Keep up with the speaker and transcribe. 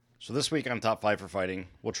So this week on Top 5 for Fighting,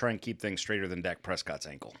 we'll try and keep things straighter than Dak Prescott's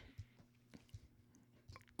ankle.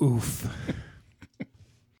 Oof.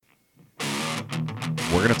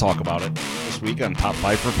 We're going to talk about it this week on Top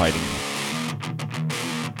 5 for Fighting.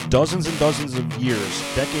 Dozens and dozens of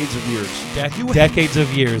years, decades of years. Decades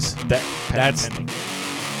of years. That's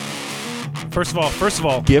First of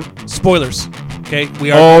all, give. spoilers. Okay,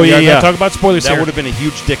 we Oh, are yeah, going yeah. to talk about spoilers That here. would have been a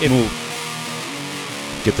huge dick move.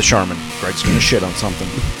 Get the Charmin. Greg's going to shit on something.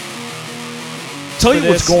 Tell you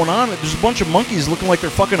what's going on. There's a bunch of monkeys looking like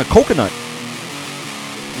they're fucking a coconut.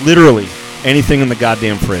 Literally anything in the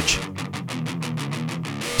goddamn fridge.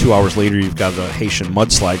 2 hours later, you've got the Haitian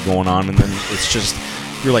mudslide going on, and then it's just,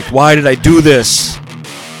 you're like, why did I do this?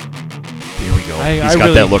 Here we go. He's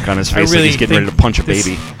got that look on his face like he's getting ready to punch a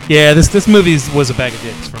baby. Yeah, this movie was a bag of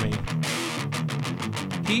dicks for me.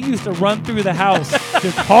 He used to run through the house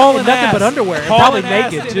just hauling nothing ass. but underwear, and Hauling probably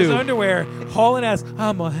ass naked, in too. his underwear, hauling ass.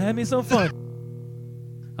 I'm going to have me some fun.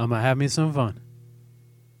 I'm going to have me some fun.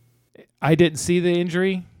 I didn't see the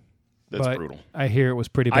injury. That's but brutal. I hear it was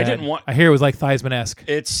pretty bad. I hear it was like Theismann-esque.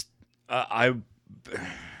 It's I'll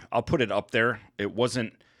put it up there. It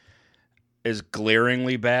wasn't as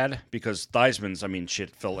glaringly bad because Theismann's, I mean, shit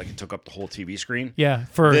felt like it took up the whole TV screen. Yeah,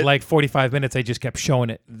 for like 45 minutes, they just kept showing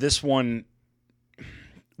it. This one,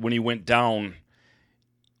 when he went down,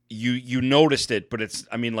 you noticed it, but it's,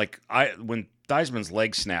 I mean, like when Theismann's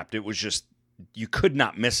leg snapped, it was just, you could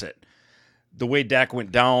not miss it. The way Dak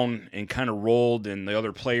went down and kind of rolled and the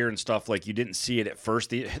other player and stuff, like you didn't see it at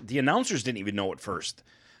first. The announcers didn't even know at first.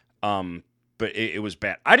 But it was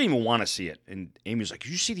bad. I didn't even want to see it. And Amy was like,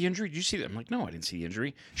 did you see the injury? Did you see that? I'm like, no, I didn't see the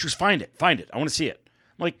injury. She goes, find it. I want to see it.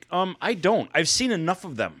 I'm like, I don't. I've seen enough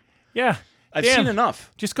of them. Yeah. I've seen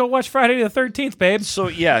enough. Just go watch Friday the 13th, babe. So,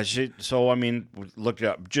 yeah. I mean, look it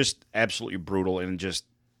up. Just absolutely brutal. And just,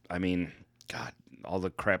 I mean, God, all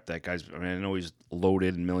the crap that guy's, I mean, I know he's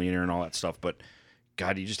loaded and millionaire and all that stuff, but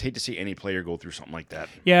God, you just hate to see any player go through something like that.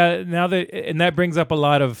 Yeah, and that brings up a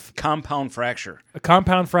lot of Compound fracture. a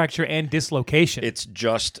compound fracture and dislocation. It's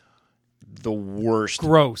just the worst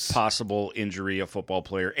gross possible injury a football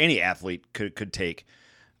player, any athlete could take,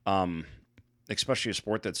 especially a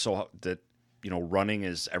sport that's running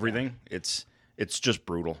is everything. It's just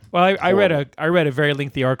brutal. Well, I read a very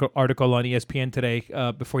lengthy article on ESPN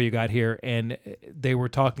today before you got here, and they were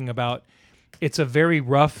talking about it's a very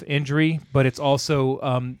rough injury, but it's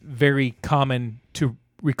also very common to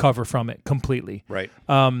recover from it completely. Right.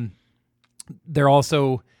 They're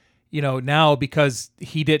also, now because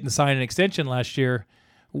he didn't sign an extension last year,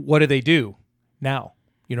 what do they do now?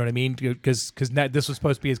 You know what I mean? Because this was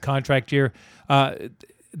supposed to be his contract year.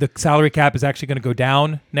 The salary cap is actually going to go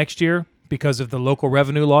down next year because of the local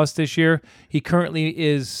revenue loss this year. He currently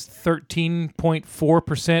is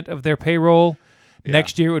 13.4% of their payroll. Yeah.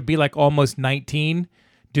 Next year it would be like almost 19.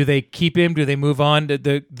 Do they keep him? Do they move on?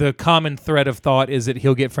 The common thread of thought is that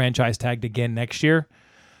he'll get franchise tagged again next year,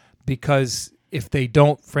 because if they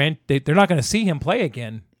don't, they're not going to see him play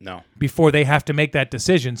again. No. Before they have to make that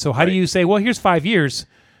decision. So how do you say, well, here's 5 years?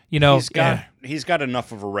 He's got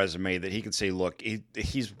enough of a resume that he could say, look,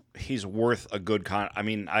 he's worth a good I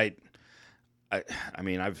mean,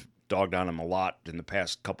 I've dogged on him a lot in the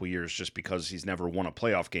past couple years just because he's never won a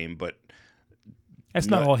playoff game, but that's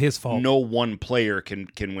not all his fault. No one player can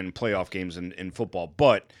win playoff games in football.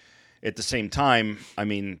 But at the same time, I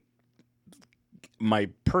mean, my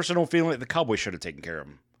personal feeling, the Cowboys should have taken care of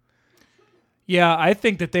him. Yeah, I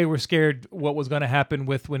think that they were scared what was going to happen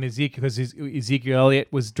when Ezekiel Elliott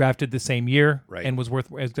was drafted the same year, right, and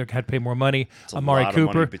had to pay more money. It's Amari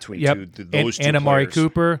Cooper, money between those two and Amari players.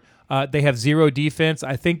 Cooper. They have zero defense.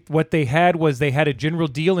 I think what they had was they had a general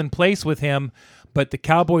deal in place with him, but the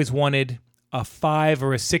Cowboys wanted a 5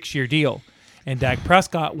 or a 6 year deal, and Dak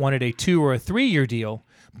Prescott wanted a 2 or a 3 year deal,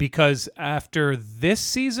 because after this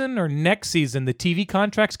season or next season, the TV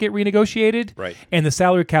contracts get renegotiated, right, and the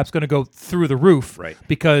salary cap's going to go through the roof, right,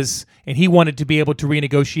 and he wanted to be able to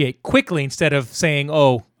renegotiate quickly instead of saying,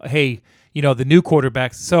 oh, hey, the new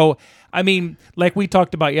quarterbacks. So, I mean, like we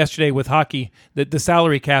talked about yesterday with hockey, the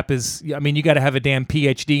salary cap is, I mean, you got to have a damn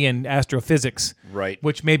PhD in astrophysics. Right.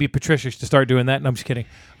 Which maybe Patricia should start doing that. No, I'm just kidding.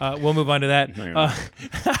 We'll move on to that. No,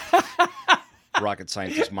 rocket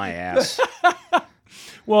scientist, my ass.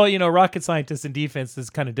 Well, rocket scientist and defense is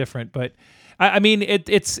kind of different. But, I mean,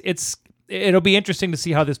 it'll be interesting to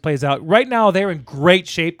see how this plays out. Right now, they're in great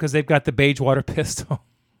shape because they've got the Bagewater pistol.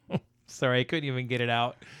 Sorry, I couldn't even get it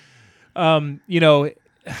out.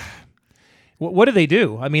 What do they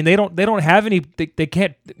do? I mean, they don't have any. They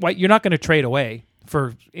can't. You're not going to trade away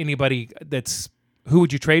for anybody. Who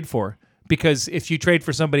would you trade for? because if you trade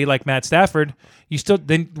for somebody like Matt Stafford,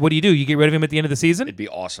 then what do? You get rid of him at the end of the season? It'd be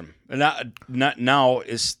awesome. And now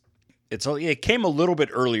it came a little bit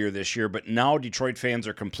earlier this year, but now Detroit fans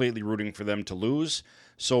are completely rooting for them to lose,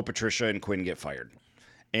 so Patricia and Quinn get fired.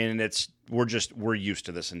 And we're used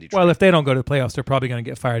to this in Detroit. Well, if they don't go to the playoffs, they're probably going to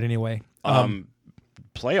get fired anyway.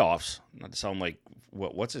 Playoffs, not to sound like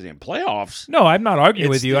what's his name? Playoffs. No, I'm not arguing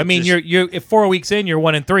with you. I mean, you're if 4 weeks in, you're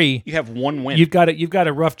 1-3. You have one win. You've got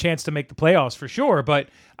a rough chance to make the playoffs for sure. But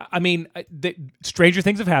I mean, stranger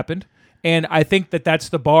things have happened, and I think that's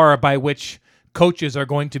the bar by which coaches are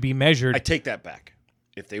going to be measured. I take that back.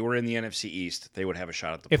 If they were in the NFC East, they would have a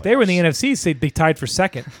shot at the playoffs. If they were in the NFC, say they tied for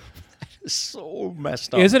second. So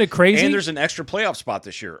messed up. Isn't it crazy? And there's an extra playoff spot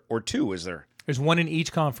this year, or two, is there? There's one in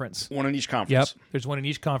each conference. One in each conference. Yep. There's one in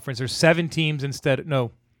each conference. There's 7 teams instead.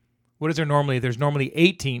 No. What is there normally? There's normally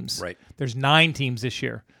 8 teams. Right. There's 9 teams this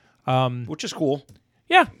year. Which is cool.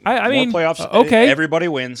 Yeah. I mean, more playoffs. Okay. Everybody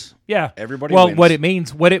wins. Yeah. Everybody wins. wins. What it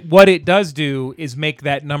means, what it does do is make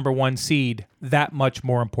that number 1 seed that much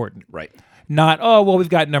more important. Right. Not, we've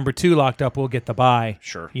got number 2 locked up. We'll get the bye.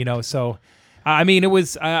 Sure. So, I mean, it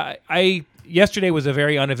was, yesterday was a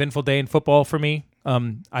very uneventful day in football for me.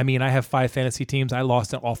 I mean, I have 5 fantasy teams. I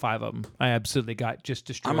lost in all 5 of them. I absolutely got just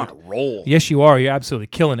destroyed. I'm on a roll. Yes, you are. You're absolutely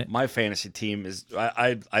killing it. My fantasy team is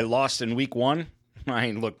I lost in week 1. I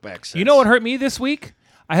ain't looked back since. You know what hurt me this week?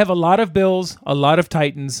 I have a lot of Bills, a lot of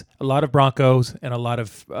Titans, a lot of Broncos, and a lot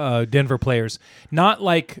of Denver players. Not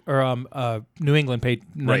like New England paid.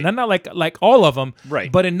 Right. Not like all of them.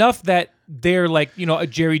 Right. But enough that they're like a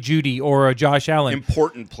Jerry Jeudy or a Josh Allen.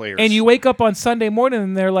 Important players. And you wake up on Sunday morning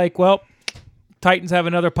and they're like, well, Titans have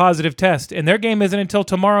another positive test, and their game isn't until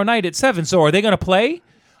tomorrow night at 7. So are they going to play?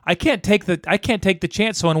 I can't take the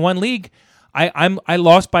chance. So in one league, I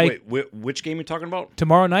lost by. Wait, which game are you talking about?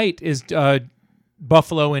 Tomorrow night is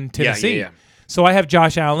Buffalo and Tennessee. Yeah. So I have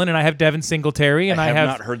Josh Allen and I have Devin Singletary, and I have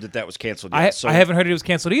not heard that was canceled yet. I haven't heard it was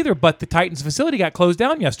canceled either. But the Titans facility got closed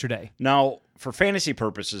down yesterday. Now, for fantasy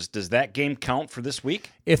purposes, does that game count for this week?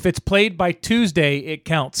 If it's played by Tuesday, it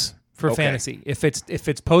counts for fantasy. If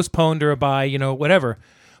it's postponed or a bye, whatever.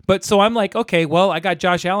 But so I'm like, okay, well, I got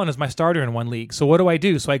Josh Allen as my starter in one league. So what do I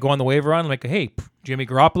do? So I go on the waiver on, I'm like, hey, Jimmy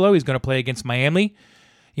Garoppolo, he's going to play against Miami.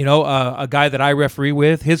 A guy that I referee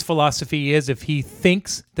with, his philosophy is if he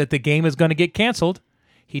thinks that the game is going to get canceled,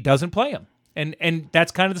 he doesn't play him. And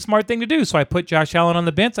that's kind of the smart thing to do. So I put Josh Allen on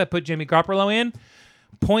the bench. I put Jimmy Garoppolo in.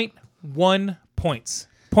 0.1 points.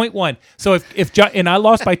 0.1. So and I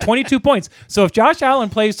lost by 22 points. So if Josh Allen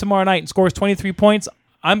plays tomorrow night and scores 23 points,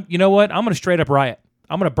 I'm going to straight up riot.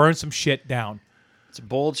 I'm going to burn some shit down. It's a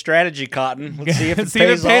bold strategy, Cotton. Let's see if it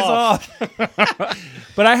pays off.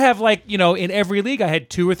 But I have in every league I had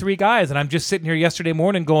 2 or 3 guys, and I'm just sitting here yesterday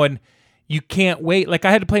morning going, you can't wait. Like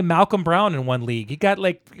I had to play Malcolm Brown in one league. He got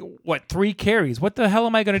 3 carries. What the hell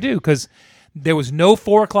am I going to do? Because there was no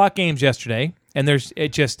 4:00 games yesterday, and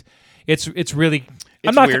it's really.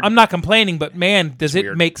 I'm not complaining, but man, does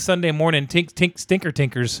it make Sunday morning stinker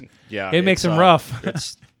tinkers? Yeah, it makes them rough.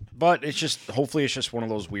 But it's just hopefully it's just one of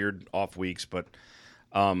those weird off weeks. But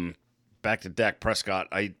back to Dak Prescott,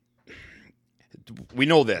 we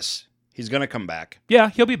know this. He's going to come back. Yeah,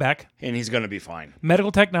 he'll be back, and he's going to be fine.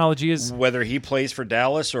 Medical technology is whether he plays for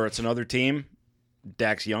Dallas or it's another team.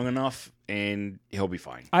 Dak's young enough, and he'll be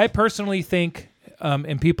fine. I personally think.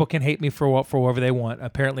 And people can hate me for whatever they want.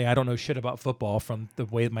 Apparently, I don't know shit about football from the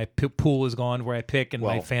way my pool is gone, where I pick and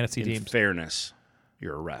my fantasy teams. In fairness,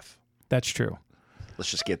 you're a ref. That's true.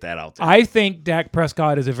 Let's just get that out there. I think Dak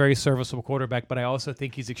Prescott is a very serviceable quarterback, but I also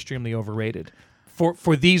think he's extremely overrated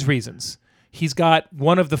for these reasons. He's got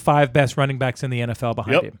one of the 5 best running backs in the NFL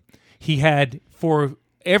behind him. He had, for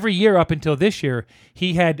every year up until this year,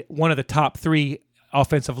 he had one of the top 3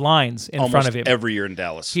 offensive lines in front of him. Every year in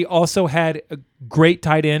Dallas. He also had a great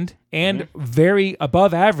tight end and very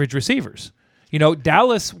above average receivers.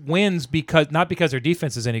 Dallas wins not because their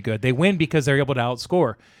defense is any good. They win because they're able to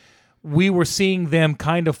outscore. We were seeing them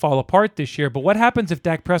kind of fall apart this year, but what happens if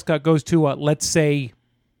Dak Prescott goes to let's say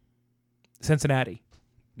Cincinnati?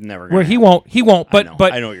 Never where he won't, but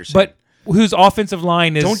I know what you're saying. But whose offensive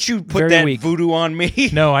line is don't you put very that weak. voodoo on me?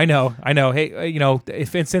 No, I know. Hey,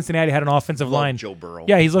 if in Cincinnati had an offensive line, Joe Burrow.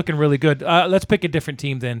 Yeah, he's looking really good. Let's pick a different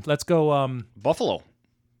team then. Let's go Buffalo.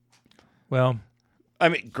 Well, I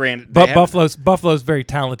mean, granted, but Buffalo's very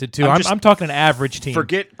talented too. I'm talking an average team.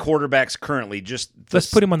 Forget quarterbacks currently.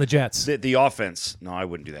 Let's put him on the Jets. The offense. No, I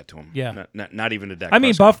wouldn't do that to him. Yeah, not even to Dak. I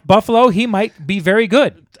mean, Buffalo. He might be very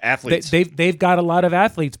good. Athletes. They've got a lot of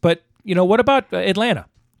athletes, but what about Atlanta?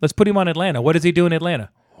 Let's put him on Atlanta. What does he do in Atlanta?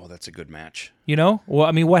 Oh, that's a good match. Well,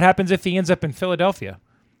 I mean, what happens if he ends up in Philadelphia?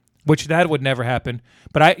 which that would never happen.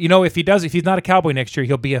 But if he's not a Cowboy next year,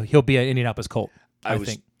 he'll be an Indianapolis Colt. I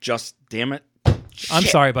think. Damn it. I'm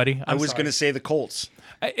sorry, buddy. I was going to say the Colts.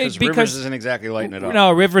 Because Rivers isn't exactly lighting it up.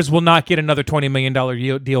 No, Rivers will not get another $20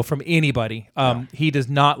 million deal from anybody. He does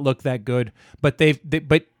not look that good. But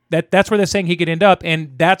that's where they're saying he could end up,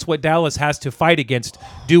 and that's what Dallas has to fight against.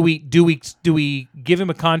 Do we give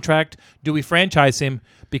him a contract? Do we franchise him?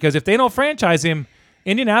 Because if they don't franchise him,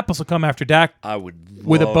 Indianapolis will come after Dak. I would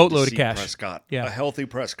with a love boatload to of see cash. Prescott. Yeah. A healthy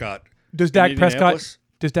Prescott. Does in Dak Indianapolis?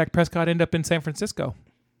 Prescott end up in San Francisco?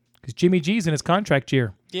 Because Jimmy G's in his contract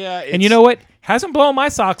year. Yeah, and you know what? Hasn't blown my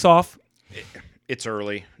socks off. It's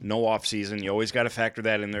early, no off season. You always got to factor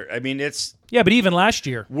that in there. I mean, but even last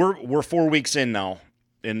year, we're 4 weeks in now,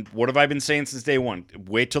 and what have I been saying since day one?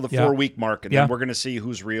 Wait till the 4-week mark, and then we're going to see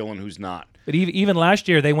who's real and who's not. But even last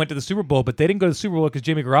year, they went to the Super Bowl, but they didn't go to the Super Bowl because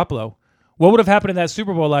Jimmy Garoppolo. What would have happened in that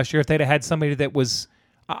Super Bowl last year if they'd have had somebody that was?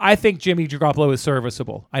 I think Jimmy Garoppolo is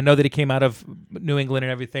serviceable. I know that he came out of New England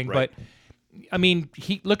and everything, right. But. I mean,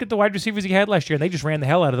 look at the wide receivers he had last year, and they just ran the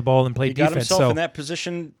hell out of the ball and played defense. He got himself in that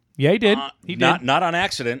position. Yeah, he did. He did. Not on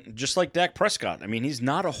accident, just like Dak Prescott. I mean, he's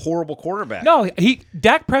not a horrible quarterback. No,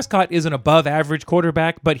 Dak Prescott is an above-average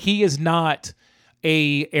quarterback, but he is not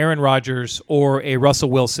a Aaron Rodgers or a Russell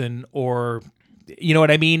Wilson or, you know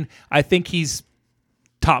what I mean? I think he's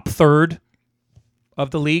top third of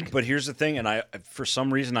the league. But here's the thing, and for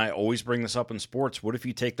some reason I always bring this up in sports. What if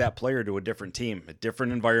you take that player to a different team, a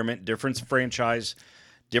different environment, different franchise,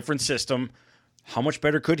 different system? How much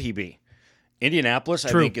better could he be? Indianapolis,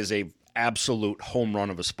 True. I think, is a absolute home run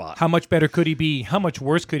of a spot. How much better could he be? How much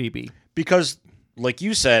worse could he be? Because, like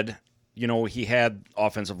you said, he had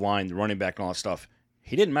offensive line, the running back, and all that stuff.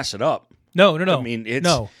 He didn't mess it up. No. I mean,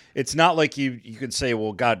 it's not like you could say,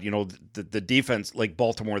 well, God, the defense, like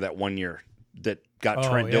Baltimore that one year that got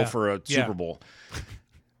Trent Dilfer a Super Bowl.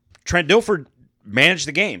 Trent Dilfer managed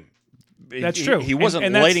the game. That's true. He wasn't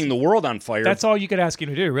and lighting the world on fire. That's all you could ask him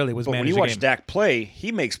to do, really, was manage the game. But when you watch Dak play,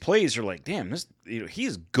 he makes plays. You're like, damn,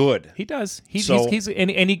 he's good. He does. He's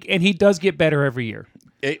he does get better every year.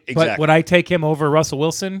 Exactly. But would I take him over Russell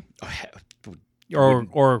Wilson?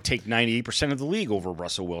 Or take 98% of the league over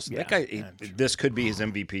Russell Wilson. Yeah, that guy, this could be his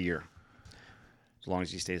MVP year, as long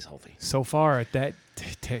as he stays healthy. So far, at that,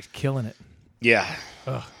 killing it. Yeah.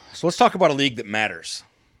 Ugh. So let's talk about a league that matters.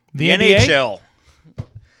 The NBA? NHL.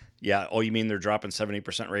 Yeah. Oh, you mean they're dropping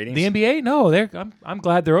 70% ratings? The NBA? No, I'm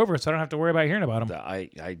glad they're over, so I don't have to worry about hearing about them.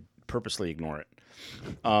 I purposely ignore it.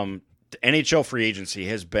 The NHL free agency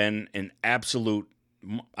has been an absolute.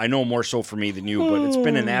 I know more so for me than you, but it's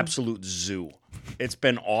been an absolute zoo. It's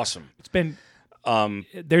been awesome. It's been.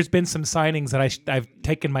 There's been some signings that I've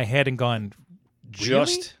taken my head and gone.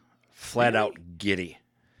 Just really? Flat out giddy.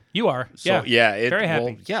 You are. So, very happy.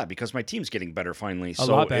 Well, yeah, because my team's getting better finally. A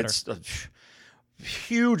lot better. It's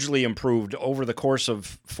hugely improved over the course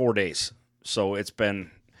of 4 days. So it's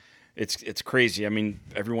been, it's crazy. I mean,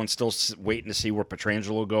 everyone's still waiting to see where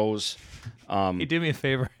Pietrangelo goes. Hey, do me a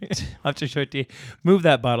favor. I'll have to show it to you. Move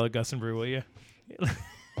that bottle of Gus and Brew, will you?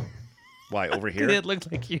 Why, over here? It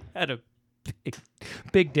looked like you had a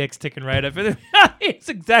big dick sticking right up. It's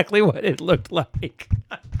exactly what it looked like.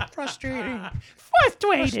 Frustrating.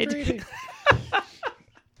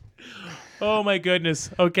 Oh my goodness.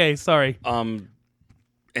 Okay, sorry.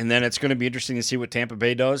 And then it's going to be interesting to see what Tampa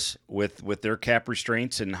Bay does with their cap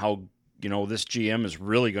restraints and how this GM is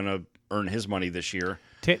really going to earn his money this year.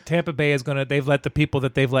 Tampa Bay is they've let the people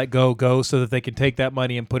that they've let go so that they can take that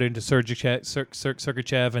money and put it into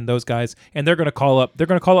Sergachev and those guys, and they're going to call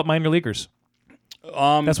up minor leaguers.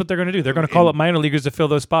 That's what they're going to do. They're going to call up minor leaguers to fill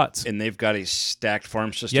those spots. And they've got a stacked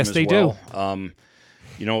farm system. Yes, as they well. do.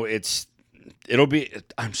 It'll be.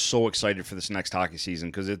 I'm so excited for this next hockey season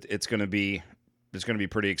because it's going to be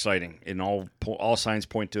pretty exciting. And all signs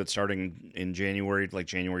point to it starting in January, like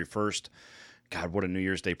January 1st. God, what a New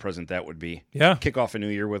Year's Day present that would be. Yeah. Kick off a new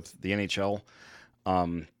year with the NHL.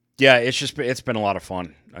 Yeah, it's been a lot of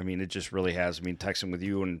fun. I mean, it just really has. I mean, texting with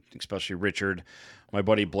you and especially Richard, my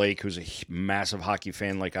buddy Blake, who's a massive hockey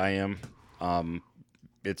fan like I am.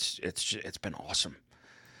 It's been awesome.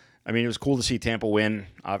 I mean, it was cool to see Tampa win.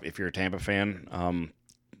 If you're a Tampa fan,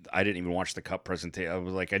 I didn't even watch the Cup presentation. I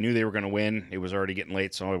was like, I knew they were going to win. It was already getting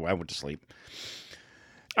late, so I went to sleep.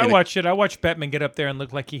 I watched it. I watched Bettman get up there and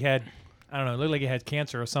look like he had. I don't know. Looked like he had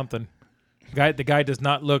cancer or something. The guy does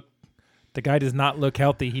not look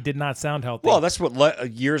healthy. He did not sound healthy. Well, that's what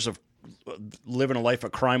years of living a life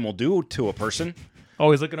of crime will do to a person.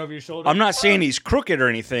 Oh, he's looking over your shoulder. I'm not saying he's crooked or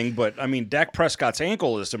anything, but I mean, Dak Prescott's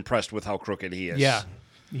ankle is impressed with how crooked he is. Yeah,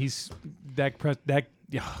 he's Dak.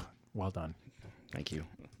 Yeah, well done. Thank you.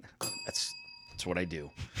 That's what I do.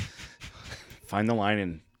 find the line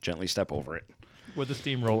and gently step over it. with a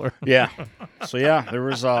steamroller. Yeah. So yeah, there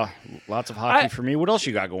was lots of hockey for me. What else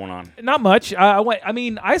you got going on? Not much.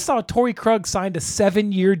 I saw Torrey Krug signed a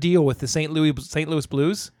 7-year deal with the St. Louis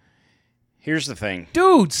Blues. Here's the thing.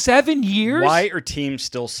 Dude, 7 years? Why are teams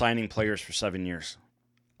still signing players for 7 years?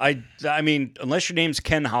 I mean, unless your name's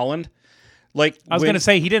Ken Holland. Like I was going to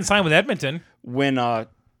say, he didn't sign with Edmonton. When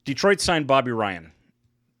Detroit signed Bobby Ryan,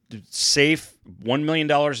 safe, $1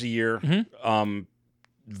 million a year,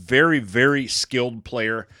 very, very skilled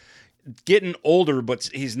player, getting older, but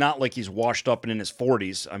he's not like he's washed up and in his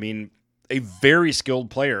 40s. I mean, a very skilled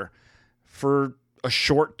player for a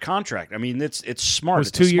short contract. I mean, it's smart.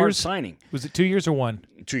 It's 2 a smart years signing. Was it 2 years or 1?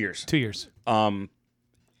 2 years. 2 years. And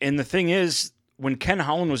the thing is, when Ken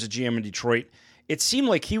Holland was a GM in Detroit, it seemed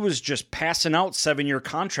like he was just passing out 7-year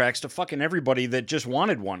contracts to fucking everybody that just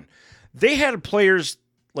wanted one. They had players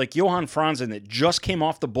like Johan Franzen that just came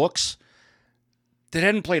off the books that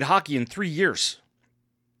hadn't played hockey in 3 years.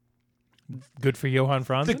 Good for Johan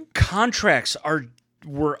Franzen. The contracts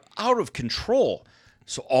were out of control.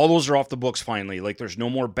 So all those are off the books finally. Like, there's no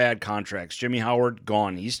more bad contracts. Jimmy Howard,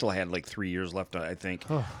 gone. He still had like 3 years left, I think,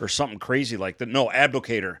 or something crazy like that. No,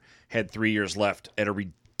 Abdelkader had 3 years left at a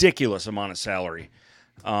ridiculous amount of salary.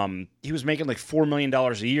 He was making like $4 million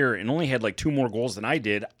a year and only had like 2 more goals than I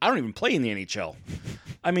did. I don't even play in the NHL.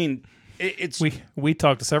 I mean, it's we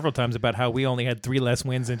talked several times about how we only had 3 less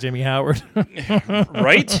wins than Jimmy Howard.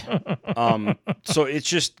 right. So it's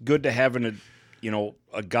just good to have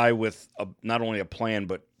a guy with not only a plan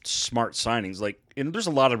but smart signings. Like, there's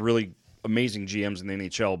a lot of really amazing GMs in the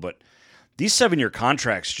NHL, but these 7-year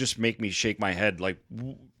contracts just make me shake my head. Like,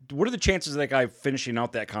 what are the chances of that guy finishing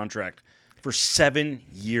out that contract for 7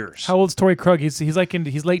 years? How old's Torrey Krug? He's like in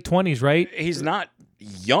his late 20s, right? He's not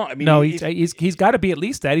young. I mean, no, he's got to be at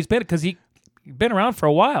least that. He's been around for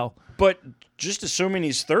a while. But just assuming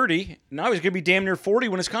he's 30, now he's going to be damn near 40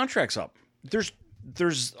 when his contract's up. There's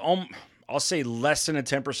I'll say less than a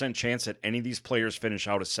 10% chance that any of these players finish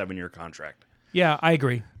out a 7-year contract. Yeah, I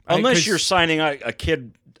agree. Unless you're signing a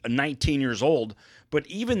kid 19 years old, but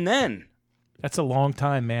even then, that's a long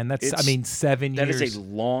time, man. 7 years. That is a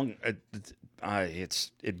long. I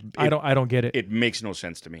don't get it. It makes no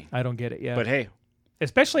sense to me. I don't get it. Yeah, but hey,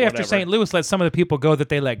 especially whatever. After St. Louis let some of the people go that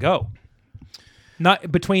they let go.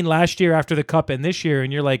 Not between last year after the Cup and this year,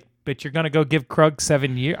 and you're like, but you're gonna go give Krug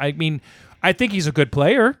 7 years. I mean, I think he's a good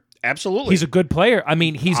player. Absolutely, he's a good player. I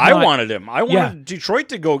mean, I wanted him. I wanted Detroit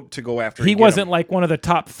to go after him. He wasn't like one of the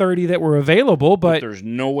top 30 that were available, but there's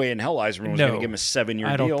no way in hell Yzerman was going to give him a 7-year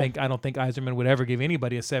deal. I don't think Yzerman would ever give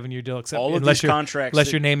anybody a 7-year deal, except all of these contracts,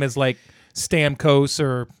 unless your name is like Stamkos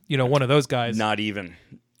or one of those guys. Not even.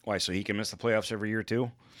 Why? So he can miss the playoffs every year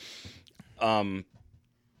too.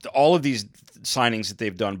 All of these signings that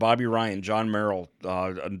they've done: Bobby Ryan, John Merrill,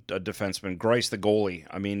 a defenseman, Grice the goalie.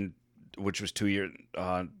 I mean, which was 2 years.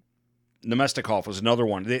 Nemestikov was another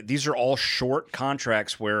one. These are all short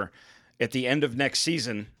contracts where at the end of next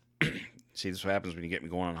season, see, this is what happens when you get me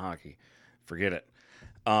going on hockey. Forget it.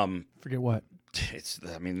 Forget what?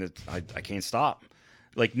 I can't stop.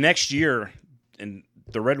 Like next year, and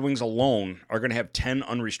the Red Wings alone are going to have 10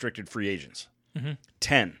 unrestricted free agents.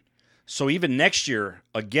 10. So even next year,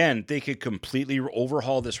 again, they could completely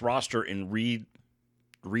overhaul this roster and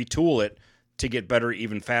retool it to get better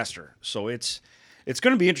even faster. So it's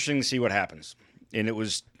going to be interesting to see what happens. And it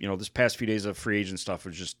was, this past few days of free agent stuff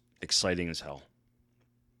was just exciting as hell.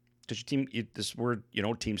 Does your team,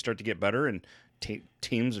 teams start to get better and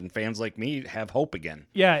teams and fans like me have hope again?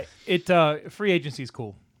 Yeah, free agency is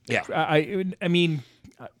cool. Yeah. I mean,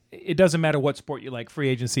 it doesn't matter what sport you like. Free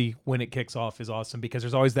agency, when it kicks off, is awesome because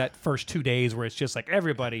there's always that first 2 days where it's just like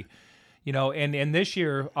everybody, and this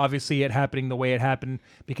year, obviously it happening the way it happened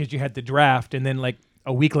because you had the draft and then like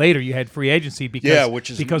a week later you had free agency because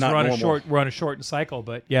not normal. we're on a shortened cycle.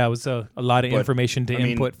 But yeah, it was a lot of information to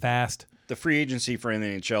input fast. The free agency for the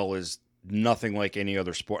NHL is nothing like any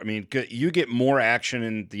other sport. I mean, you get more action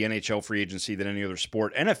in the NHL free agency than any other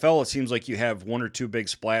sport. NFL, it seems like you have 1 or 2 big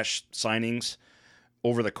splash signings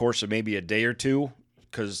over the course of maybe a day or two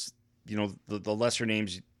because, the lesser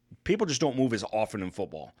names, people just don't move as often in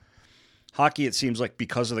football. Hockey, it seems like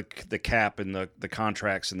because of the cap and the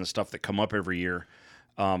contracts and the stuff that come up every year.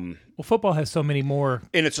 Well, football has so many more,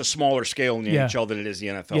 and it's a smaller scale in the NHL than it is the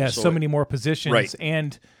NFL. Yeah, so many more positions, right.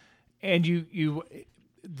 and you,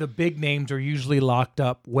 the big names are usually locked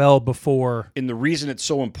up well before. And the reason it's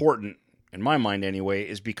so important, in my mind anyway,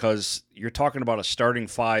 is because you're talking about a starting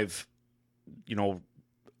 5,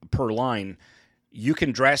 per line. You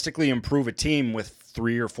can drastically improve a team with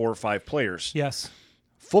 3 or 4 or 5 players. Yes.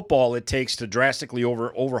 Football, it takes to drastically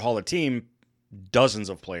overhaul a team dozens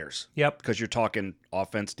of players. Yep. Because you're talking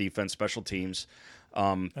offense, defense, special teams.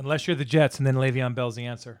 Unless you're the Jets, and then Le'Veon Bell's the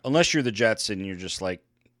answer. Unless you're the Jets and you're just like,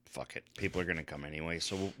 fuck it, people are going to come anyway,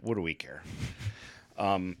 so what do we care?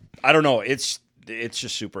 I don't know. It's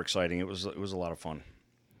just super exciting. It was a lot of fun.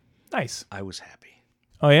 Nice. I was happy.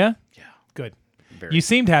 Oh yeah. Yeah. Good. Very. You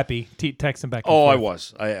seemed happy. Texting back. And Oh, I forth.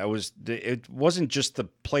 was. I was. It wasn't just the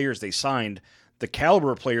players they signed, the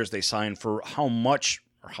caliber of players they signed for how much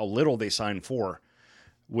or how little they signed for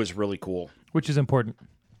was really cool. Which is important.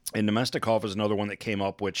 And Nemestikov is another one that came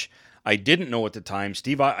up, which I didn't know at the time.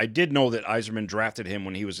 Steve, I did know that Yzerman drafted him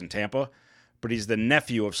when he was in Tampa, but he's the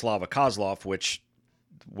nephew of Slava Kozlov, which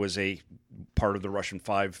was a part of the Russian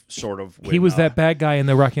Five, sort of. He was that bad guy in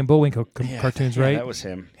the Rocky and Bullwinkle cartoons, right? That was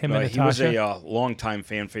him. Him and he was Natasha? a longtime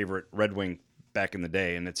fan favorite Red Wing back in the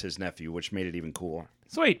day, and it's his nephew, which made it even cooler.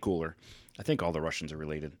 Sweet. Cooler. I think all the Russians are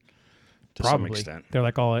related to Probably. some extent. They're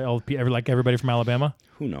like like everybody from Alabama.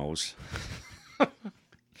 Who knows?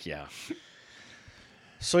 Yeah.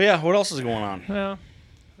 So yeah, what else is going on? Well,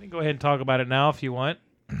 we can go ahead and talk about it now if you want.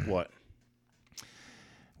 What?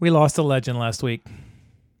 We lost a legend last week.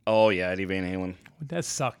 Oh yeah, Eddie Van Halen. That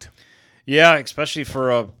sucked. Yeah, especially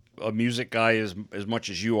for a music guy as much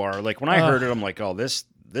as you are. Like when I heard it, I'm like, oh, this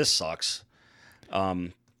sucks.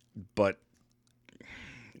 But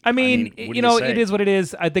I mean, what do you you know, say? it is what it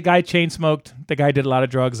is. The guy chain smoked. The guy did a lot of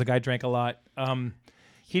drugs. The guy drank a lot.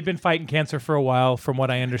 He'd been fighting cancer for a while, from what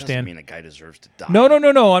I doesn't understand. mean a guy deserves to die. No. I'm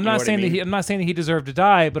know not what saying I that mean? I'm not saying that he deserved to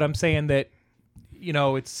die, but I'm saying that, you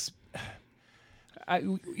know, it's.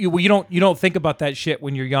 You don't think about that shit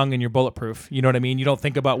when you're young and you're bulletproof. You know what I mean? You don't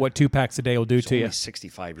think about what 2 packs a day will do to Only you.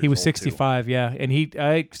 65 years He was old, 65, yeah,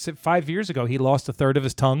 and 5 years ago he lost a third of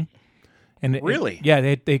his tongue. And Really?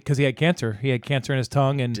 yeah, because he had cancer. He had cancer in his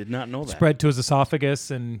tongue and Did not know that. spread to his esophagus,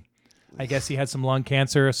 and I guess he had some lung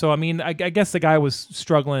cancer. So I mean, I guess the guy was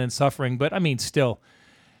struggling and suffering, but I mean, still,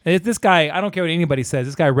 this guy. I don't care what anybody says.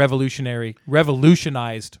 This guy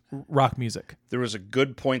revolutionized rock music. There was a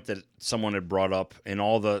good point that someone had brought up in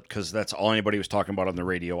because that's all anybody was talking about on the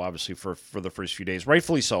radio, obviously for the first few days,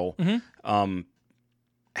 rightfully so. Mm-hmm.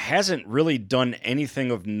 Hasn't really done anything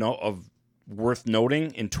of worth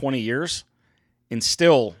noting in 20 years, and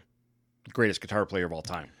still greatest guitar player of all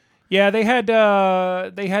time. Yeah, they had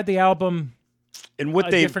the album And what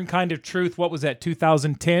A they Different Kind of Truth. What was that?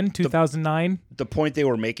 2010, 2009. the point they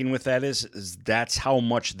were making with that is that's how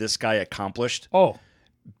much this guy accomplished Oh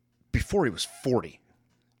before he was 40.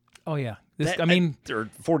 yeah. Or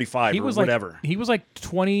 45 he or was whatever. He was like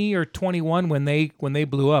 20 or 21 when they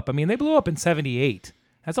blew up. I mean, they blew up in 78.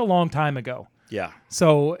 That's a long time ago. Yeah.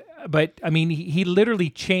 So, but I mean, he literally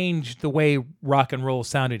changed the way rock and roll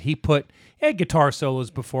sounded. He had guitar solos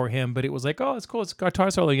before him, but it was like, oh, it's cool. It's a guitar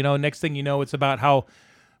solo. You know, next thing you know, it's about how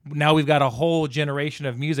now we've got a whole generation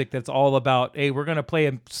of music that's all about, hey, we're going to play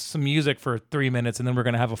some music for 3 minutes and then we're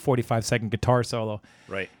going to have a 45-second guitar solo.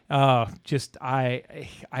 Right. I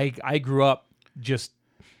grew up just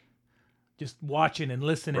watching and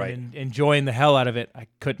listening Right. and enjoying the hell out of it. I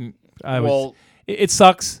couldn't. Well, it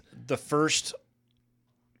sucks. the first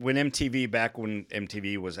when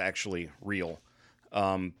MTV was actually real,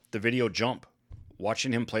 the video Jump,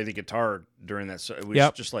 watching him play the guitar during that, it was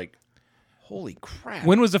Yep. just like, holy crap.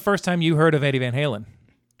 When was the first time you heard of Eddie Van Halen?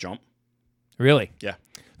 Jump. Really? Yeah.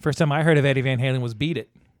 First time I heard of Eddie Van Halen was Beat It.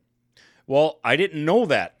 Well, I didn't know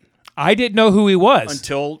that I didn't know who he was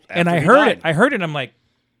until and after I he heard died. it. I heard it and I'm like,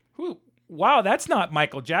 wow, that's not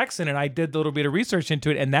Michael Jackson. And I did a little bit of research into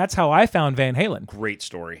it, and that's how I found Van Halen. Great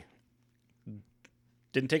story.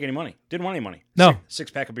 Didn't take any money. Didn't want any money. No.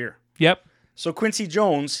 Six-pack of beer. Yep. So Quincy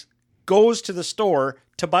Jones goes to the store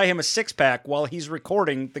to buy him a six-pack while he's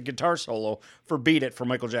recording the guitar solo for Beat It for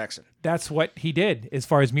Michael Jackson. That's what he did as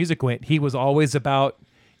far as music went. He was always about,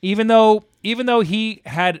 even though he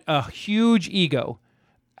had a huge ego,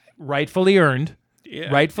 rightfully earned,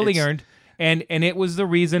 and it was the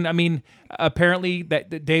reason. I mean, apparently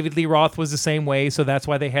that David Lee Roth was the same way, so that's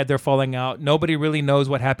why they had their falling out. Nobody really knows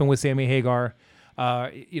what happened with Sammy Hagar.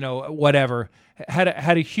 Whatever.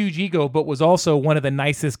 Had a huge ego, but was also one of the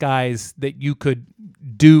nicest guys that you could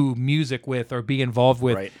do music with or be involved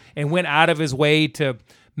with, Right. and went out of his way to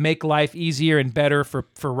make life easier and better for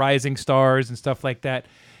rising stars and stuff like that.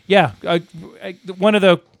 Yeah, let's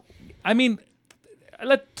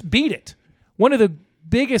Beat It. One of the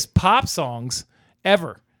biggest pop songs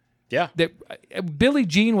ever. Yeah. That Billie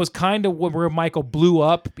Jean was kind of where Michael blew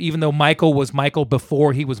up, even though Michael was Michael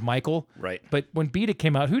before he was Michael. Right. But when Beat It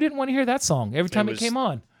came out, who didn't want to hear that song every time it came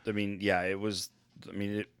on? I mean, yeah, it was. I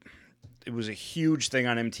mean, it was a huge thing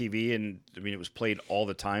on MTV, and I mean, it was played all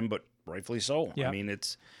the time, but rightfully so. Yeah. I mean,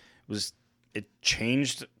 it was it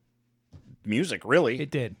changed music, really.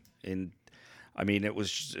 It did. And I mean, it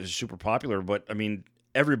was super popular, but I mean,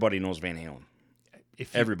 everybody knows Van Halen.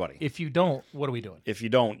 Everybody. If you don't, what are we doing? If you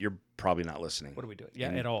don't, you're probably not listening. What are we doing? Yeah,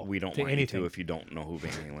 And at all. We don't To want anything. you to if you don't know who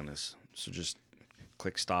Van Halen is. So just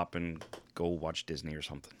click stop and go watch Disney or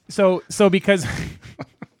something. So because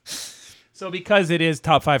because it is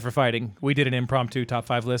top 5 for fighting, we did an impromptu top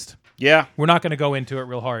 5 list. Yeah. We're not going to go into it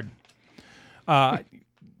real hard. That's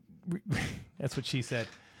what she said.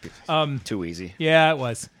 Too easy. Yeah, it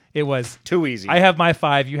was. It was. Too easy. I have my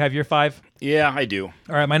 5. You have your 5. Yeah, I do.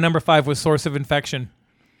 All right, my number 5 was Source of Infection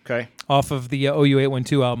Okay. off of the OU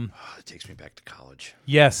 812 album. Oh, it takes me back to college.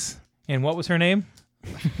 Yes. And what was her name?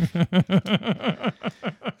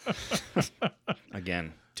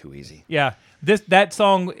 Again, too easy. Yeah. That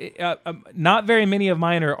song, not very many of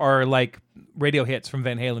mine are like radio hits from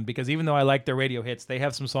Van Halen, because even though I like their radio hits, they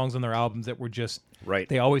have some songs on their albums that were just Right.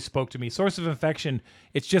 They always spoke to me. Source of Infection,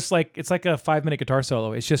 it's like a 5-minute guitar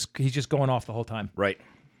solo. It's just he's just going off the whole time. Right.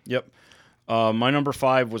 Yep. My number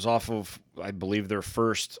 5 was off of, I believe, their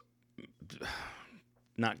first,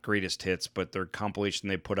 not greatest hits, but their compilation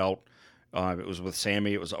they put out. It was with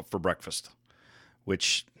Sammy. It was Up for Breakfast,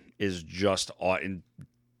 which is just and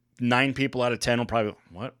 9 people out of 10 will probably,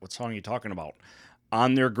 what song are you talking about?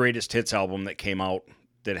 On their greatest hits album that came out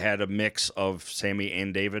that had a mix of Sammy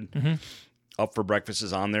and David, Up for Breakfast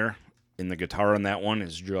is on there, and the guitar on that one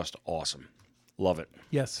is just awesome. Love it.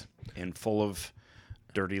 Yes. And full of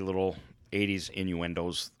dirty little 80s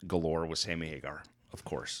innuendos galore with Sammy Hagar, of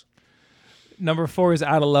course. Number 4 is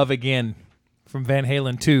Out of Love Again from Van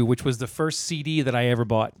Halen 2, which was the first CD that I ever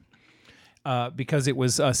bought because it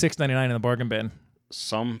was $6.99 in the bargain bin.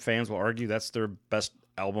 Some fans will argue that's their best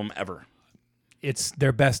album ever. It's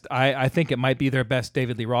their best. I think it might be their best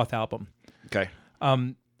David Lee Roth album. Okay.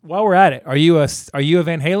 While we're at it, are you a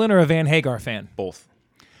Van Halen or a Van Hagar fan? Both.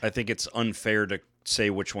 I think it's unfair to say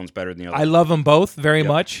which one's better than the other. I love them both very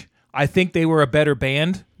much. I think they were a better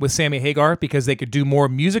band with Sammy Hagar because they could do more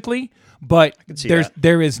musically. But see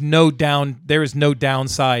there is no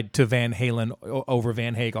downside to Van Halen over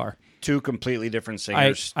Van Hagar. Two completely different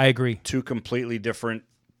singers. I agree. Two completely different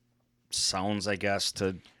sounds, I guess.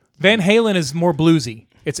 Van Halen is more bluesy.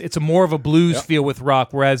 It's a more of a blues feel with rock,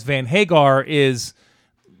 whereas Van Hagar is,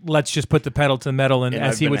 let's just put the pedal to the metal, and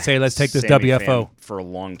as I've he been would say, let's take this Sammy WFO. fan for a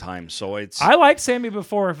long time, so it's. I liked Sammy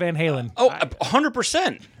before Van Halen.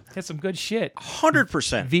 100%. Had some good shit.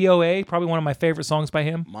 100%. VOA, probably one of my favorite songs by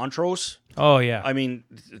him. Montrose. Oh yeah, I mean,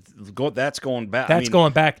 that's going back. That's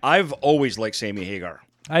going back. I've always liked Sammy Hagar.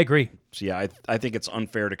 I agree. So yeah, I think it's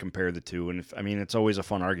unfair to compare the two, and it's always a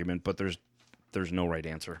fun argument, but there's no right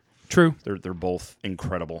answer. True. They're both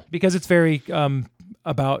incredible. Because it's very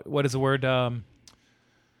about, what is the word?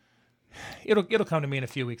 It'll come to me in a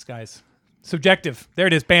few weeks, guys. Subjective. There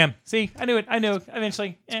it is. Bam. See, I knew it.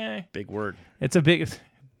 Eventually. Big word. It's a big,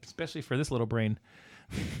 especially for this little brain.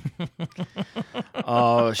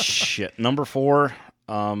 Oh shit. Number 4.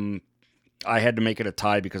 I had to make it a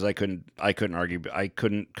tie because I couldn't argue. I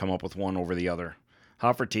couldn't come up with one over the other.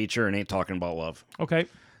 Hot for Teacher and Ain't Talking About Love. Okay.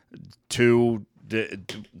 2.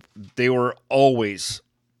 They were always.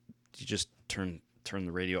 You just turn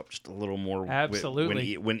the radio up just a little more.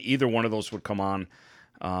 Absolutely. When either one of those would come on,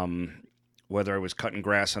 whether I was cutting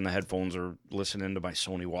grass on the headphones or listening to my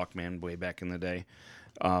Sony Walkman way back in the day,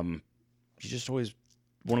 you just always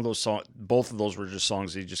one of those songs. Both of those were just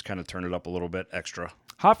songs that you just kind of turn it up a little bit extra.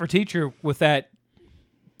 Hot for Teacher with that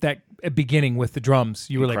beginning with the drums.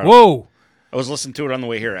 You were Incredible. like, whoa. I was listening to it on the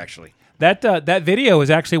way here, actually. That video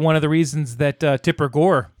is actually one of the reasons that Tipper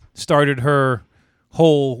Gore started her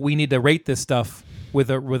whole "we need to rate this stuff"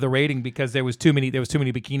 with a rating, because there was too many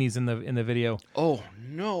bikinis in the video. Oh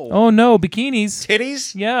no! Oh no, bikinis!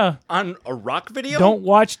 Titties? Yeah. On a rock video? Don't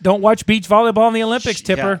watch beach volleyball in the Olympics,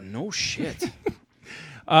 Tipper. Yeah, no shit.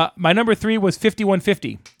 My number 3 was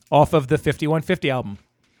 5150 off of the 5150 album.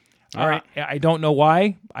 All right. I don't know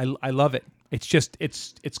why. I love it. It's just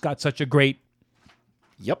it's got such a great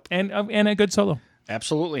Yep. and a good solo.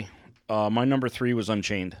 Absolutely. My number 3 was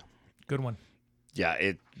Unchained. Good one.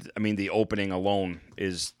 Yeah, the opening alone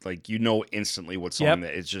is like, instantly what song Yep.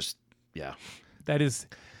 that it's just, yeah. That is.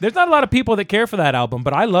 There's not a lot of people that care for that album,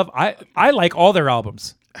 but I like all their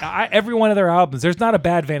albums. Every one of their albums. There's not a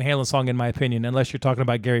bad Van Halen song in my opinion, unless you're talking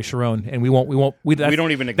about Gary Sharon, and we don't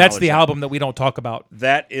even acknowledge that's the that. album that we don't talk about.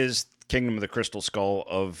 That is Kingdom of the Crystal Skull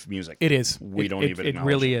of music. It is. We don't even It acknowledge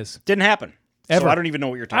really it. is. Didn't happen. Ever. So I don't even know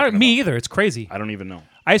what you're talking about. Me either. It's crazy. I don't even know.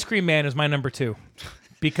 Ice Cream Man is my number 2.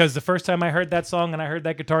 Because the first time I heard that song and I heard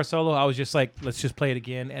that guitar solo, I was just like, let's just play it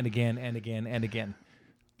again and again and again and again.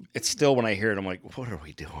 it's still when I hear it, I'm like, what are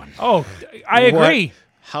we doing? Oh, I agree. What?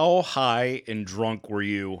 How high and drunk were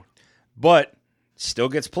you? But still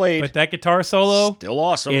gets played. But that guitar solo Still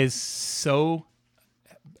awesome. is so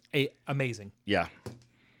amazing. Yeah.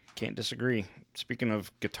 Can't disagree. Speaking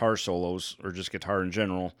of guitar solos, or just guitar in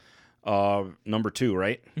general, number 2,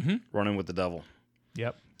 right? Mm-hmm. Running with the Devil.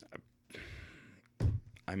 Yep.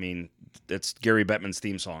 I mean, it's Gary Bettman's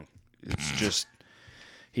theme song. It's just,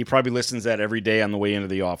 he probably listens to that every day on the way into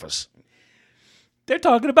the office. They're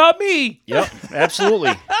talking about me. Yep,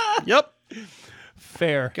 absolutely. Yep.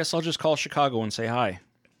 Fair. Guess I'll just call Chicago and say hi.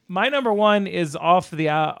 My number 1 is off a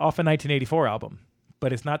 1984 album,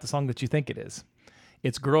 but it's not the song that you think it is.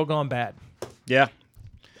 It's Girl Gone Bad. Yeah.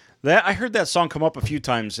 I heard that song come up a few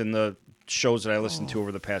times in the shows that I listened to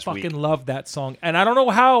over the past week. Fucking love that song. And I don't know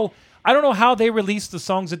how they released the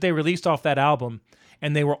songs that they released off that album,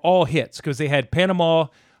 and they were all hits because they had Panama,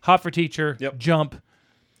 Hot for Teacher, Yep. Jump,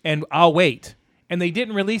 and I'll Wait. And they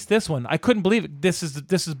didn't release this one. I couldn't believe it. This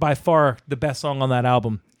is by far the best song on that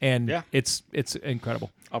album, and Yeah. it's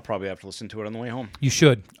incredible. I'll probably have to listen to it on the way home. You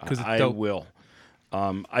should, because it's I dope. will.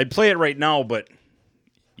 I'd play it right now, but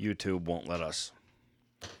YouTube won't let us.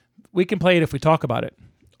 We can play it if we talk about it.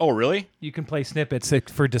 Oh, really? You can play snippets for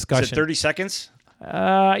Is it discussion. 30 seconds?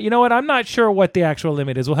 You know what? I'm not sure what the actual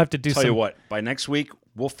limit is. We'll have to do Tell some. you what, by next week,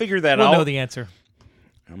 we'll figure that We'll out. know the answer.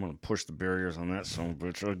 I'm going to push the barriers on that son of a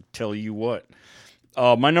bitch. I'll tell you what.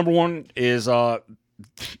 My number 1 is the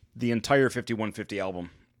entire 5150 album.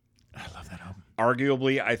 I love that album.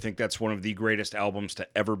 Arguably, I think that's one of the greatest albums to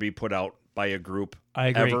ever be put out by a group. I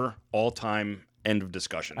agree. Ever, all time, end of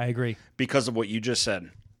discussion. I agree. Because of what you just said.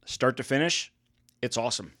 Start to finish, it's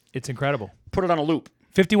awesome. It's incredible. Put it on a loop.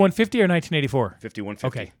 5150 or 1984? 5150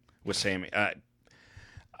 Okay. with Sammy.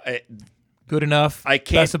 Good enough. I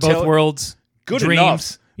can't Best of both tell- worlds. Good Dreams.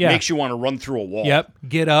 enough. Yeah. Makes you want to run through a wall. Yep.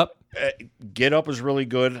 Get Up. Get Up was really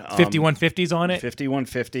good. 5150's on it.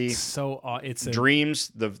 5150. So it's a,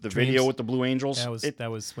 Dreams, the video with the Blue Angels. that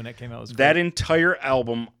was when it came out. It was That great. entire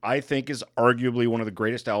album, I think, is arguably one of the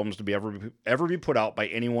greatest albums to be ever be put out by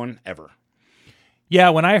anyone ever. Yeah,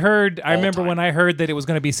 when I remember time. when I heard that it was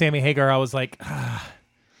going to be Sammy Hagar, I was like,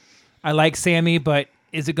 I like Sammy, but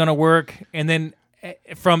is it going to work? And then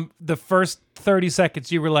from the first 30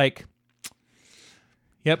 seconds, you were like,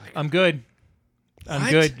 yep, I'm good. I'm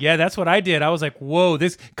What? good. Yeah, that's what I did. I was like, whoa,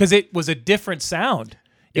 because it was a different sound.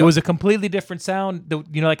 It was a completely different sound.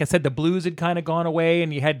 Like I said, the blues had kind of gone away,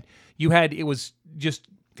 and you had it was just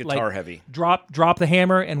Guitar like, heavy. Drop the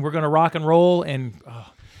hammer, and we're gonna rock and roll. And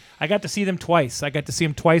I got to see them twice. I got to see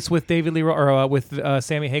him twice with David Lee with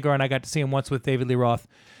Sammy Hagar, and I got to see him once with David Lee Roth.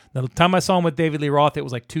 The time I saw him with David Lee Roth, it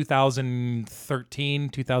was like 2013,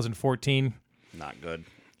 2014. Not good.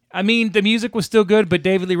 I mean, the music was still good, but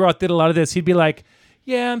David Lee Roth did a lot of this. He'd be like,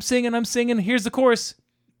 "Yeah, I'm singing. Here's the chorus,"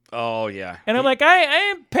 Oh, yeah. and I'm like, "I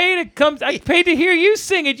ain't paid to come. I paid to hear you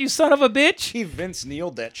sing it, you son of a bitch." He Vince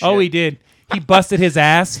Neil'd that shit. Oh, he did. He busted his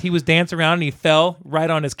ass. He was dancing around and he fell right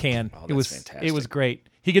on his can. Oh, It was that's fantastic. It was great.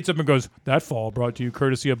 He gets up and goes, "That fall brought to you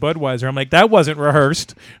courtesy of Budweiser." I'm like, that wasn't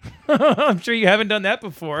rehearsed. I'm sure you haven't done that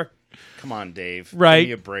before. Come on, Dave. Right. Give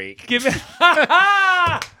me a break. Give it.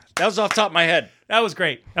 That was off the top of my head. That was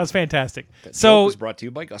great. That was fantastic. That joke So was brought to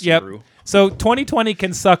you by Gus yep. and Brew. So 2020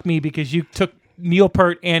 can suck me because you took Neil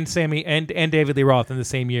Peart and Sammy and David Lee Roth in the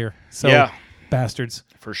same year. So Yeah. bastards.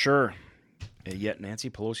 For sure. And yet Nancy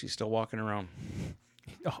Pelosi's still walking around.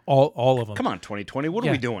 All of them. Come on, 2020. What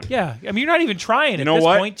yeah. are we doing? Yeah. I mean, you're not even trying at know this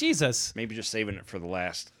what? point. Jesus. Maybe just saving it for the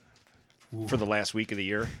last week of the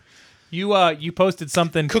year. You posted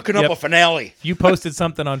something. Cooking up Yep. a finale. You posted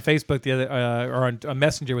something on Facebook the other or on a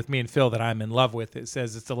messenger with me and Phil that I'm in love with. It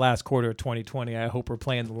says it's the last quarter of 2020. I hope we're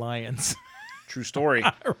playing the Lions. True story.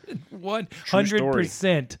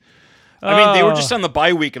 100%. I mean, they were just on the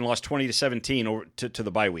bye week and lost 20-17 over to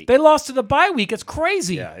the bye week. They lost to the bye week. It's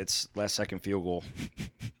crazy. Yeah, it's last second field goal.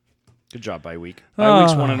 Good job, bye week. Bye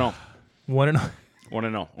week's 1-0. 1-0.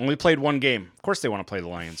 1-0. Only played one game. Of course they want to play the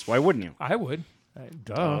Lions. Why wouldn't you? I would.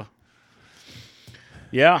 Duh.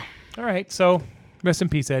 Yeah. All right. So rest in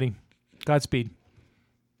peace, Eddie. Godspeed.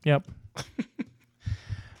 Yep.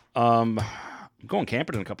 I'm going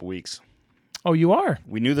camping in a couple weeks. Oh, you are?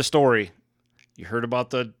 We knew the story. You heard about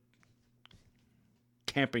the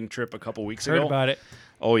camping trip a couple weeks Heard ago? about it.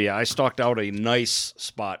 Oh, yeah. I stalked out a nice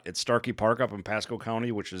spot at Starkey Park up in Pasco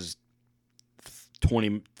County, which is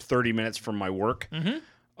 30 minutes from my work. Mm-hmm.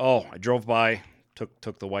 Oh, I drove by,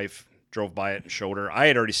 took the wife, drove by it and showed her. I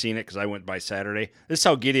had already seen it because I went by Saturday. This is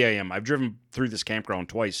how giddy I am. I've driven through this campground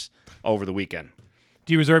twice over the weekend.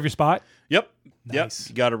 Do you reserve your spot? Yep. Nice. Yep.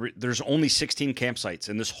 You got to. There's only 16 campsites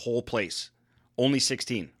in this whole place. only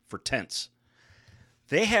 16 for tents.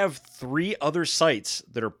 They have 3 other sites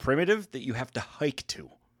that are primitive that you have to hike to.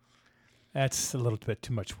 That's a little bit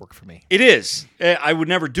too much work for me. It is. I would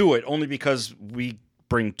never do it only because we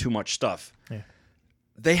bring too much stuff. Yeah.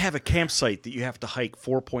 They have a campsite that you have to hike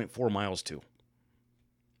 4.4 miles to.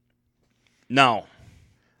 Now,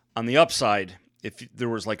 on the upside, if there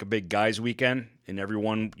was like a big guys weekend and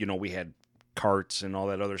everyone, we had carts and all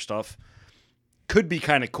that other stuff, could be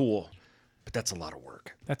kind of cool, but that's a lot of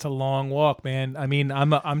work. That's a long walk, man. I mean,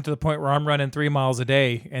 I'm to the point where I'm running 3 miles a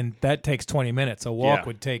day, and that takes 20 minutes. A walk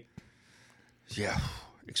would take. Yeah,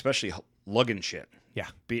 especially lugging shit. Yeah,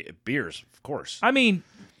 beers, of course. I mean,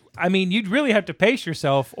 you'd really have to pace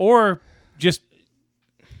yourself, or just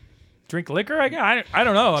drink liquor. I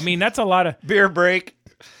don't know. I mean, that's a lot of beer break.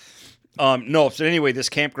 No. So anyway, this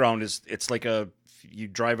campground it's like you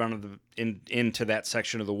drive into that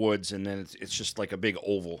section of the woods, and then it's just like a big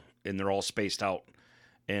oval, and they're all spaced out.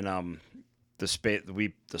 And the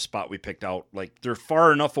spot we picked out, like they're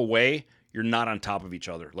far enough away, you're not on top of each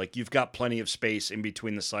other. Like you've got plenty of space in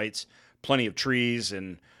between the sites, plenty of trees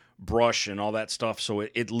and brush and all that stuff. So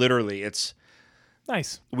it literally it's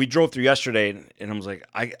nice. We drove through yesterday, and I was like,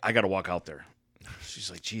 I got to walk out there. She's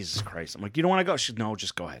like, Jesus Christ. I'm like, you don't want to go? She's no,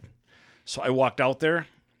 just go ahead. So I walked out there,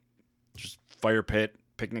 just fire pit,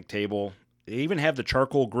 picnic table. They even have the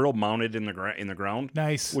charcoal grill mounted in the ground.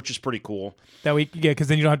 Nice. Which is pretty cool. Because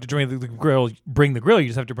then you don't have to bring the grill. You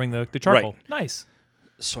just have to bring the charcoal. Right. Nice.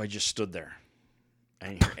 So I just stood there. I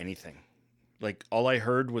didn't hear anything. Like, all I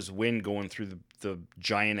heard was wind going through the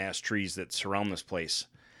giant-ass trees that surround this place.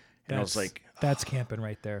 And I was like... That's camping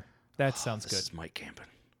right there. That sounds good. This is Mike camping.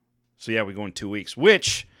 So, yeah, we go in 2 weeks,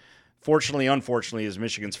 which, unfortunately, is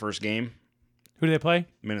Michigan's first game. Who do they play?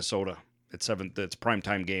 Minnesota. It's a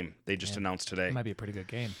primetime game. They just announced today. It might be a pretty good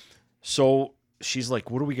game. So she's like,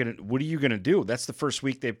 what are you gonna do? That's the first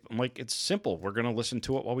week I'm like, it's simple. We're gonna listen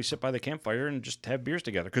to it while we sit by the campfire and just have beers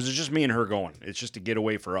together. Because it's just me and her going. It's just a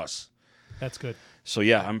getaway for us. That's good. So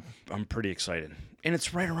yeah, I'm pretty excited. And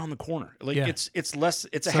it's right around the corner. Like it's less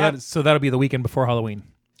so that'll be the weekend before Halloween.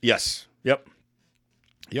 Yes. Yep.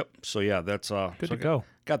 So yeah, that's good to go.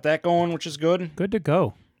 Got that going, which is good. Good to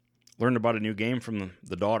go. Learned about a new game from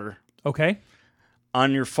the daughter. Okay.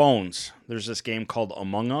 On your phones, there's this game called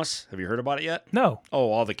Among Us. Have you heard about it yet? No. Oh,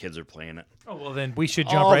 all the kids are playing it. Oh, well, then we should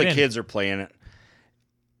jump right in. All the kids are playing it.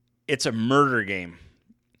 It's a murder game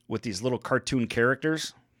with these little cartoon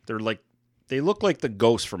characters. They look like the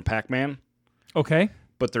ghosts from Pac-Man. Okay.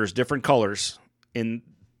 But there's different colors. And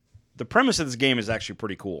the premise of this game is actually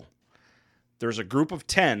pretty cool. There's a group of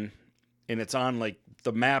 10, and it's on,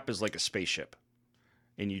 the map is like a spaceship.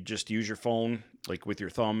 And you just use your phone, with your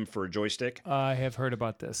thumb for a joystick. I have heard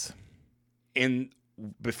about this. And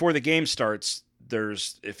before the game starts,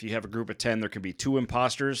 if you have a group of 10, there can be 2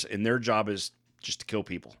 imposters, and their job is just to kill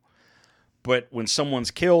people. But when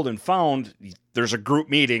someone's killed and found, there's a group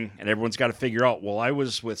meeting, and everyone's got to figure out, well, I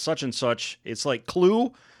was with such and such. It's like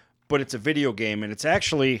Clue, but it's a video game, and it's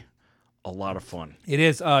actually a lot of fun. It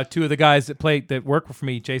is. 2 of the guys that work for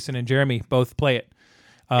me, Jason and Jeremy, both play it.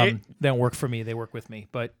 They don't work for me; they work with me.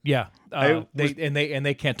 But yeah,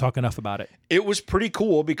 they can't talk enough about it. It was pretty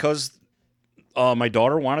cool because my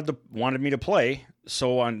daughter wanted me to play.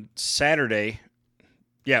 So on Saturday,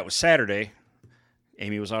 it was Saturday.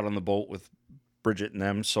 Amy was out on the boat with Bridget and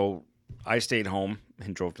them, so I stayed home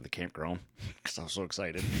and drove to the campground because I was so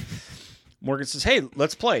excited. Morgan says, "Hey,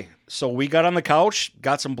 let's play." So we got on the couch,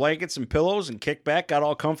 got some blankets and pillows, and kicked back, got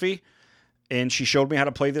all comfy. And she showed me how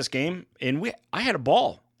to play this game, and I had a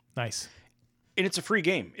ball. Nice. And it's a free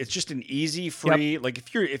game. It's just an easy, free. Yep.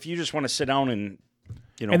 If you just want to sit down and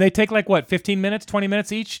And they take 15 minutes, 20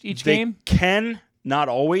 minutes each game? They can, not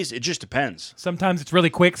always. It just depends. Sometimes it's really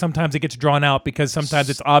quick. Sometimes it gets drawn out because sometimes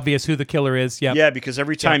it's obvious who the killer is. Yep. Yeah, because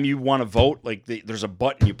every time you want to vote, there's a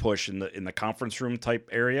button you push in the conference room type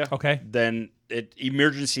area. Okay. Then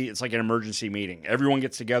it's like an emergency meeting. Everyone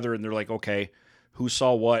gets together and they're like, okay, who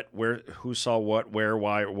saw what, where,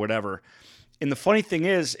 why, or whatever. And the funny thing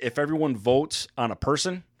is, if everyone votes on a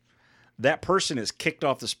person, that person is kicked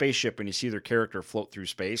off the spaceship and you see their character float through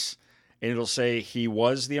space. And it'll say he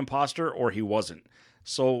was the imposter or he wasn't.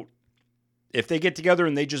 So if they get together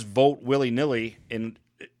and they just vote willy-nilly and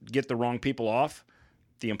get the wrong people off,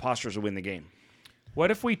 the imposters will win the game.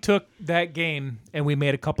 What if we took that game and we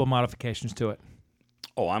made a couple of modifications to it?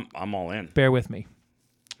 Oh, I'm all in. Bear with me.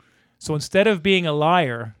 So instead of being a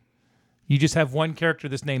liar, you just have one character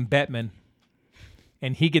that's named Bettman,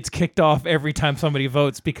 and he gets kicked off every time somebody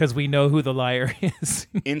votes because we know who the liar is.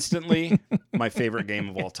 Instantly, my favorite game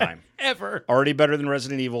of all time. Ever. Already better than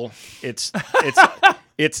Resident Evil. It's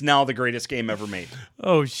It's now the greatest game ever made.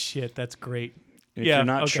 Oh shit, that's great. If you're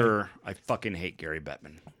not sure, I fucking hate Gary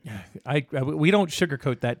Bettman. We don't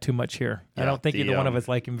sugarcoat that too much here. I Yeah, don't think either one of us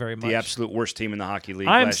like him very much. The absolute worst team in the hockey league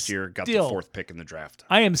I'm last year got the still- 4th pick in the draft.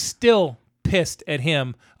 I am still pissed at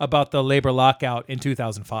him about the labor lockout in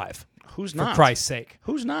 2005. Who's For not? Christ's sake.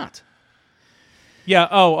 Who's not? Yeah.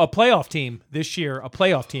 Oh, a playoff team this year. A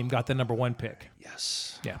playoff team got the number 1 pick.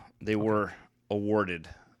 Yes. Yeah. They were awarded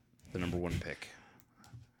the number 1 pick.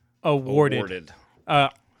 Awarded.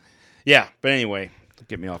 Yeah, but anyway, don't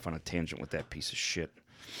get me off on a tangent with that piece of shit.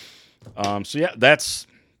 So yeah, that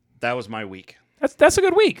was my week. That's a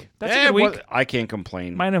good week. That's a good week. Well, I can't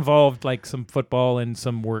complain. Mine involved like some football and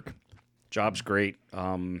some work. Job's great.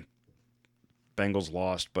 Bengals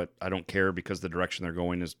lost, but I don't care because the direction they're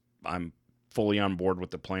going is I'm fully on board with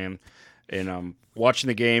the plan. And watching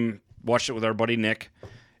the game, watched it with our buddy Nick,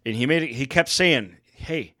 and he kept saying,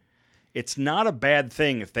 "Hey, it's not a bad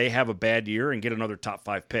thing if they have a bad year and get another top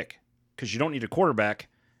 5 pick because you don't need a quarterback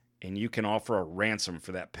and you can offer a ransom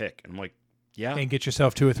for that pick." And I'm like, yeah. And get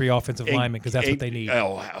yourself 2 or 3 offensive linemen because that's what they need.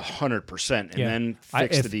 Oh, 100%. And then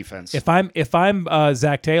fix the defense. If I'm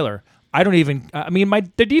Zach Taylor, I don't even. I mean,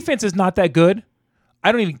 the defense is not that good.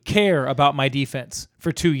 I don't even care about my defense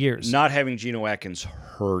for 2 years. Not having Geno Atkins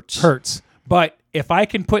hurts. But if I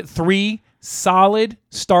can put 3 solid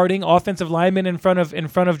starting offensive linemen in front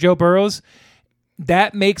of Joe Burrows,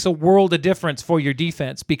 that makes a world of difference for your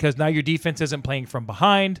defense because now your defense isn't playing from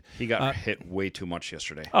behind. He got hit way too much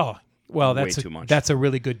yesterday. Oh, well, Way too much. That's a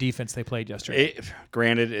really good defense they played yesterday.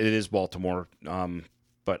 Granted, it is Baltimore,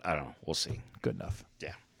 but I don't know. We'll see. Good enough.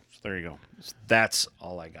 Yeah. So there you go. That's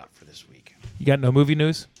all I got for this week. You got no movie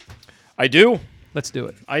news? I do. Let's do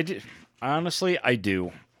it. I do. Honestly, I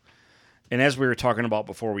do. And as we were talking about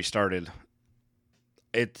before we started,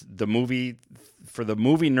 the movie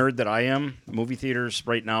nerd that I am, movie theaters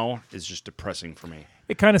right now is just depressing for me.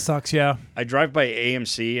 It kind of sucks, yeah. I drive by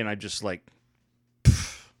AMC and I just like,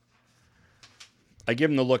 pff. I give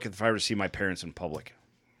them the look if I were to see my parents in public.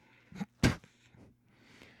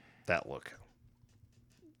 That look.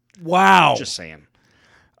 Wow. Just saying.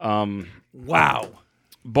 Wow.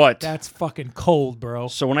 But That's fucking cold, bro.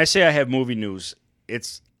 so when I say I have movie news,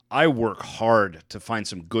 I work hard to find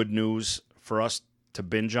some good news for us to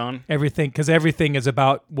binge on. Because everything is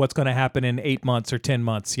about what's going to happen in 8 months or 10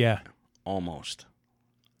 months. Yeah. Almost.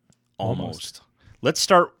 Let's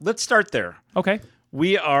start there. Okay.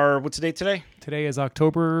 We are, what's the date today? Today is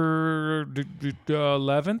October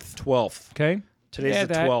 11th. 12th. Okay. Today's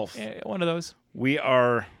the 12th. Yeah, one of those. We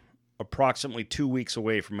are approximately 2 weeks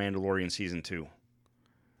away from Mandalorian Season 2.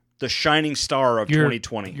 The shining star of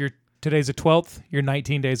 2020. Today's the 12th. You're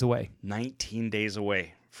 19 days away. 19 days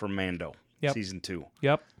away from Mando Season 2.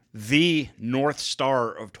 Yep. The North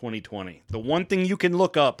Star of 2020. The one thing you can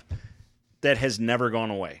look up that has never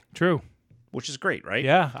gone away. True. Which is great, right?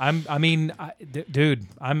 Yeah. Dude,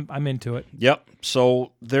 I'm into it. Yep.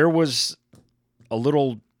 So there was a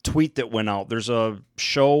little tweet that went out. There's a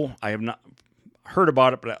show, I have not heard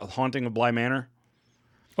about it, but Haunting of Bly Manor.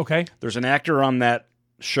 Okay. There's an actor on that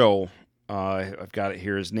show. I've got it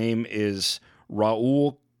here. His name is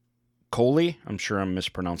Raul Kohli. I'm sure I'm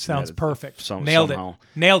mispronouncing Sounds that. perfect. Somehow.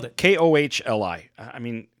 Nailed it. Kohli. I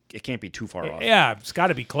mean, it can't be too far off. Yeah, it's got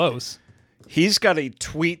to be close. He's got a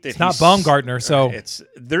tweet that It's not Baumgartner, so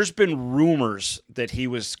there's been rumors that he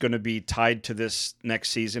was going to be tied to this next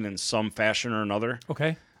season in some fashion or another.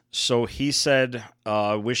 Okay. So he said,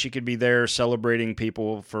 "Wish he could be there celebrating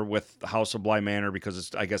people with the House of Bly Manor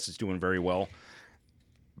because I guess it's doing very well."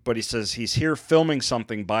 But he says he's here filming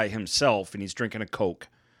something by himself and he's drinking a Coke.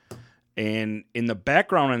 And in the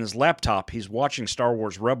background on his laptop, he's watching Star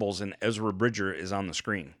Wars Rebels and Ezra Bridger is on the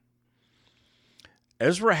screen.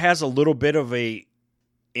 Ezra has a little bit of a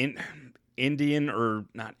Indian or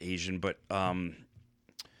not Asian, but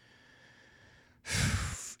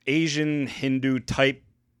Asian Hindu type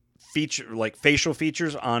feature, like facial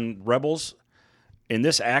features on Rebels. And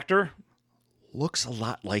this actor looks a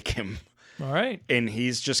lot like him. All right. And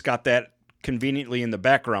he's just got that conveniently in the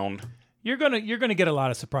background. You're gonna get a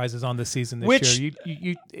lot of surprises on this season this year.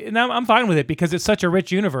 And I'm fine with it because it's such a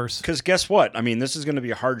rich universe. Because guess what? I mean, this is going to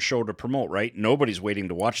be a hard show to promote, right? Nobody's waiting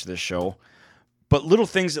to watch this show. But little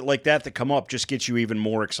things like that come up just get you even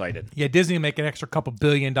more excited. Yeah, Disney will make an extra couple $2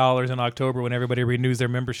 billion in October when everybody renews their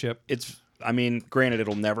membership. Granted,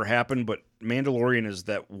 it'll never happen, but Mandalorian is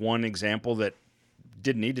that one example that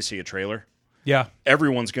didn't need to see a trailer. Yeah.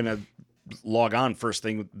 Everyone's going to log on first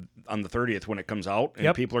thing on the 30th when it comes out,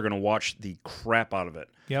 and people are going to watch the crap out of it.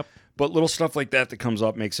 Yep. But little stuff like that comes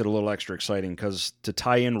up makes it a little extra exciting because to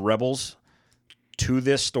tie in Rebels to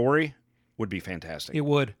this story would be fantastic. It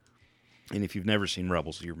would. And if you've never seen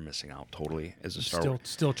Rebels, you're missing out totally as a Star Wars.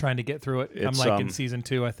 Still trying to get through it. I'm It's, like in season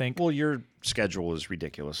 2, I think. Well, your schedule is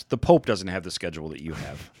ridiculous. The Pope doesn't have the schedule that you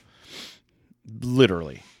have.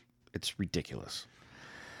 Literally. It's ridiculous.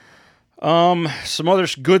 Some other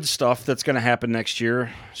good stuff that's going to happen next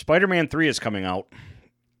year. Spider-Man 3 is coming out,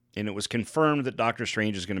 and it was confirmed that Doctor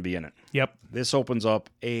Strange is going to be in it. Yep. This opens up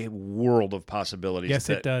a world of possibilities Yes,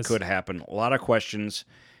 it that does. could happen. A lot of questions.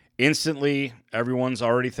 Instantly, everyone's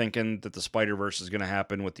already thinking that the Spider-Verse is going to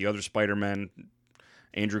happen with the other Spider-Men.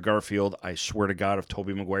 Andrew Garfield, I swear to God, if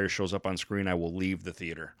Tobey Maguire shows up on screen, I will leave the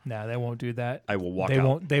theater. No, they won't do that. I will walk They out.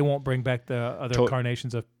 won't. They won't bring back the other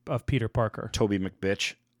incarnations of Peter Parker. Toby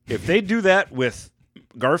McBitch. If they do that with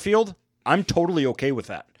Garfield, I'm totally okay with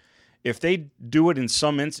that. If they do it in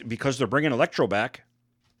some because they're bringing Electro back,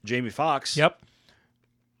 Jamie Foxx. Yep.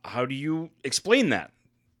 How do you explain that?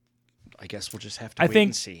 I guess we'll just have to wait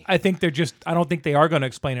and see. I think they're just. I don't think they are going to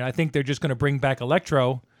explain it. I think they're just going to bring back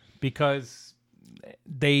Electro because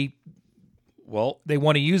they want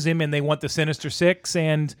to use him and they want the Sinister Six,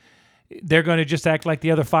 and they're going to just act like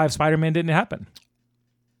the other 5 Spider-Man didn't happen.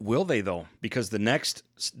 Will they though? Because the next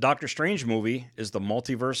Doctor Strange movie is the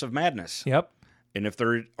Multiverse of Madness. Yep. And if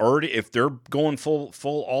they're going full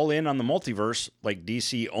all in on the multiverse like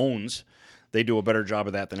DC owns, they do a better job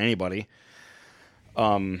of that than anybody.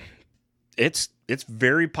 It's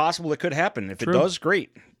very possible it could happen. If True. it does,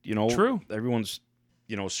 great. True. Everyone's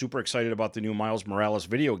super excited about the new Miles Morales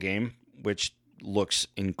video game, which looks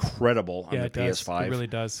incredible on the it does. PS5. It really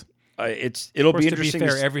does. It'll be interesting. To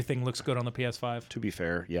be fair, everything looks good on the PS5. To be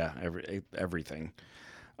fair, yeah, everything.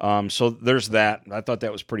 So there's that. I thought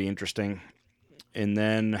that was pretty interesting. And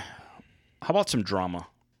then, how about some drama?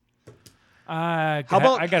 I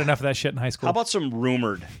got enough of that shit in high school. How about some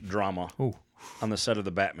rumored drama Ooh. on the set of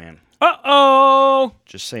The Batman? Uh-oh!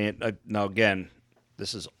 Just saying. Now, again,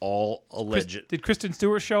 this is all alleged. Did Kristen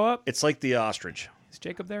Stewart show up? It's like the ostrich, Is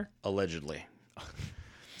Jacob there? allegedly,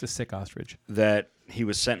 It's a sick ostrich. that he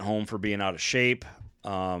was sent home for being out of shape,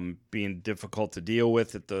 being difficult to deal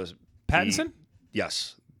with. At the Pattinson?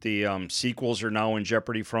 Yes. The sequels are now in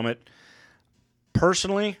jeopardy from it.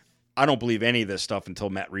 Personally, I don't believe any of this stuff until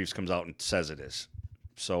Matt Reeves comes out and says it is.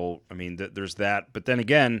 So, I mean, there's that. But then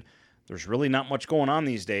again, there's really not much going on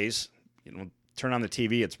these days. Turn on the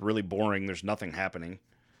TV, it's really boring. There's nothing happening.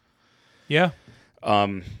 Yeah.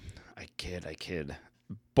 I kid.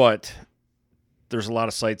 But there's a lot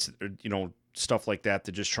of sites, stuff like that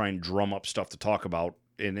just try and drum up stuff to talk about.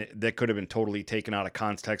 And that could have been totally taken out of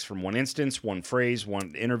context from one instance, one phrase,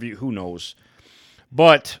 one interview. Who knows?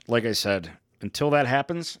 But, like I said, until that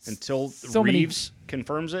happens, until Reeves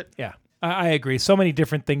confirms it. Yeah, I agree. So many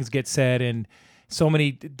different things get said, and so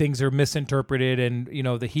many things are misinterpreted, and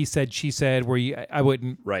the he said, she said, where I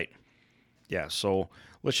wouldn't. Right. Yeah, so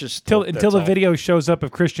let's just... Until the video shows up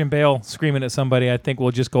of Christian Bale screaming at somebody, I think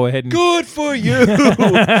we'll just go ahead and... Good for you! Good.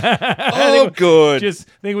 I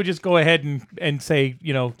think we'll just go ahead and say,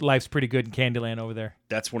 life's pretty good in Candyland over there.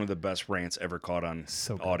 That's one of the best rants ever caught on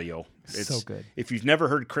audio. It's so good. If you've never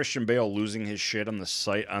heard Christian Bale losing his shit on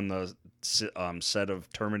the set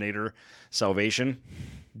of Terminator Salvation,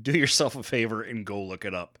 do yourself a favor and go look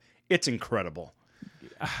it up. It's incredible.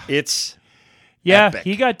 It's epic.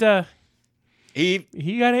 He got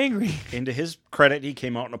he got angry. And to his credit, he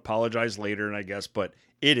came out and apologized later, and I guess, but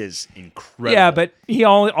it is incredible. Yeah, but he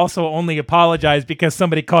also only apologized because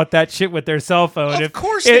somebody caught that shit with their cell phone. Of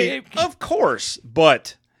course,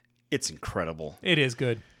 but it's incredible. It is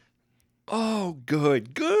good. Oh, good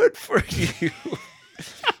for you.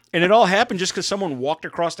 And it all happened just because someone walked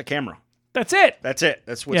across the camera. That's it.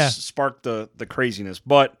 That's what sparked the craziness.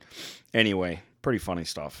 But anyway, pretty funny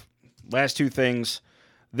stuff. Last two things.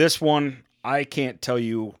 This one, I can't tell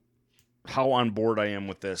you how on board I am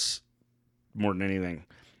with this more than anything.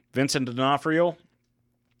 Vincent D'Onofrio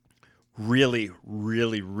really,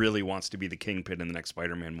 really, really wants to be the Kingpin in the next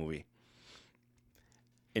Spider-Man movie.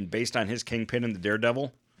 And based on his Kingpin in the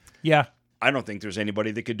Daredevil, yeah, I don't think there's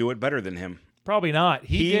anybody that could do it better than him. Probably not.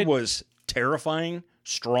 He was terrifying,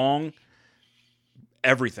 strong,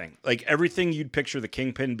 everything. Like everything you'd picture the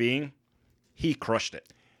Kingpin being, he crushed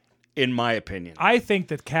it, in my opinion. I think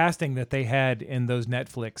the casting that they had in those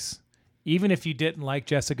Netflix, even if you didn't like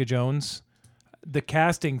Jessica Jones, the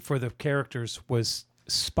casting for the characters was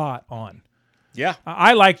spot on. Yeah.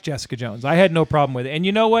 I liked Jessica Jones. I had no problem with it. And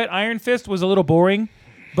you know what? Iron Fist was a little boring,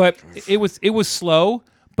 but it was slow.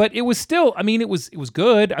 But it was still, I mean, it was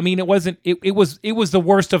good. I mean, it wasn't. It was the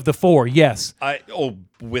worst of the four. Yes.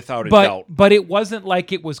 Without a doubt. But it wasn't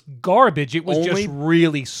like it was garbage. It was just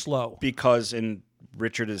really slow. Because, and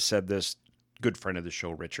Richard has said this, good friend of the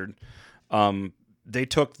show, Richard. They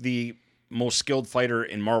took the most skilled fighter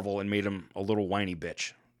in Marvel and made him a little whiny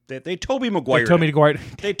bitch. They Tobey Maguire. Told me to go right.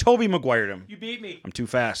 They Tobey Maguired him. You beat me. I'm too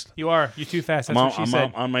fast. You are. You're too fast. That's what she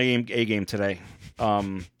said. I'm on my A game today.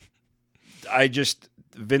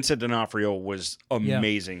 Vincent D'Onofrio was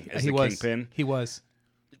amazing as the Kingpin. He was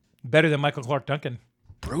better than Michael Clark Duncan.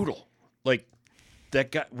 Brutal. Like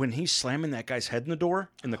that guy when he's slamming that guy's head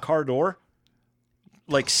in the car door,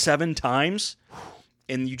 like 7 times,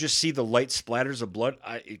 and you just see the light splatters of blood.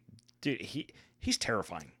 He's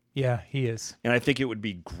terrifying. Yeah, he is. And I think it would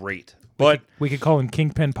be great. But we could call him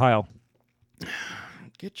Kingpin Pile.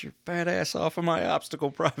 Get your fat ass off of my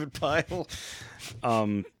obstacle, Private Pile.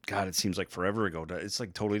 God, it seems like forever ago. It's like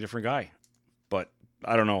a totally different guy. But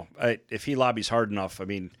I don't know. If he lobbies hard enough, I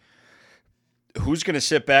mean, who's going to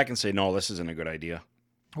sit back and say, no, this isn't a good idea?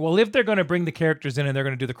 Well, if they're going to bring the characters in and they're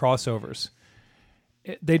going to do the crossovers,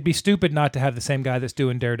 they'd be stupid not to have the same guy that's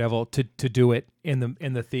doing Daredevil to do it in the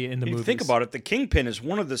movies. Think about it. The Kingpin is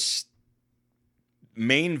one of the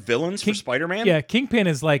main villains for Spider-Man. Yeah, Kingpin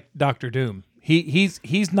is like Doctor Doom.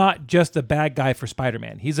 He's not just a bad guy for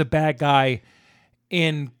Spider-Man. He's a bad guy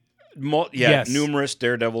in numerous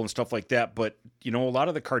Daredevil and stuff like that. But a lot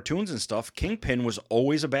of the cartoons and stuff, Kingpin was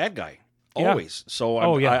always a bad guy, always. Yeah. So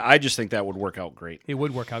I just think that would work out great. It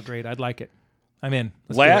would work out great. I'd like it. I'm in.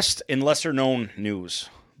 Last and lesser known news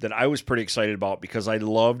that I was pretty excited about because I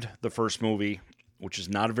loved the first movie, which is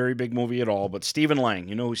not a very big movie at all. But Stephen Lang,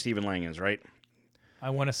 you know who Stephen Lang is, right? I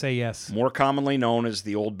want to say yes. More commonly known as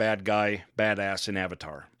the old bad guy, badass in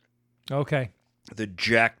Avatar. Okay. The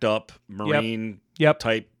jacked up Marine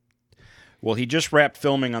type. Well, he just wrapped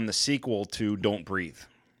filming on the sequel to Don't Breathe.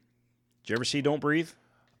 Did you ever see Don't Breathe?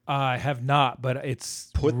 I have not, but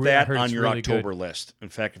Put that on your really October list. In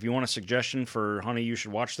fact, if you want a suggestion for Honey, you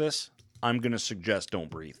should watch this, I'm going to suggest Don't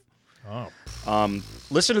Breathe. Oh.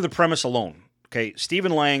 Listen to the premise alone. Okay,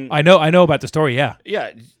 Stephen Lang. I know about the story, yeah.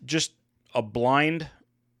 Yeah, just a blind,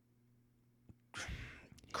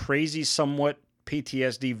 crazy, somewhat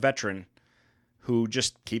PTSD veteran who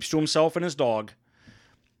just keeps to himself and his dog.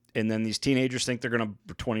 And then these teenagers think they're going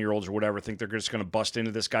to, 20-year-olds or whatever, think they're just going to bust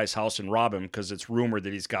into this guy's house and rob him because it's rumored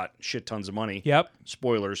that he's got shit tons of money. Yep.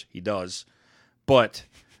 Spoilers, he does. But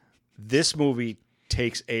this movie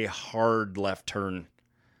takes a hard left turn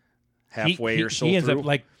halfway or so he ends through. up,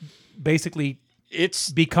 like, basically it's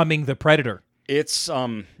becoming the Predator. It's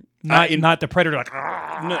not the Predator.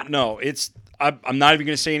 Like, no. It's I'm not even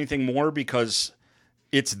going to say anything more because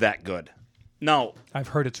it's that good. Now, I've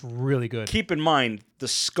heard it's really good. Keep in mind the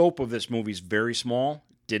scope of this movie is very small.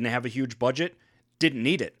 Didn't have a huge budget. Didn't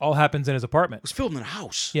need it. All happens in his apartment. It was filmed in a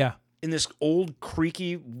house. Yeah, in this old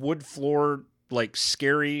creaky wood floor, like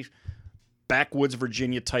scary backwoods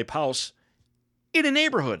Virginia type house in a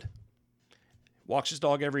neighborhood. Walks his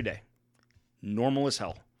dog every day. Normal as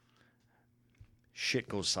hell. Shit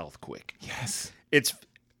goes south quick. Yes.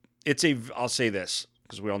 I'll say this,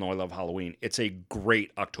 because we all know I love Halloween. It's a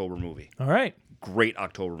great October movie. All right. Great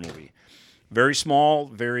October movie. Very small,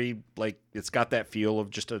 very, like, it's got that feel of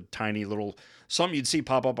just a tiny little, something you'd see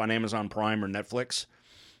pop up on Amazon Prime or Netflix,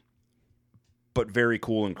 but very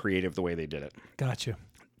cool and creative the way they did it. Gotcha.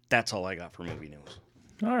 That's all I got for movie news.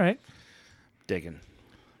 All right. Digging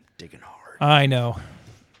hard. I know.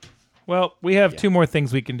 Well, we have 2 more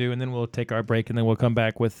things we can do, and then we'll take our break, and then we'll come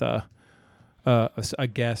back with a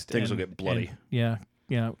guest. Things will get bloody. Yeah,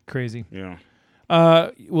 crazy. Yeah.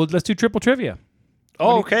 Well, let's do triple trivia.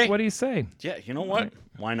 Oh, okay. What do you say? Yeah, you know what?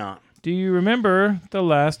 Why not? Do you remember the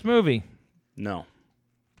last movie? No.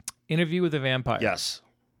 Interview with a Vampire. Yes.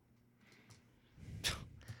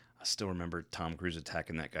 I still remember Tom Cruise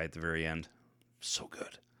attacking that guy at the very end. So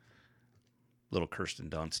good. Little Kirsten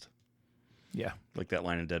Dunst. Yeah. Like that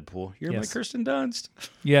line in Deadpool. You're my Kirsten Dunst.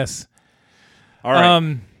 Yes. All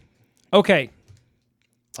right. Okay.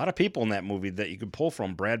 A lot of people in that movie that you could pull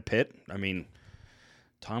from. Brad Pitt. I mean,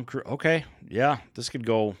 Tom Cruise. Okay. Yeah. This could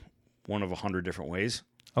go one of 100 different ways.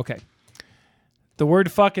 Okay. The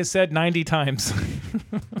word fuck is said 90 times.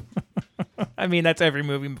 I mean, that's every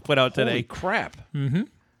movie put out today. Holy crap. Mm-hmm.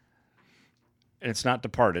 And it's not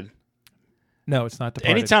Departed. No, it's not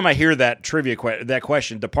Departed. Anytime I hear that trivia that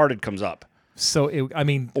question, Departed comes up. So,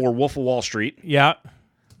 or Wolf of Wall Street. Yeah.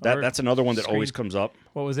 That's another one that always comes up.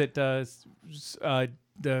 What was it?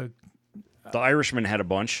 The Irishman had a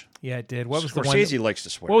bunch. Yeah, it did. What was the one? Scorsese likes to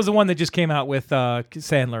swear. What was the one that just came out with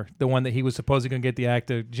Sandler? The one that he was supposedly going to get the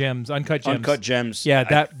actor Gems, Uncut Gems. Uncut Gems.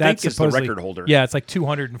 Yeah, that's is the record holder. Yeah, it's like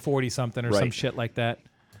 240 something or some shit like that.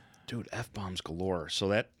 Dude, F-bombs galore. So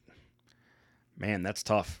that's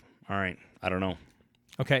tough. All right, I don't know.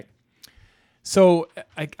 Okay, so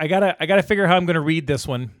I gotta figure out how I'm going to read this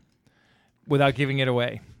one without giving it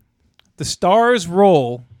away. The star's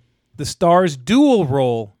dual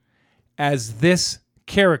role as this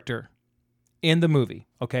character in the movie.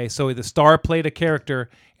 Okay, so the star played a character,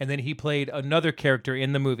 and then he played another character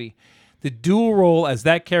in the movie. The dual role as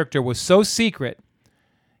that character was so secret,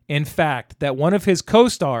 in fact, that one of his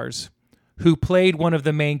co-stars, who played one of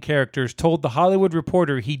the main characters, told The Hollywood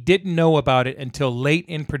Reporter he didn't know about it until late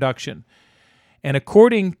in production. And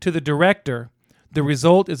according to the director, the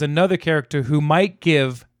result is another character who might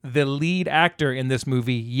give the lead actor in this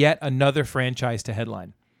movie yet another franchise to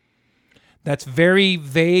headline. That's very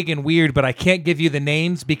vague and weird, but I can't give you the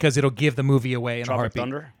names because it'll give the movie away in a Tropic heartbeat.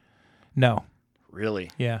 Thunder? No. Really?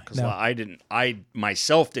 Yeah, Because no. I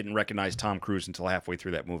myself didn't recognize Tom Cruise until halfway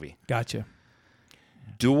through that movie. Gotcha.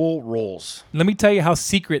 Dual roles. Let me tell you how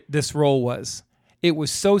secret this role was. It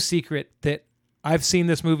was so secret that I've seen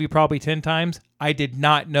this movie probably 10 times. I did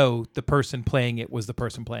not know the person playing it was the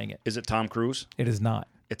person playing it. Is it Tom Cruise? It is not.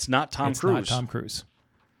 It's not Tom Cruise. It's not Tom Cruise.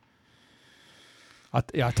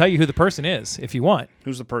 I'll tell you who the person is if you want.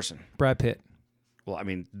 Who's the person? Brad Pitt. Well, I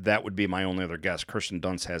mean, that would be my only other guess. Kirsten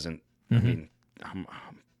Dunst hasn't, Mm-hmm. I mean,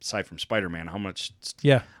 aside from Spider-Man, how much...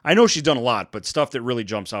 Yeah. I know she's done a lot, but stuff that really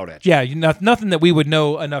jumps out at you. Yeah, nothing that we would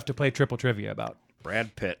know enough to play triple trivia about.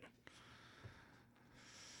 Brad Pitt.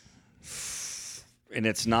 And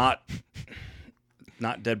it's not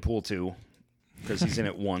Deadpool 2, because he's in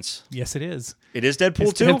it once. Yes, it is. It is Deadpool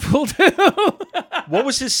It's 2? Deadpool 2. What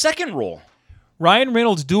was his second role? Ryan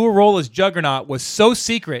Reynolds' dual role as Juggernaut was so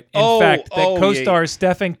secret, in fact, that co-star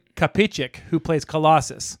Stefan Kapicic, who plays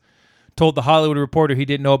Colossus, told The Hollywood Reporter he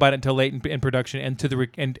didn't know about it until late in production,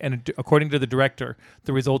 and according to the director,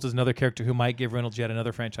 the result is another character who might give Reynolds yet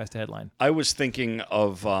another franchise to headline. I was thinking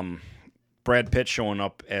of Brad Pitt showing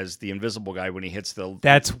up as the invisible guy when he hits the...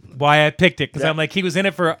 That's why I picked it, because Yeah. I'm like, he was in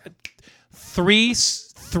it for three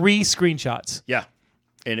screenshots. Yeah.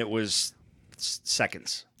 And it was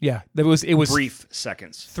seconds. Yeah, it was Brief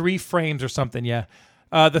seconds. 3 frames or something. Yeah.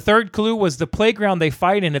 The third clue was the playground they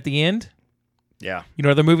fight in at the end. Yeah. You know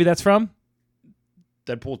what other movie that's from?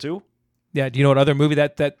 Deadpool 2? Yeah. Do you know what other movie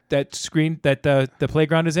that the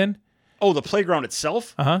playground is in? Oh, the playground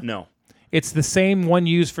itself? Uh-huh. No. It's the same one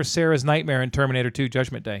used for Sarah's nightmare in Terminator 2: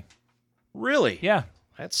 Judgment Day. Really? Yeah.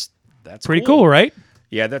 That's Pretty cool, right?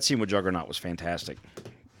 Yeah, that scene with Juggernaut was fantastic.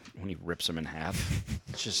 When he rips him in half.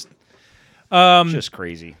 It's just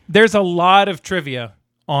crazy. There's a lot of trivia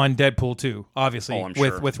on Deadpool 2, obviously, Oh, I'm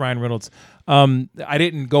sure. with Ryan Reynolds. I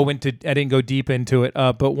didn't go deep into it,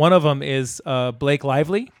 but one of them is Blake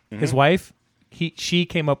Lively, his wife. She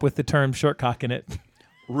came up with the term "shortcocking it."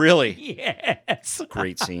 Really? Yes.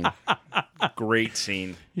 Great scene. Great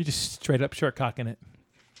scene. You just straight up shortcocking it.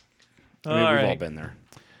 I mean, All we've all right. been there.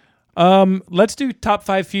 Let's do top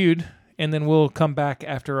 5 feud, and then we'll come back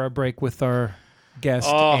after our break with our guest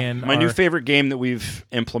and my new favorite game that we've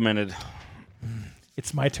implemented.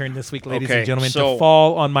 It's my turn this week, ladies Okay, and gentlemen, so- to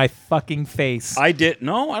fall on my fucking face. I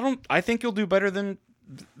don't. I think you'll do better than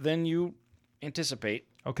you anticipate.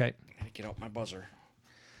 Okay. Gotta get out my buzzer.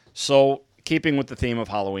 So, keeping with the theme of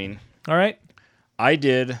Halloween, All right. I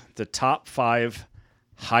did the top 5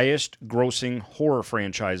 highest grossing horror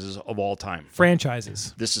franchises of all time.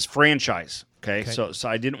 Franchises. This is franchise. Okay. So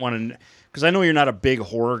I didn't want to, because I know you're not a big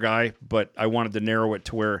horror guy, but I wanted to narrow it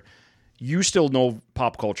to where you still know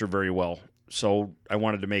pop culture very well. So I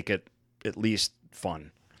wanted to make it at least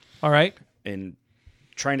fun. All right. And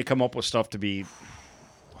trying to come up with stuff to be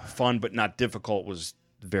fun but not difficult was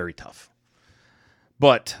very tough.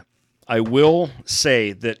 But I will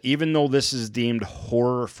say that even though this is deemed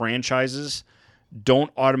horror franchises,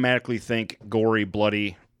 don't automatically think gory,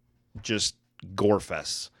 bloody, just gore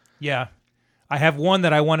fests. Yeah. I have one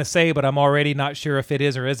that I want to say, but I'm already not sure if it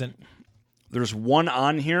is or isn't. There's one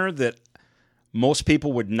on here that most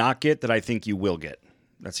people would not get that I think you will get.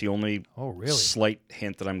 That's the only slight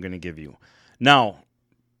hint that I'm going to give you. Now,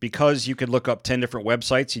 because you could look up 10 different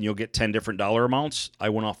websites and you'll get 10 different dollar amounts, I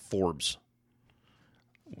went off Forbes.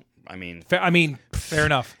 I mean, fair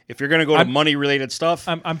enough. if you're going to go to money-related stuff,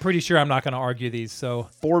 I'm pretty sure I'm not going to argue these. So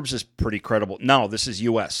Forbes is pretty credible. Now, this is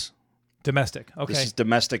U.S. domestic. Okay. This is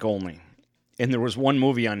domestic only. And there was one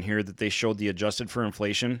movie on here that they showed the adjusted for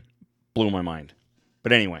inflation. Blew my mind.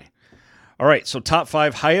 But anyway. All right, so top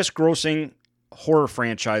 5 highest grossing horror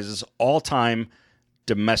franchises all time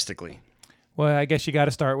domestically. Well, I guess you got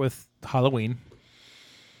to start with Halloween.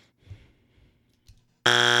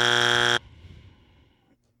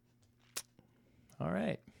 All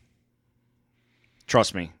right.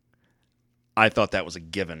 Trust me, I thought that was a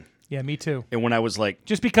given. Yeah, me too. And when I was like,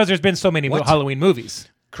 Just because there's been so many What? Halloween movies.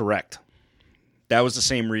 correct. That was the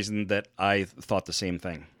same reason that I thought the same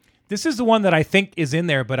thing. This is the one that I think is in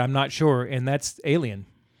there, but I'm not sure, and that's Alien.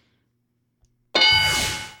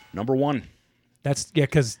 Number 1. That's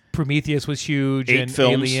because Prometheus was huge, 8 and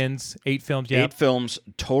films. Aliens, 8 films. Yeah, 8 films,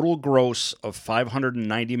 total gross of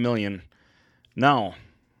 $590 million. Now,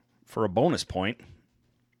 for a bonus point,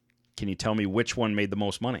 can you tell me which one made the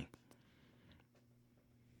most money?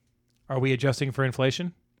 Are we adjusting for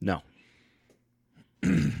inflation? No.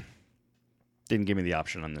 Didn't give me the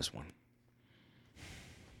option on this one.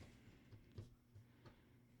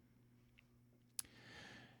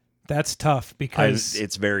 That's tough because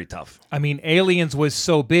It's very tough. I mean, Aliens was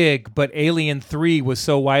so big, but Alien 3 was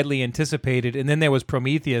so widely anticipated, and then there was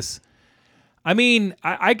Prometheus. I mean,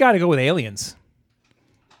 I got to go with Aliens.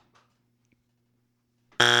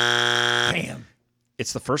 Damn.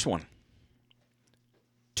 It's the first one.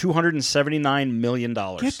 $279 million.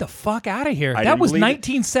 Get the fuck out of here. I That didn't was believe it.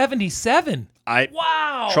 1977.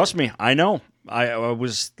 Wow. Trust me, I know. I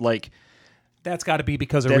was like, That's got to be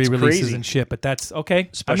because of That's re-releases crazy. and shit, but that's okay.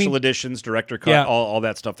 special editions, director cut, Yeah. all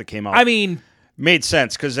that stuff that came out. I mean, made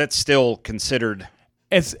sense because that's still considered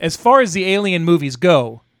as far as the Alien movies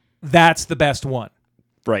go, that's the best one.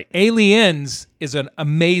 right. Aliens is an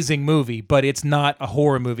amazing movie, but it's not a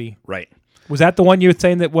horror movie. Right. Was that the one you were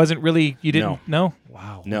saying that wasn't really, you didn't know?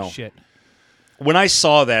 Wow. No. Holy shit. When I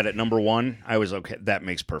saw that at number 1, I was okay. That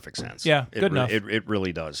makes perfect sense. Yeah, it good enough. It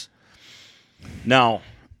really does. Now,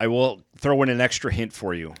 I will throw in an extra hint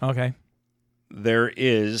for you. Okay. There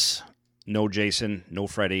is no Jason, no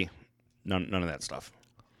Freddy, none of that stuff.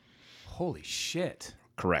 Holy shit.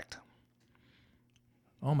 Correct.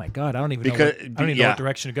 Oh my God. I don't even Because- know. I don't even know yeah. what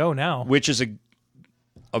direction to go now. Which is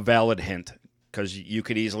a valid hint because you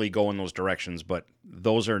could easily go in those directions, but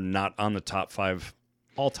those are not on the top 5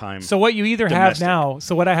 all time. So what you either Domestic. have now,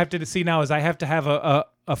 so what I have to see now is I have to have a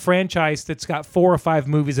franchise that's got 4 or 5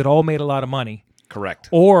 movies that all made a lot of money, Correct.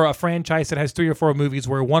 or a franchise that has 3 or 4 movies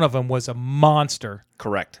where one of them was a monster.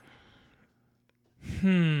 Correct.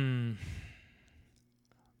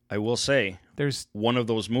 I will say There's one of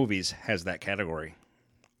those movies has that category.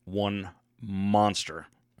 One monster.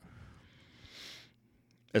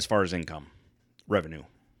 As far as income, revenue.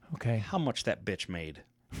 okay. How much that bitch made.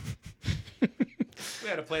 We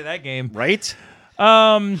had to play that game. Right?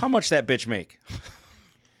 How much that bitch make?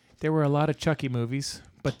 There were a lot of Chucky movies,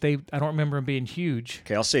 but I don't remember them being huge.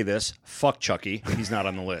 Okay, I'll say this. Fuck Chucky. He's not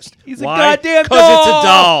on the list. He's a Why? goddamn Because it's a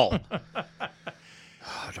doll.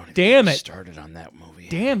 Oh, don't even Damn get me it. started on that movie.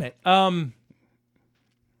 Damn it.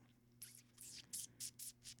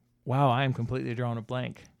 Wow, I am completely drawing a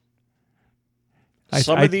blank.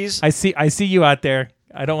 Some of these, I see you out there.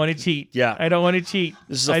 I don't want to cheat. Yeah. I don't want to cheat.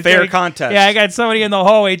 this is a I fair think- contest. Yeah, I got somebody in the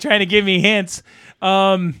hallway trying to give me hints.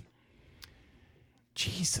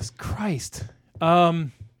 Jesus Christ.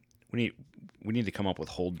 We need to come up with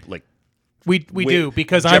We Wait, do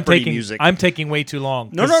because Jeopardy music. I'm taking way too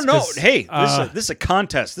long. No. 'Cause, Hey, this is a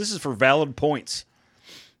contest. This is for valid points.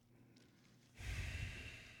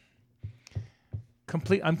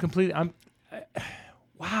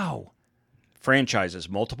 Wow. Franchises,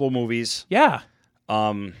 multiple movies. Yeah.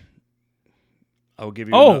 I'll give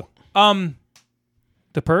you. Oh,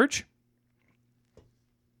 The Purge.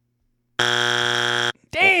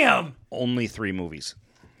 Damn. only 3 movies.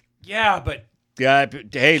 Yeah, but Yeah. But,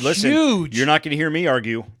 hey, listen. Huge. You're not going to hear me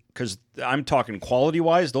argue because I'm talking quality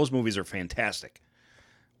wise. Those movies are fantastic.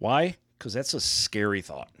 Why? Because that's a scary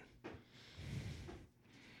thought.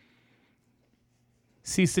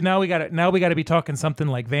 see, so now we got to be talking something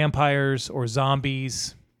like vampires or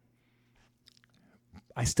zombies.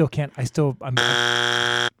 I'm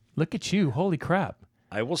look at you. Holy crap.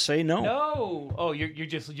 I will say no. No. Oh, you're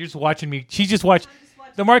just watching me. She's just watch.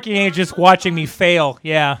 The marketing agent just watching me fail.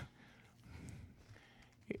 Yeah.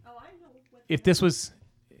 If this was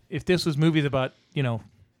movies about,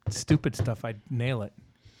 stupid stuff, I'd nail it.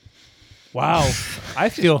 Wow. I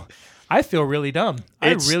feel really dumb.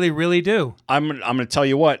 It's- I really, really do. I'm going to tell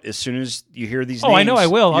you what. As soon as you hear these Oh, names, I know I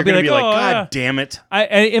will. I'll you're be gonna like, "Oh, God yeah." damn it.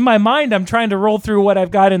 In my mind, I'm trying to roll through what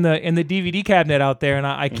I've got in the DVD cabinet out there, and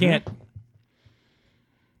I can't.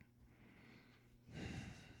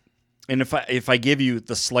 And if I give you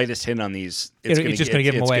the slightest hint on these, it's just gonna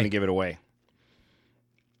give them it's away. going to give it away.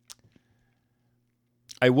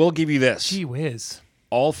 I will give you this. Gee whiz.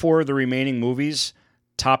 All 4 of the remaining movies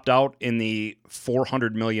topped out in the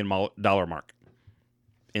 $400 million mark.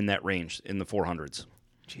 In that range, in the 400s.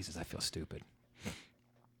 Jesus, I feel stupid.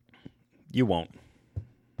 You won't.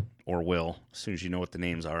 Or will, as soon as you know what the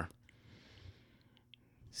names are.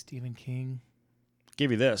 Stephen King.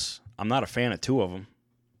 Give you this. I'm not a fan of 2 of them.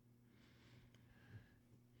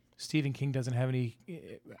 Stephen King doesn't have any.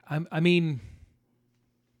 I mean,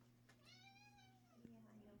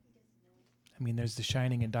 I mean, there's The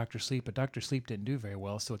Shining and Doctor Sleep, but Doctor Sleep didn't do very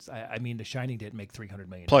well. So I mean, The Shining didn't make $300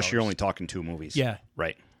 million. Plus, you're only talking 2 movies. Yeah.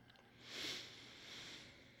 Right.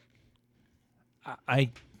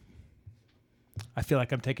 I feel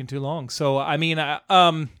like I'm taking too long. So I mean,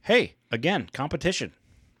 Hey, again, competition.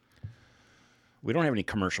 We don't have any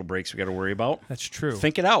commercial breaks we got to worry about. that's true.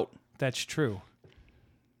 Think it out. That's true.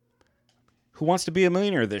 Who wants to be a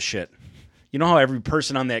millionaire? This shit. You know how every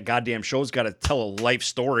person on that goddamn show's got to tell a life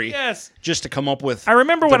story. Yes. Just to come up with. I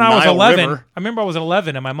remember the when I was Nile 11. River. I remember I was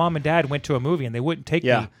 11, and my mom and dad went to a movie, and they wouldn't take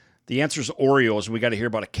Yeah. me. The answer is Oreos. We got to hear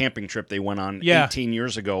about a camping trip they went on Yeah. 18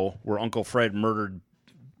 years ago where Uncle Fred murdered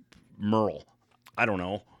Merle. I don't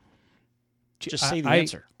know. Just say the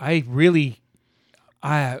answer. I really,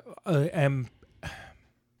 am.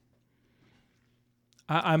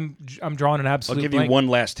 I'm drawing an I'll absolute. give blank. you one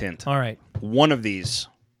last hint. All right. One of these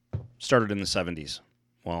started in the 70s.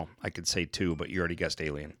 Well, I could say 2, but you already guessed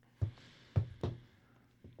Alien.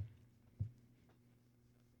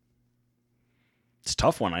 It's a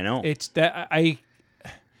tough one, I know. It's that I.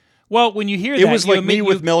 Well, when you hear It that, was you like me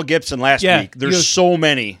with Mel Gibson last Yeah, week. There's you- so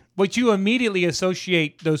many. But you immediately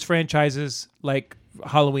associate those franchises like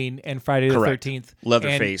Halloween and Friday the Correct. 13th.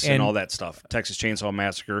 Leatherface and all that stuff. Texas Chainsaw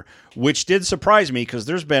Massacre, which did surprise me because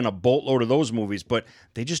there's been a boatload of those movies, but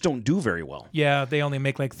they just don't do very well. Yeah, they only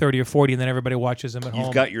make like 30 or 40, and then everybody watches them at home.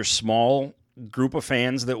 You've got your small group of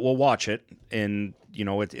fans that will watch it, and you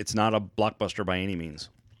know it's not a blockbuster by any means.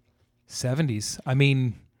 70s. I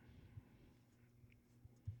mean,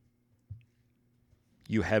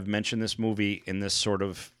 You have mentioned this movie in this sort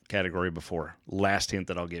of category before. Last hint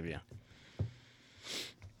that I'll give you.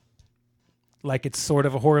 like it's sort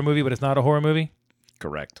of a horror movie, but it's not a horror movie.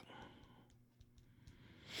 Correct.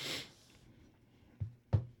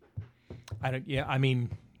 I don't. Yeah, I mean,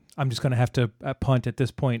 I'm just gonna have to punt at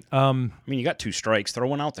this point. I mean, you got 2 strikes. Throw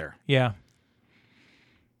one out there. Yeah.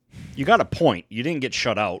 You got a point. You didn't get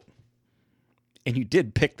shut out. And you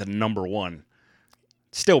did pick the number 1.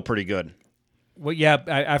 Still pretty good. Well, yeah.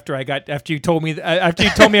 After you told me about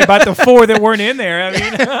the 4 that weren't in there, I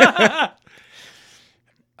mean,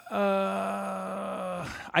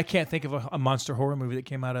 I can't think of a monster horror movie that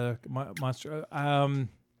came out of monster.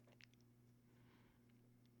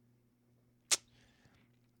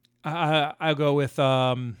 I'll go with.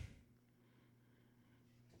 Honestly,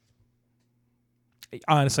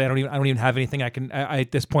 I don't even have anything I can.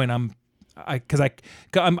 At this point, I'm fixating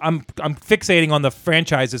on the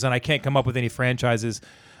franchises, and I can't come up with any franchises.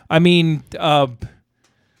 I mean, the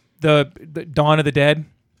Dawn of the Dead.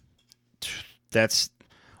 That's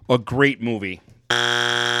a great movie,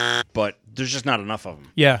 but there's just not enough of them.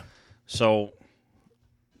 Yeah, So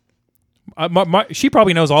she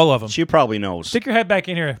probably knows all of them. she probably knows. Stick your head back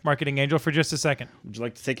in here, marketing angel, for just a second. Would you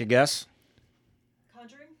like to take a guess?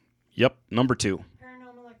 Conjuring, Yep, number 2.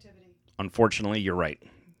 Paranormal Activity, Unfortunately, you're right.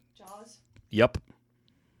 Jaws. Yep,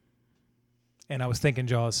 And I was thinking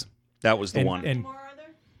Jaws. that was the And- one. and- More are there?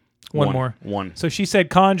 One more. One. So she said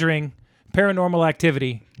Conjuring, Paranormal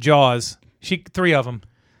Activity, Jaws. 3 of them.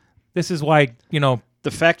 This is why, The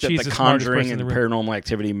fact that She's The the smartest Conjuring person and in the room. Paranormal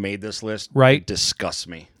Activity made this list Right. disgusts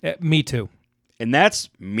me. Me too. And that's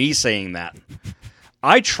me saying that.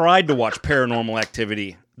 I tried to watch Paranormal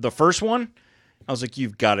Activity, the first one. I was like,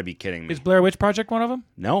 you've got to be kidding me. Is Blair Witch Project one of them?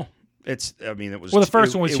 No. It was... Well, the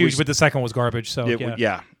first one was it huge, but the second was garbage. So it yeah. was-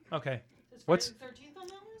 yeah. Okay. Is What's- Friday the 13th on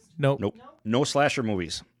that list? Nope. Nope. No slasher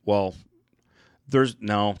movies. Well, there's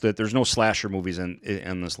no slasher movies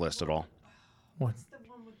in this list at all. What's the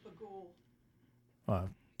one with Bagul? No.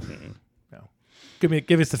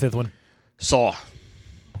 Give us the 5th one. Saw.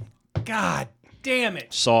 God damn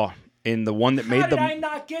it! Saw. And the one that made How did the... I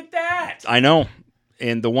not get that? I know.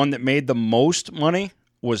 And the one that made the most money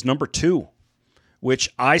was number 2,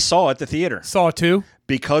 which I saw at the theater Saw 2.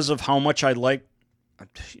 because of how much I like.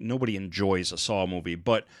 Nobody enjoys a Saw movie,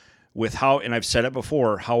 but with how, and I've said it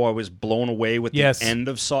before, how I was blown away with Yes. the end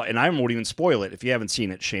of Saw, and I won't even spoil it if you haven't seen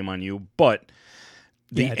it. Shame on you, but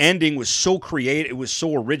the Yeah, it's- ending was so creative, it was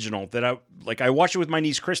so original that I watched it with my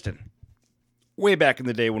niece Kristen, way back in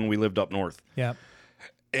the day when we lived up north, Yeah.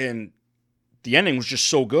 and the ending was just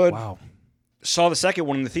so good. Wow. Saw the second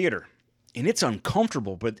one in the theater, and it's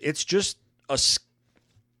uncomfortable, but it's just the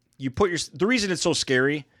reason it's so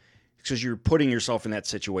scary is because you're putting yourself in that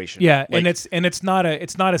situation. Yeah, Like, and it's not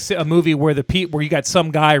a movie where where you got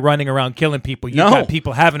some guy running around killing people. You No. got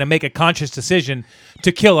people having to make a conscious decision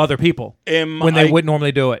to kill other people when they wouldn't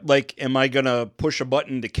normally do it. Like, am I gonna push a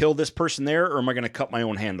button to kill this person there, or am I gonna cut my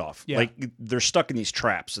own hand off? Yeah. Like, they're stuck in these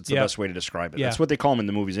traps. It's the Yeah. best way to describe it. Yeah. That's what they call them in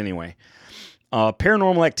the movies anyway.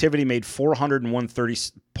 Paranormal Activity made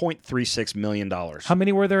 $401.36 million. How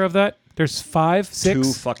many were there of that? There's 5, 6.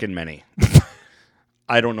 Too fucking many.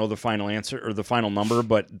 I don't know the final answer or the final number,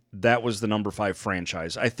 but that was the number 5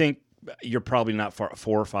 franchise. I think you're probably not far.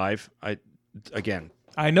 4 or 5. Again,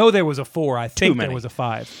 I know there was a 4. I think there many. was a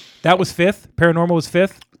 5. That was 5th. Paranormal was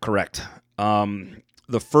 5th. correct.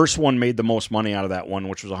 The first one made the most money out of that one,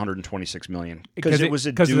 which was 126 million, because it was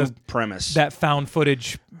a doomed premise. That found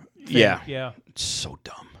footage. Thing. Yeah. Yeah. It's so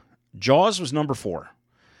dumb. Jaws was number 4.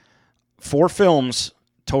 4 films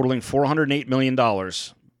totaling $408 million,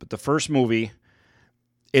 but the first movie,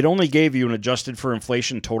 it only gave you an adjusted for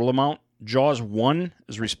inflation total amount. Jaws 1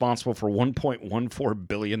 is responsible for $1.14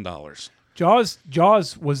 billion.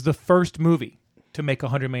 Jaws was the first movie to make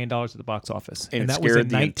 $100 million at the box office. And it that was in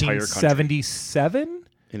scared the entire country. 1977?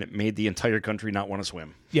 And it made the entire country not want to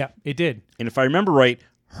swim. Yeah, it did. And if I remember right,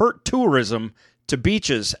 hurt tourism to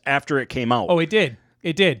beaches after it came out. Oh, it did.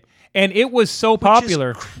 It did. And it was so popular.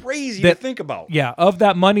 Which is crazy that- to think about. Yeah, of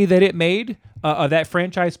that money that it made, that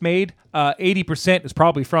franchise made, 80% is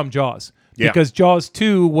probably from Jaws. Yeah. Because Jaws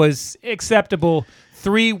 2 was acceptable,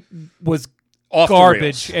 3 was Off the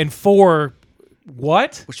garbage, rails. and 4,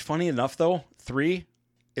 what? Which, funny enough, though, 3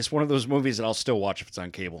 is one of those movies that I'll still watch if it's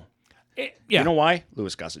on cable. Yeah. You know why?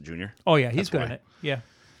 Louis Gossett Jr. Oh, yeah, he's That's good why. in it. Yeah.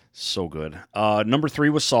 So good. Number 3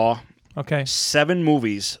 was Saw. Okay. 7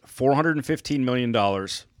 movies, $415 million.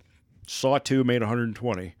 Saw 2 made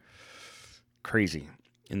 120. Crazy.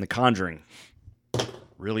 In The Conjuring.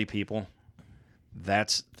 Really, people?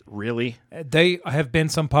 That's really? They have been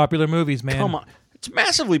some popular movies, man. Come on. It's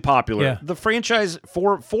massively popular. Yeah. The franchise,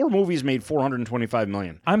 four movies made $425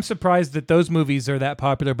 million. I'm surprised that those movies are that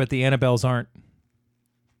popular, but the Annabelles aren't.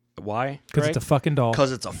 Why? Because it's a fucking doll.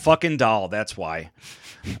 Because it's a fucking doll. That's why.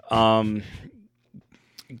 Garden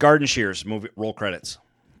Shears movie roll credits.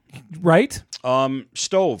 Right?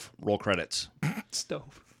 Stove roll credits.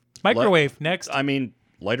 Stove. Microwave, next. I mean,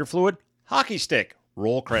 lighter fluid, hockey stick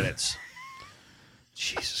roll credits.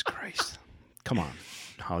 Jesus Christ! Come on,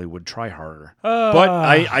 Hollywood, try harder. But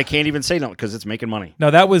I can't even say no because it's making money.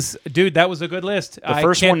 No, that was a good list. The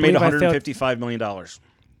first one made $155 million.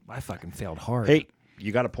 I fucking failed hard. Hey,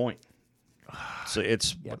 you got a point. So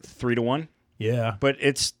it's 3-1. Yeah. But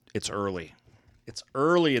it's early. It's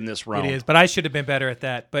early in this round. It is, but I should have been better at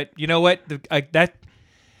that. But you know what?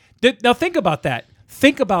 Now think about that.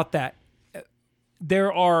 Think about that.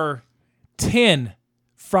 There are 10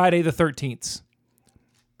 Friday the 13th.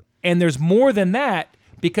 And there's more than that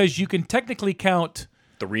because you can technically count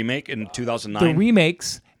The remake in 2009. the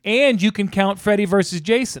remakes and you can count Freddy versus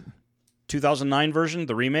Jason. 2009 version,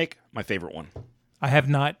 the remake, my favorite one. I have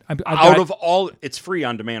not. It's free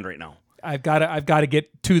on demand right now. I've got to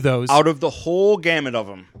get to those. Out of the whole gamut of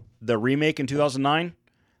them, the remake in 2009,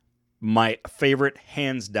 my favorite,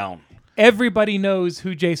 hands down. Everybody knows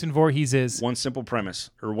who Jason Voorhees is. One simple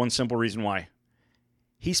premise, or one simple reason why.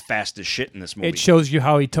 He's fast as shit in this movie. It shows you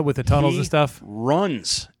how he with the tunnels and stuff.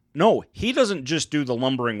 Runs. No, he doesn't just do the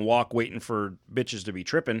lumbering walk waiting for bitches to be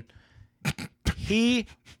tripping. He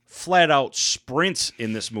flat out sprints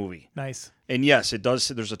in this movie. Nice. And yes, it does.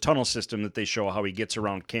 There's a tunnel system that they show how he gets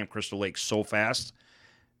around Camp Crystal Lake so fast.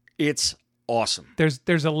 It's awesome.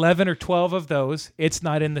 There's 11 or 12 of those. It's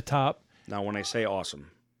not in the top. Now, when I say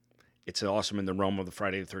awesome, it's awesome in the realm of the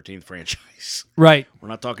Friday the 13th franchise. Right. We're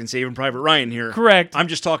not talking Saving Private Ryan here. Correct. I'm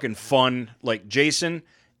just talking fun. Like, Jason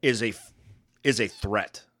is a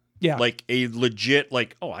threat. Yeah. Like a legit,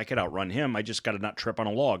 like, oh, I could outrun him. I just got to not trip on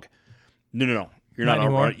a log. No. You're Not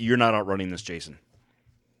anymore. you're not outrunning this Jason.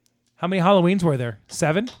 How many Halloweens were there?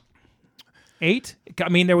 7? 8? I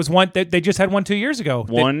mean, there was one. They just had one 2 years ago.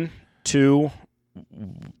 1, 2,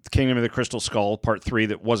 Kingdom of the Crystal Skull, Part 3,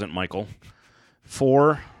 that wasn't Michael.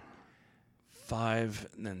 4, 5,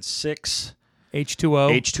 and then 6.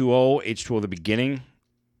 H2O. H2O, the beginning.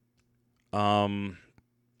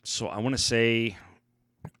 So I want to say,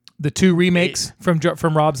 The 2 remakes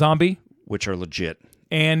from Rob Zombie. which are legit.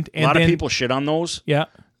 And A lot then, of people shit on those. Yeah.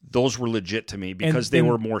 Those were legit to me because they then-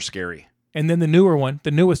 were more scary, And then the newer one,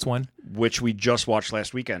 the newest one. which we just watched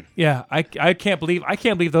last weekend. Yeah, I can't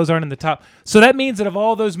believe those aren't in the top. So that means that of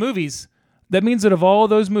all those movies, that many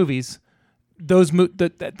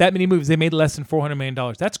movies, they made less than $400 million.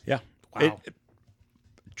 That's Yeah. wow.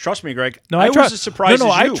 Trust me, Greg. No, I trust. was as surprised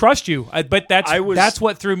No, as you. I trust you. But that's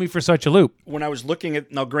what threw me for such a loop. When I was looking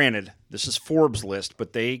at, now granted, this is Forbes' list,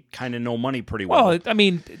 but they kind of know money pretty well. Well, I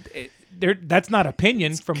mean, that's not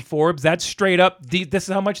opinion from Forbes. That's straight up. This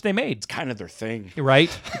is how much they made. Kind of their thing. Right?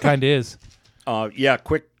 It kind of is. Yeah,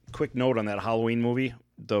 quick note on that Halloween movie,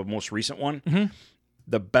 the most recent one. Mm-hmm.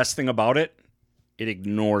 The best thing about it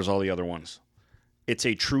ignores all the other ones. It's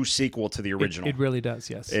a true sequel to the original. It really does.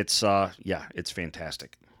 Yes. It's it's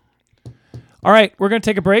fantastic. All right, we're going to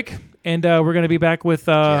take a break, and we're going to be back with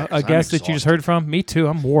 'cause a I'm guest that you just exhausted. heard from. Me too.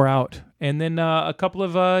 I'm wore out. And then a couple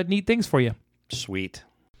of neat things for you. Sweet.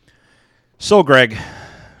 So, Greg, do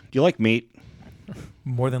you like meat?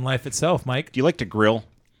 More than life itself, Mike. Do you like to grill?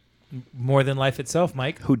 More than life itself,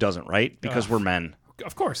 Mike. Who doesn't, right? Because we're men.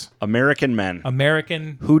 Of course. American men.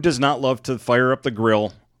 American. Who does not love to fire up the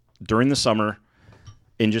grill during the summer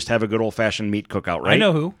and just have a good old-fashioned meat cookout, right? I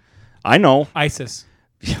know who. I know. ISIS.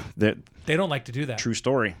 That They don't like to do that. true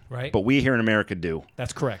story. Right. But we here in America do.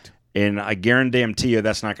 That's correct. And I guarantee you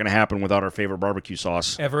that's not going to happen without our favorite barbecue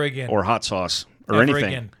sauce Ever again. or hot sauce or Ever anything.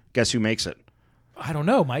 again. Guess who makes it? I don't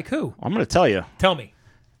know, Mike. Who? I'm going to tell you. Tell me.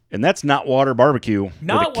 And that's Not Water Barbecue with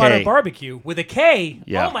Not a Water K. Barbecue with a K.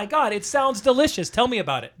 Yeah. Oh my God, it sounds delicious. Tell me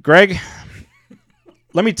about it. Greg,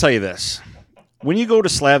 let me tell you this. When you go to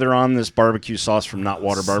slather on this barbecue sauce from Not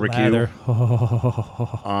Water Barbecue, Slather.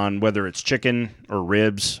 on whether it's chicken or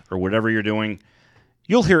ribs or whatever you're doing,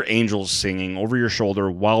 you'll hear angels singing over your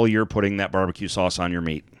shoulder while you're putting that barbecue sauce on your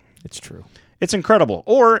meat. It's true. It's incredible.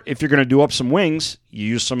 Or if you're going to do up some wings, you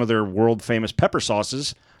use some of their world famous pepper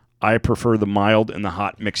sauces. I prefer the mild and the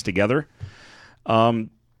hot mixed together.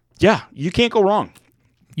 Yeah, you can't go wrong.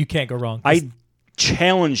 You can't go wrong. I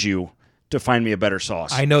challenge you to find me a better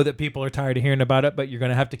sauce. I know that people are tired of hearing about it, but you're going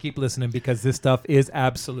to have to keep listening because this stuff is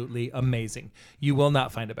absolutely amazing. You will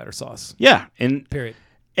not find a better sauce. Yeah, and Period.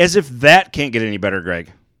 as if that can't get any better,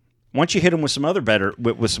 Greg. Once you hit them with some other better,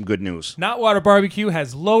 with some good news. Not Water Barbecue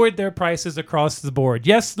has lowered their prices across the board.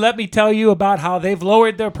 Yes, let me tell you about how they've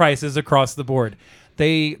lowered their prices across the board.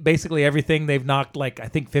 They basically everything they've knocked I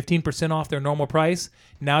think 15% off their normal price.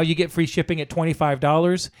 Now you get free shipping at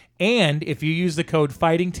 $25, and if you use the code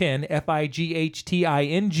FIGHTING10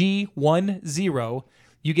 FIGHTING10,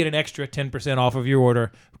 you get an extra 10% off of your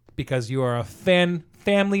order because you are a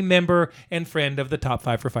family member and friend of the Top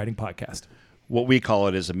 5 for Fighting podcast. What we call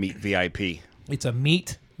it is a meat VIP. It's a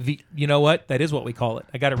meat. You know what? That is what we call it.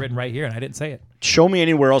 I got it written right here, and I didn't say it. Show me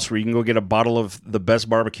anywhere else where you can go get a bottle of the best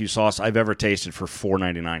barbecue sauce I've ever tasted for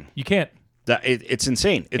 $4.99. You can't. It's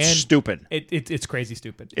insane. It's And stupid. It's crazy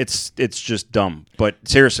stupid. It's just dumb. But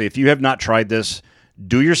seriously, if you have not tried this,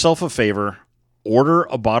 do yourself a favor. Order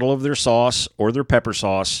a bottle of their sauce or their pepper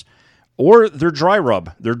sauce or their dry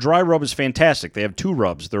rub. Their dry rub is fantastic. They have two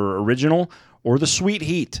rubs, their original or the sweet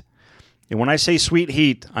heat. And when I say sweet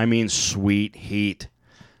heat, I mean sweet heat.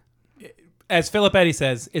 As Philip Eddy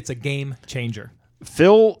says, it's a game changer.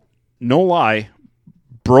 Phil, no lie,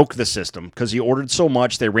 broke the system because he ordered so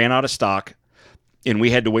much they ran out of stock, and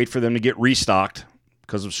we had to wait for them to get restocked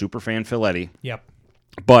because of superfan Phil Eddy. Yep.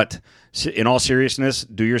 But in all seriousness,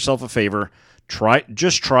 do yourself a favor.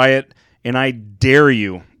 Just try it, and I dare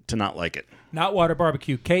you to not like it. Not Water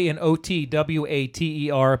Barbecue,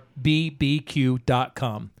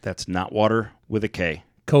 KNOTWATERBBQ.com. That's Not Water with a K.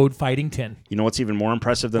 Code FIGHTING10. You know what's even more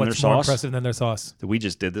impressive than What's their more sauce? impressive than their sauce? That we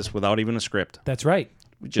just did this without even a script. That's right.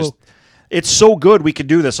 We just, Well, it's so good we could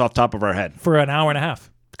do this off the top of our head. for an hour and a half.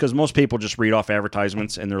 Because most people just read off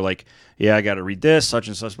advertisements and they're like, yeah, I got to read this, such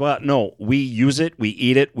and such. Well, no, we use it, we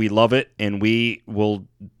eat it, we love it, and we will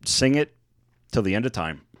sing it till the end of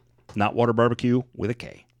time. Not Water Barbecue with a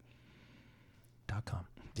K. .com.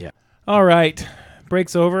 Yeah. All right.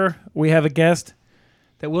 Break's over. We have a guest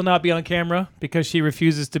that will not be on camera because she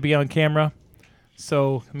refuses to be on camera.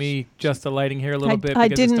 So let me adjust the lighting here a little bit. I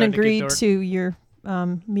because it's didn't starting agree get dark. to your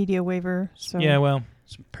media waiver. So Yeah, well,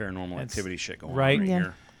 Some paranormal That's- activity shit going right. on right Yeah.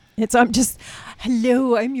 here. I'm just,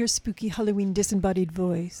 hello, I'm your spooky Halloween disembodied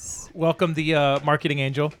voice. welcome the marketing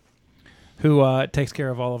angel who takes care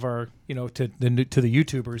of all of our, to the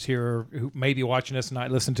YouTubers here who may be watching us and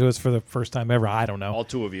not listen to us for the first time ever. I don't know. All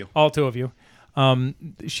two of you. All two of you.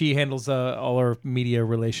 She handles all our media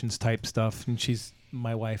relations type stuff, and she's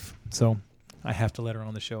my wife, so I have to let her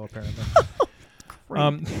on the show apparently.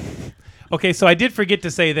 Okay, so I did forget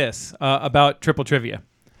to say this about Triple Trivia.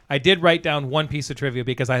 I did write down one piece of trivia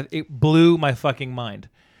because it blew my fucking mind.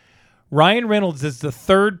 Ryan Reynolds is the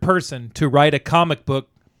third person to write a comic book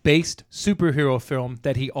based superhero film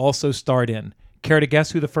that he also starred in. Care to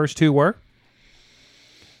guess who the first two were?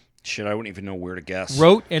 Shit, I wouldn't even know where to guess.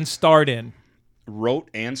 Wrote and starred in. Wrote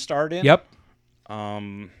and starred in? Yep.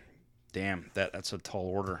 Damn, that's a tall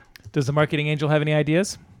order. Does the marketing angel have any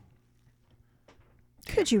ideas?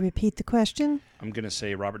 Could you repeat the question? I'm going to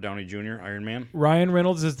say Robert Downey Jr., Iron Man. Ryan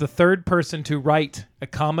Reynolds is the third person to write a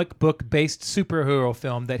comic book based superhero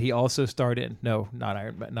film that he also starred in. No, not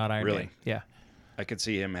Iron Really? Man. Yeah. I could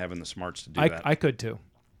see him having the smarts to do I that. could too.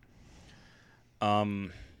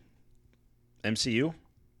 MCU?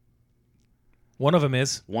 One of them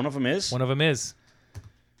is. One of them is? One of them is.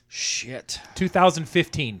 Shit.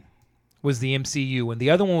 2015 was the MCU, and the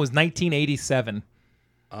other one was 1987.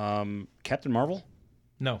 Captain Marvel?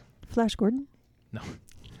 No. Flash Gordon. No.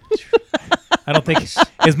 I don't think,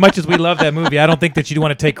 as much as we love that movie, I don't think that you'd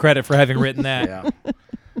want to take credit for having written that. Yeah.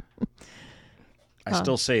 I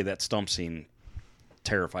still say that stump scene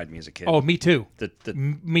terrified me as a kid. Oh, me too.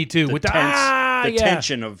 Me too. The, With tense, yeah.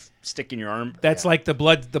 tension of sticking your arm. That's like the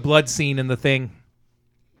blood scene in the thing.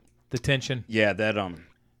 The tension. Yeah, that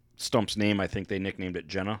Stump's name, I think they nicknamed it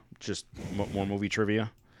Jenna. Just more movie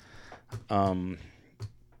trivia.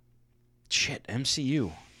 Shit,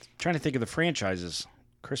 MCU. Trying to think of the franchises.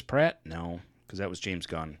 Chris Pratt? No, because that was James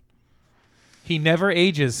Gunn. He never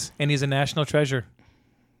ages, and he's a national treasure.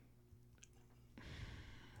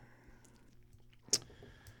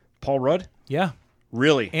 Paul Rudd? Yeah.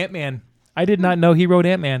 Really? Ant-Man. I did not know he wrote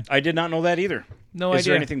Ant-Man. I did not know that either. No Is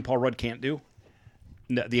idea. there anything Paul Rudd can't do?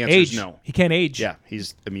 No, the answer Age. is no. He can't age. Yeah,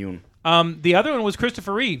 he's immune. The other one was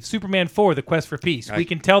Christopher Reeve, Superman 4, The Quest for Peace. We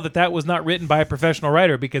can tell that was not written by a professional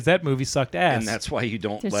writer because that movie sucked ass. And that's why you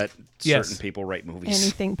don't There's- let Yes. certain people write movies.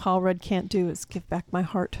 Anything Paul Rudd can't do is give back my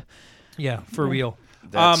heart. Yeah, for real.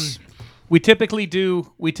 That's, We typically do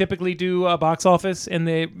box office and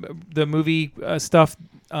the movie stuff.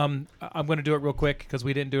 I'm going to do it real quick because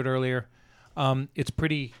we didn't do it earlier. It's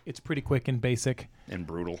pretty quick and basic. and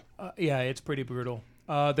brutal. Yeah, it's pretty brutal.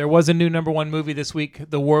 There was a new #1 movie this week,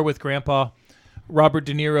 The War with Grandpa. Robert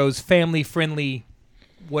De Niro's family-friendly,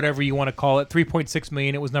 whatever you want to call it, $3.6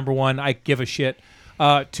 million. It was #1. I give a shit.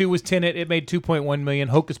 2 was Tenet. It made $2.1 million.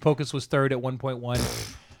 Hocus Pocus was third at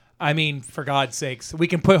 $1.1. I mean, for God's sakes, we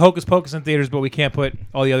can put Hocus Pocus in theaters, but we can't put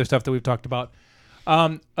all the other stuff that we've talked about.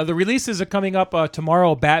 The releases are coming up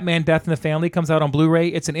tomorrow. Batman: Death in the Family comes out on Blu-ray.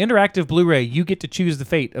 It's an interactive Blu-ray. You get to choose the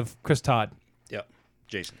fate of Chris Todd. Yep.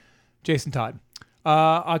 Jason Todd.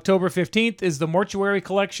 October 15th is the Mortuary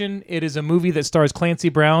Collection. It is a movie that stars Clancy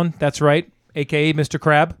Brown. That's right, a.k.a. Mr.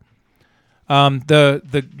 Crab.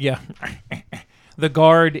 The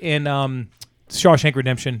guard in Shawshank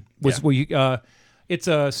Redemption was where you. It's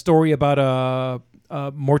a story about a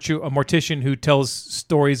mortician who tells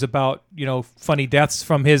stories about funny deaths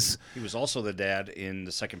from his. He was also the dad in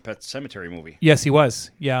the second Pet Cemetery movie. Yes, he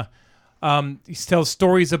was. Yeah, he tells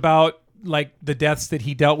stories about like the deaths that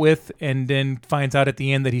he dealt with, and then finds out at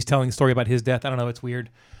the end that he's telling a story about his death. I don't know. It's weird.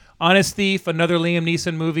 Honest Thief, another Liam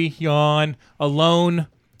Neeson movie. Yawn. Alone.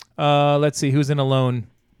 Let's see who's in Alone.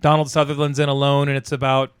 Donald Sutherland's in Alone, and it's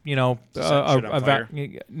about Shit on fire?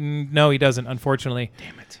 No, he doesn't. Unfortunately,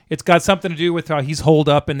 Damn it. it's got something to do with how he's holed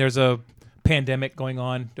up, and there's a pandemic going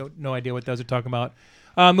on. No idea what those are talking about.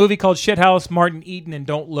 A movie called Shithouse, Martin Eaton, and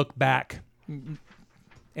Don't Look Back.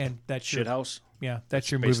 And that's your Shithouse. Yeah, that's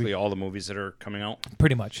your Basically movie. all the movies that are coming out.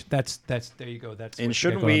 Pretty much. That's there you go. That's And what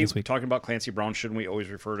shouldn't got going on we, this week. talking about Clancy Brown, shouldn't we always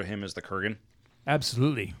refer to him as the Kurgan?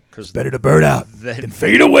 Absolutely. Because Better to burn out that, than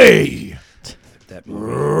fade away. that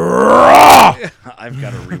movie. I've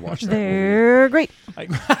got to rewatch that They're great.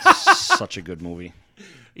 movie. Such a good movie.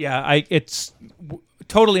 Yeah, it's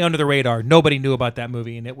totally under the radar. Nobody knew about that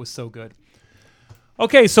movie, and it was so good.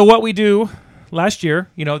 Okay, so what we do last year,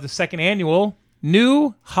 the second annual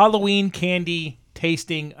new Halloween candy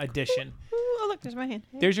tasting edition. Ooh, oh, look, there's my hand.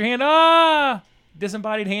 There's your hand. Ah!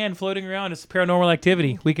 Disembodied hand floating around. It's paranormal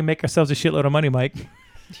activity. We can make ourselves a shitload of money, Mike.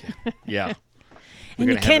 Yeah. And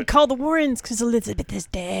you gonna have can't it- call the Warrens because Elizabeth is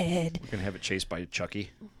dead. We're going to have it chased by Chucky.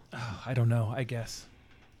 I don't know, I guess.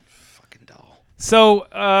 Fucking doll. So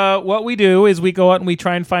what we do is we go out and we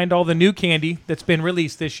try and find all the new candy that's been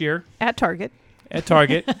released this year At Target. at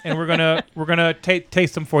Target, and we're gonna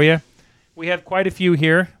taste them for you. We have quite a few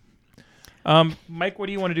here. Mike, what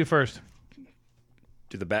do you want to do first?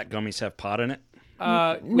 Do the bat gummies have pot in it?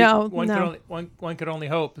 No, one no. Could only, one could only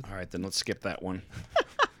hope. All right, then let's skip that one.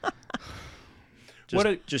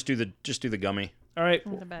 What just do the gummy. All right,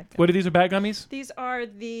 The bat gummies. what are these? Are bat gummies? These are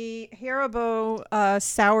the Haribo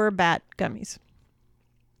sour bat gummies.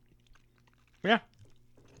 Yeah.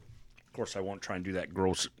 Of course, I won't try and do that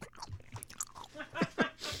gross.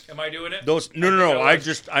 Am I doing it? Those no. I'm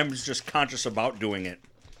just conscious about doing it.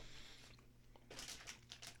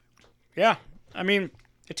 Yeah, I mean,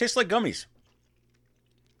 it tastes like gummies,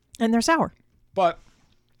 And they're sour. but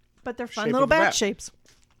But they're fun Shape little of a bat bat. shapes.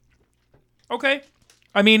 Okay.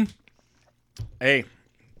 I mean, hey,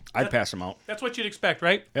 I'd pass them out. that's what you'd expect,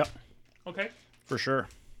 right? Yep, Okay. for sure.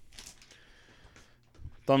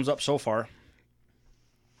 Thumbs up so far.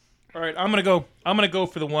 All right, I'm gonna go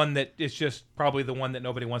for the one that is just probably the one that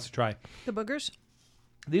nobody wants to try. The boogers?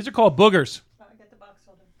 These are called boogers. Get the box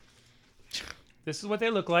holder. This is what they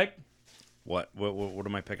look like. What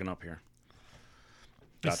am I picking up here?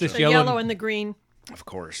 It's Gotcha. this The yellow. yellow and the green. Of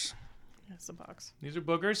course. That's the box. These are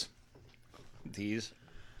boogers. These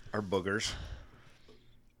are boogers.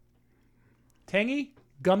 Tangy,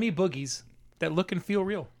 gummy boogies that look and feel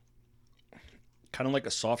real. Kind of like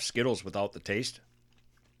a soft Skittles without the taste.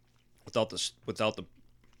 Without the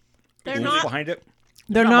They're oomph not- behind it.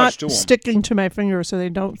 They're not not much to 'em. sticking to my finger, so they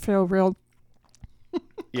don't feel real.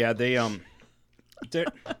 Yeah, they don't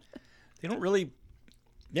really.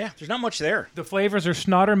 Yeah, there's not much there. The flavors are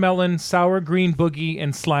snotter melon, sour green boogie,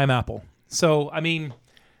 and slime apple. So, I mean,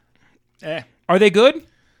 are they good?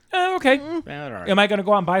 Okay. They're all right. Am I going to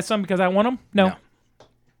go out and buy some because I want them? No.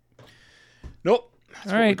 Nope. That's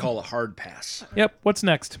All what we right. call a hard pass. Yep. What's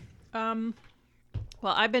next? Well,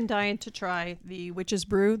 I've been dying to try the Witch's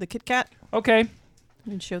Brew, the Kit Kat. Okay.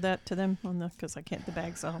 You can show that to them on because I can't. The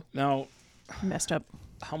bag's all Now, messed up.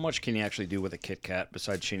 how much can you actually do with a Kit Kat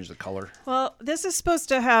besides change the color? Well, this is supposed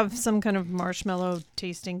to have some kind of marshmallow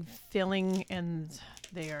tasting filling, and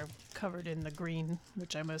they are covered in the green,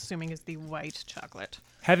 which I'm assuming is the white chocolate.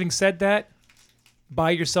 Having said that, buy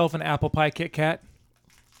yourself an apple pie Kit Kat.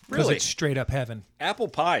 Because Really? it's straight up heaven. Apple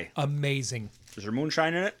pie. Amazing. Is there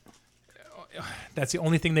moonshine in it? That's the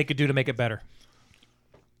only thing they could do to make it better.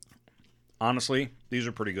 Honestly, these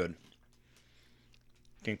are pretty good.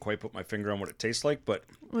 Can't quite put my finger on what it tastes like, but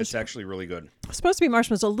it's actually really good. It's supposed to be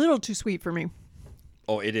marshmallows, a little too sweet for me.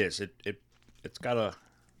 Oh, it is. It's got a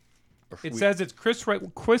It says it's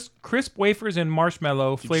crisp wafers and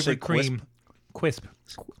marshmallow you say flavored cream. Quisp.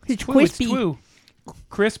 It's Twoo, it's crispy. twoo.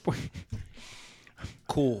 Crisp.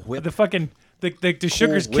 cool whip. The fucking the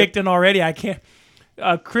sugar's whip. kicked in already. I can't.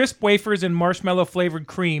 Crisp wafers and marshmallow flavored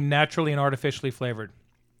cream, naturally and artificially flavored.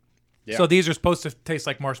 Yeah. So these are supposed to taste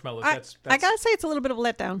like marshmallows. I That's gotta say, it's a little bit of a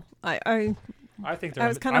letdown. I think they're.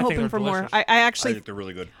 was kind of hoping for more. I I actually, think they're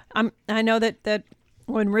really good. I know that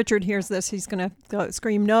when Richard hears this, he's gonna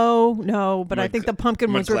scream no. But I think the pumpkin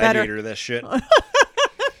I'm a ones were better. gladiator of that shit.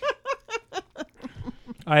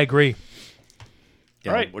 I agree.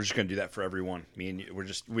 Yeah, All right. we're just gonna do that for everyone. Me and you,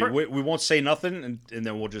 we won't say nothing, and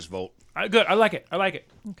then we'll just vote. Good. I like it. Okay.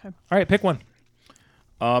 All right, pick one.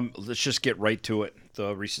 Let's just get right to it.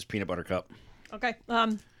 The Reese's Peanut Butter Cup. Okay.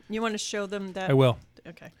 You want to show them that? I will.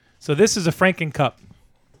 Okay. So this is a Franken cup,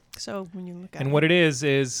 So when you look at and it, what it is,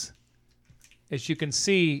 as you can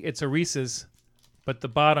see, it's a Reese's, but the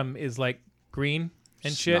bottom is like green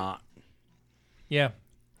and shit. Snot. Yeah.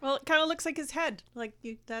 well, it kind of looks like his head. Like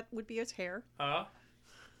that would be his hair.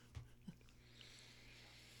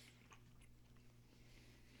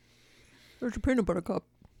 There's your peanut butter cup.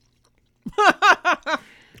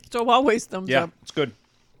 So always thumbs Yeah, up. it's good.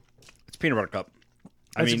 It's peanut butter cup.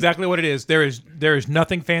 That's exactly what it is. There is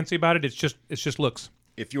nothing fancy about it. It's just looks.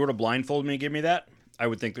 If you were to blindfold me and give me that, I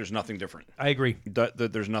would think there's nothing different. I agree.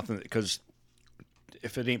 There's nothing, because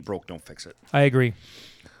if it ain't broke, don't fix it. I agree.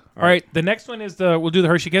 All right. The next one is we'll do the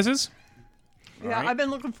Hershey Kisses. Yeah, right. I've been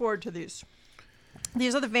looking forward to these.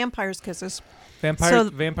 These are the Vampire's Kisses.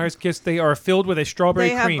 Vampire's Kiss. They are filled with a strawberry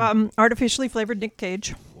They cream. have artificially flavored Nick Cage.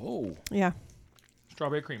 Whoa. Yeah.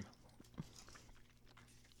 Strawberry cream.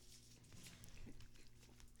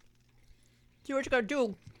 See what you gotta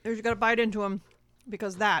do is you gotta bite into them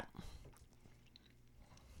because that.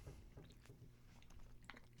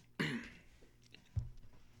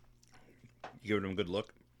 You giving them a good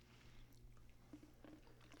look?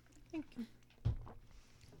 Thank you.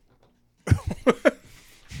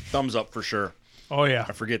 Thumbs up for sure. Oh yeah.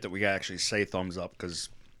 I forget that we actually say thumbs up because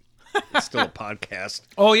it's still a podcast.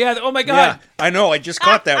 Oh yeah. Oh my Yeah, God. I know. I just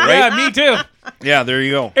caught that, right? Yeah, me too. Yeah, there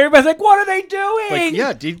you go. Everybody's like, "What are they doing?" Like,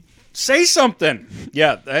 yeah, dude, say something.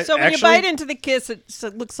 Yeah. So when actually, you bite into the kiss,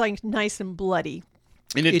 it looks like nice and bloody.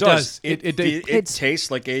 and it It does. does. It It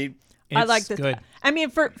tastes like a. I It's like this. Good. I mean,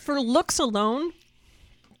 for looks alone,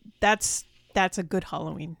 that's a good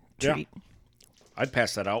Halloween Yeah. treat. I'd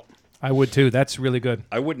pass that out. I would too. That's really good.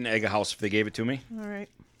 I wouldn't egg a house if they gave it to me. All right.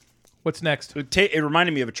 What's next? It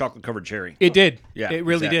reminded me of a chocolate covered cherry. It did. Yeah, It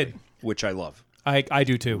really exactly. did. Which I love. I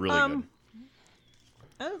do too. Really good.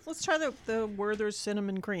 Let's try the Werther's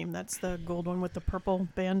cinnamon cream. That's the gold one with the purple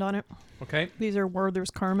band on it. Okay. These are Werther's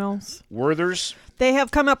caramels. Werther's. They have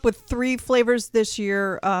come up with 3 flavors this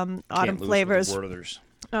year, autumn Can't lose with flavors. Werther's.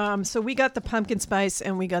 So we got the pumpkin spice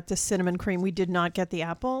and we got the cinnamon cream. We did not get the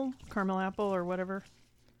apple, caramel apple or whatever.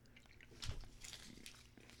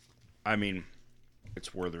 I mean,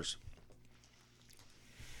 it's Werther's.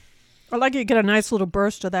 I like you get a nice little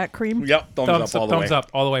burst of that cream. Yep, thumbs up all the way. Thumbs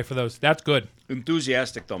up all the way for those. That's good.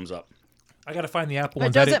 Enthusiastic thumbs up. I got to find the apple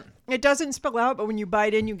It ones. doesn't spill out, but when you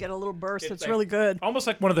bite in, you get a little burst. It's like- really good. Almost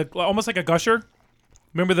like almost like a gusher.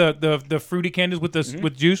 Remember the fruity candies with this Mm-hmm.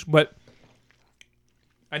 with juice, but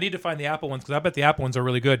I need to find the apple ones because I bet the apple ones are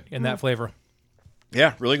really good in Mm. that flavor.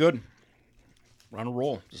 Yeah, really good. We're on a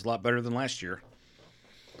roll. It's a lot better than last year.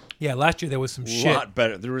 Yeah, last year there was some A shit. lot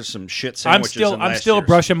better. There was some shit I'm sandwiches. I'm still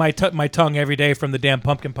brushing my tongue every day from the damn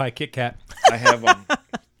pumpkin pie Kit Kat. I have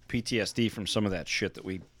PTSD from some of that shit that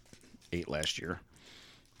we ate last year.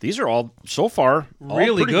 These are all so far all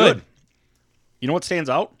Really pretty good. You know what stands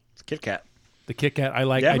out? It's Kit Kat. The Kit Kat I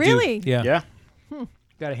like. Yeah. I do. Really? Yeah. Yeah,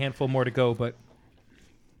 Got a handful more to go, but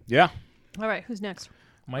yeah. All right, who's next?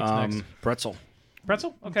 Mike's next. Pretzel.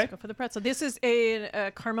 Pretzel? Okay. Let's go for the pretzel. This is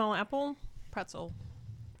a caramel apple pretzel,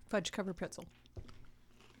 fudge covered pretzel.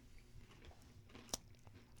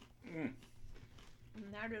 And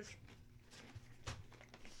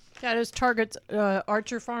that is Target's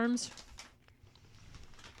Archer Farms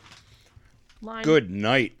line. Good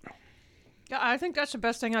night. Yeah, I think that's the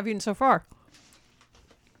best thing I've eaten so far.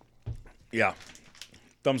 Yeah.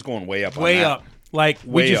 Thumbs going way up. Way on that. up. Like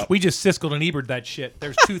Way up. we just Siskel and Ebert that shit.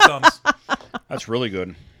 There's 2 thumbs. That's really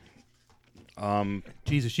good.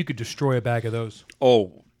 Jesus, you could destroy a bag of those.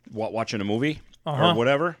 Oh, watching a movie Uh-huh. or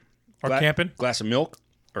whatever, Or camping. glass of milk,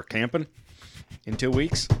 or camping in 2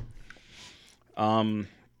 weeks. I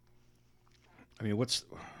mean, what's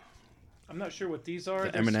I'm not sure what these are.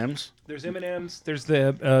 the M&Ms? There's M&Ms. There's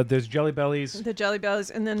Jelly Bellies. The Jelly Bellies,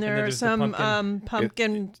 and then there are there's the some pumpkin.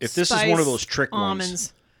 pumpkin. If this is one of spice those trick ones.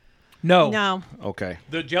 almonds. No. No, Okay.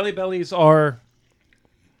 The Jelly Bellies are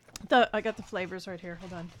I got the flavors right here.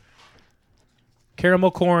 Hold on. caramel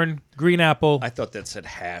corn, green apple, I thought that said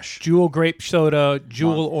hash. jewel grape soda,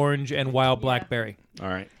 jewel orange, and wild blackberry. All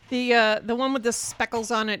right. The one with the speckles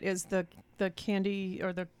on it is the candy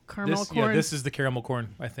or the caramel corn. This is the caramel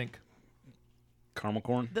corn, I think. Caramel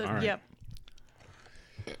corn? The, All right. Yep.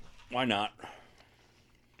 Why not?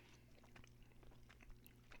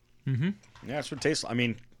 Mm-hmm. Yeah, that's what it tastes like. I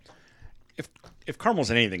mean, if caramel's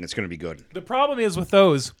in anything, it's going to be good. The problem is with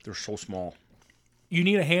those, They're so small. you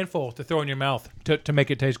need a handful to throw in your mouth to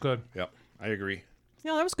make it taste good. Yep, I agree.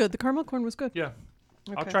 Yeah, that was good. The caramel corn was good. Yeah.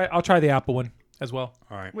 Okay. I'll try the apple one as well.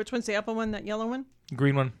 All right. Which one's the apple one? That yellow one?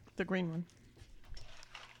 Green one. The green one.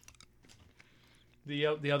 The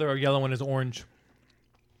other yellow one is orange.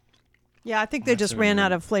 Yeah, I think they just ran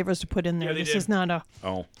out of flavors to put in there. Yeah, they This did. is not a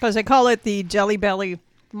Oh, because they call it the Jelly Belly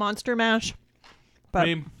Monster Mash. But I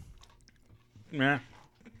mean, yeah.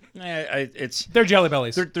 It's they're Jelly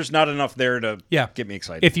Bellies. there's not enough there to Yeah. get me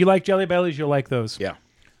excited. If you like Jelly Bellies, you'll like those. yeah.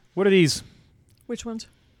 What are these? which ones?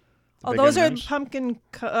 The Oh, big those M&Ms? are pumpkin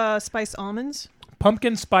spice almonds.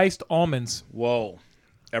 Pumpkin spiced almonds. Whoa.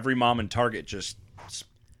 Every mom in Target just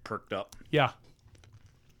perked up. Yeah.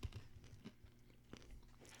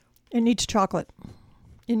 It needs chocolate.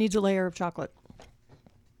 It needs a layer of chocolate.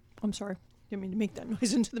 I'm sorry. Didn't mean to make that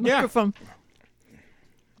noise into the Yeah. microphone.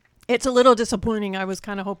 It's a little disappointing. I was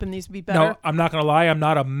kind of hoping these would be better. No, I'm not going to lie. I'm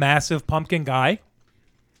not a massive pumpkin guy.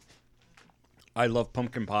 I love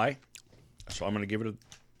pumpkin pie, so I'm going to give it a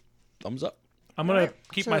thumbs up. I'm going to Alright,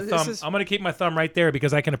 keep so my this thumb. is- I'm going to keep my thumb right there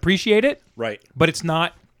because I can appreciate it, Right. but it's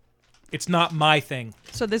not my thing.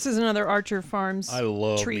 So this is another Archer Farms I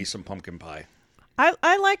love treat. me some pumpkin pie.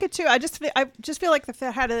 I like it too. I just feel like if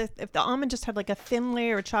the almond just had like a thin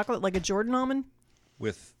layer of chocolate, like a Jordan almond.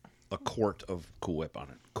 With a quart of Cool Whip on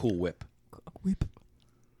it. Cool Whip. Whip.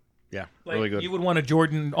 Yeah, Like, really good. You would want a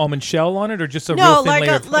Jordan almond shell on it, or just a No, real thin like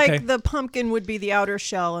layer? like Okay. the pumpkin would be the outer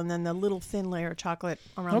shell, and then the little thin layer of chocolate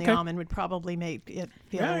around Okay. the almond would probably make it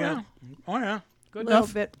feel yeah, a yeah. little, Oh, yeah. Good little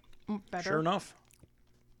enough. bit better. Sure enough.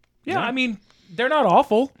 Yeah, Yeah. I mean, they're not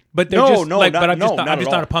awful, but they're No, just no, like. not- But I'm just no, not. not I'm at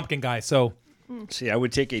just not all. a pumpkin guy. So See, I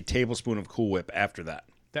would take a tablespoon of Cool Whip after that.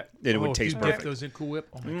 that It would if taste you dip perfect. those in Cool Whip.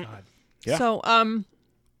 Oh my god. Yeah. So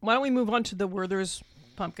why don't we move on to the Werther's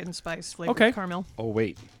pumpkin spice flavored Okay. caramel? Oh,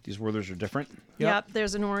 wait. These Werthers are different? Yep.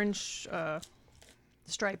 There's an orange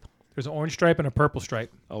stripe. There's an orange stripe and a purple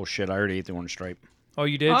stripe. Oh, shit. I already ate the orange stripe. Oh,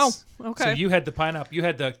 you did. Oh, So okay. you had the pineapple. You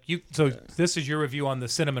had the you. So this is your review on the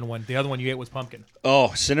cinnamon one. The other one you ate was pumpkin.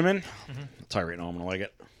 Oh, cinnamon? I'll tell you right now, I'm going to like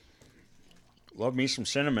it. Love me some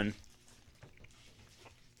cinnamon.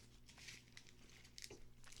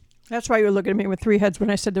 That's why you were looking at me with three heads when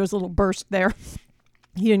I said there was a little burst there.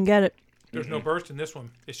 You didn't get it. There's no burst in this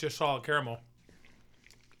one. It's just solid caramel.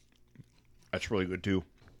 That's really good, too.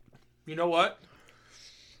 You know what?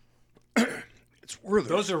 It's Werther's.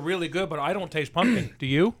 Those are really good, but I don't taste pumpkin. Do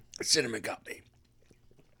you? Cinnamon got me.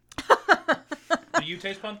 Do you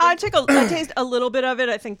taste pumpkin? I taste a little bit of it.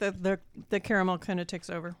 I think the caramel kind of takes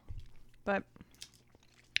over, but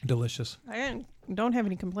Delicious. I don't have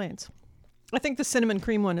any complaints. I think the cinnamon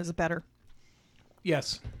cream one is better.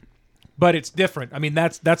 Yes, but it's different. I mean,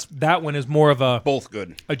 that one is more of Both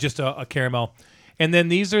good. just a caramel. And then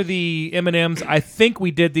these are the M&Ms. I think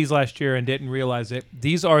we did these last year and didn't realize it.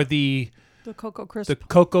 These are the The Cocoa Crisp. The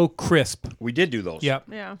Cocoa Crisp. We did do those. Yep.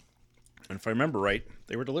 Yeah. And if I remember right,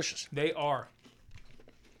 they were delicious. They are.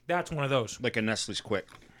 That's one of those. Like a Nestle's Quick.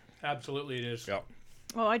 Absolutely it is. Yeah.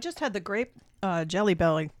 Oh, I just had the grape Jelly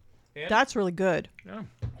Belly. And? That's really good. Yeah.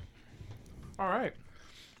 All right.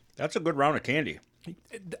 That's a good round of candy.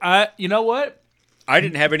 You know what? I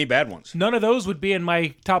didn't have any bad ones. None of those would be in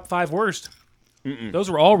my top 5 worst. Those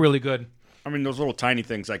were all really good. I mean, those little tiny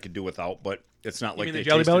things I could do without, but it's not like mean they the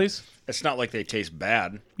Jelly tasted- Bellies? It's not like they taste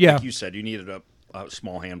bad. Yeah. Like you said, you needed a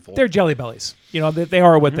small handful. They're Jelly Bellies. You know, they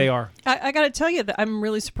are what they are. I got to tell you that I'm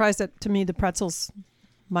really surprised that, to me, the pretzel's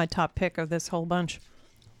my top pick of this whole bunch.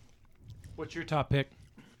 What's your top pick?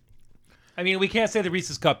 I mean, we can't say the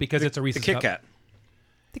Reese's Cup because it's a the Reese's Kit Cup. Kat.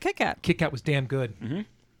 The Kit Kat. Kit Kat was damn good.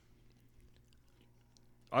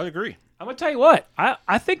 I agree. I'm gonna tell you what.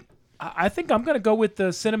 I think I'm gonna go with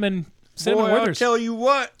the cinnamon Boy, I'll Werthers. tell you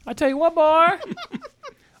what. I tell you what, boy.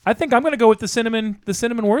 I think I'm gonna go with the cinnamon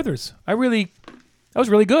Werthers. That was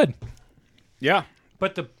really good. Yeah.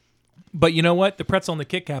 But you know what? The pretzel and the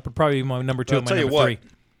Kit Kat would probably be my number 2 I'll and my tell you number what. 3.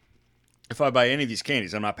 If I buy any of these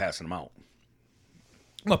candies, I'm not passing them out.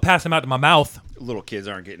 I'm gonna pass them out to my mouth. Little kids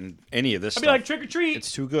aren't getting any of this I'd stuff. be like, trick or treat.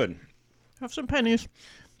 It's too good. Have some pennies.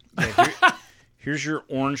 Yeah, here's your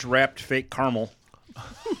orange wrapped fake caramel.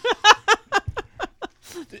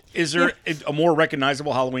 Is there a more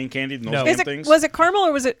recognizable Halloween candy than those No. damn things? Was it caramel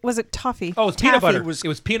or was it toffee? Oh, it was peanut Taffy. butter. It was It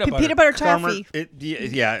was peanut butter. Peanut butter Caramel- taffy.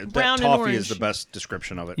 yeah, Brown that and toffee is orange. the best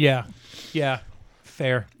description of it. Yeah. Yeah.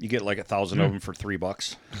 Fair. You get like 1,000 of them for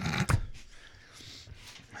 $3.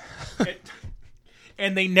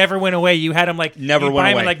 And they never went away. You had them like Never you went buy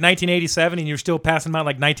them away. in like 1987, and you're still passing them out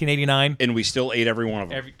like 1989. And we still ate every one of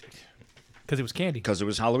them Because it was candy. because it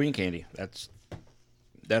was Halloween candy.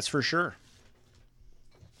 That's for sure.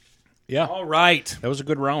 Yeah, All right. that was a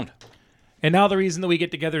good round. And now the reason that we get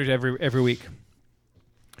together is every week.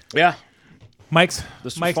 Yeah, Mike's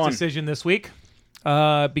This was Mike's fun. decision this week,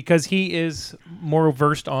 because he is more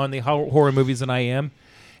versed on the horror movies than I am,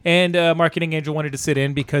 and Marketing Angel wanted to sit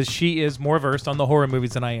in because she is more versed on the horror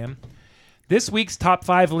movies than I am. This week's top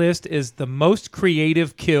 5 list is the most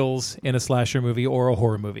creative kills in a slasher movie or a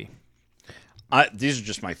horror movie. these are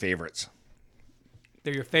just my favorites.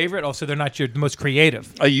 They're your favorite, also they're not your most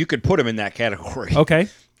creative. You could put them in that category. Okay.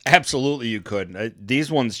 Absolutely, you could. These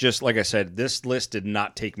ones, just like I said, this list did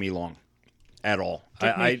not take me long at all.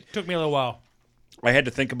 Took me a little while. I had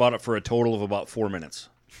to think about it for a total of about 4 minutes.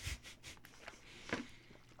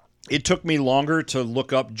 It took me longer to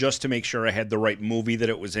look up just to make sure I had the right movie that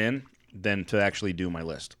it was in than to actually do my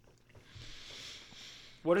list.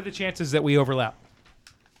 What are the chances that we overlap?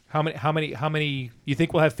 How many you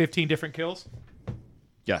think we'll have 15 different kills?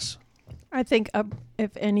 Yes. I think,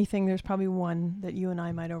 if anything, there's probably one that you and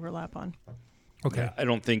I might overlap on. Okay. I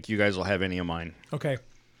don't think you guys will have any of mine. Okay.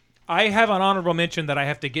 I have an honorable mention that I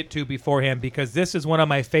have to get to beforehand because this is one of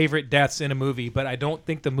my favorite deaths in a movie, but I don't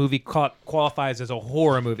think the movie qualifies as a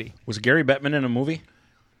horror movie. Was Gary Bettman in a movie?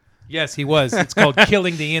 Yes, he was. It's called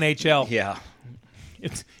Killing the NHL. Yeah.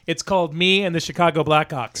 It's called Me and the Chicago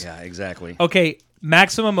Blackhawks. Yeah, exactly. Okay,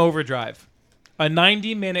 Maximum Overdrive. A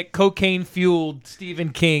 90-minute cocaine-fueled Stephen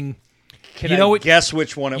King. Can I guess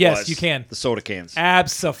which one it was? Yes, you can. The soda cans.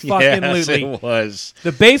 Abso-fucking-lutely. Yes, it was.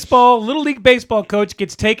 The Little League Baseball coach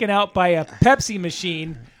gets taken out by a Pepsi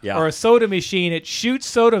machine or a soda machine. It shoots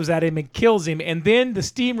sodas at him and kills him. And then the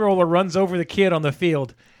steamroller runs over the kid on the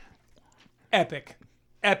field. Epic.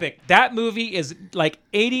 That movie is like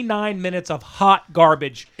 89 minutes of hot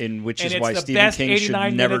garbage. Which And is it's why the Stephen best King should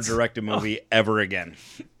 89 never minutes. direct a movie ever again.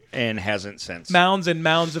 And hasn't since. Mounds and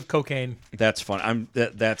mounds of cocaine. That's fun.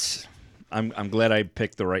 I'm glad I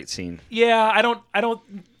picked the right scene. Yeah,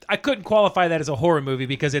 I couldn't qualify that as a horror movie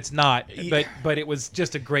because it's not. But it was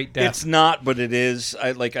just a great death. It's not, but it is.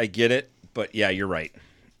 I get it, but yeah, you're right.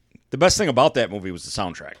 The best thing about that movie was the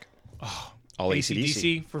soundtrack. All AC/DC.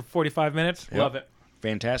 AC/DC for 45 minutes. Yep. Love it.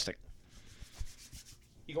 Fantastic.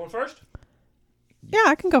 You going first? Yeah,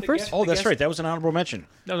 I can go first. guess- Oh, that's guess- right. That was an honorable mention.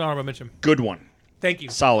 That was an honorable mention. Good one. Thank you.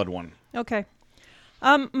 Solid one. Okay.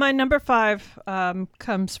 My number 5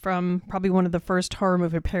 comes from probably one of the first horror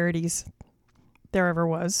movie parodies there ever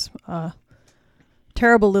was.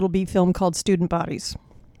 Terrible little B film called Student Bodies.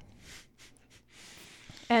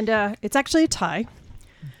 And it's actually a tie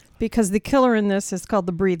because the killer in this is called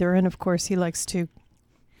the Breather, and of course he likes to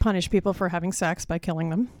punish people for having sex by killing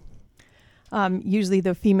them. Usually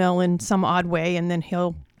the female in some odd way, and then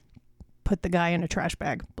he'll put the guy in a trash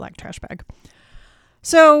bag, black trash bag.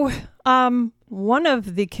 So one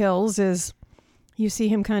of the kills is you see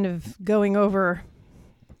him kind of going over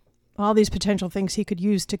all these potential things he could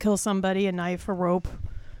use to kill somebody, a knife, a rope,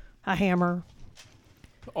 a hammer.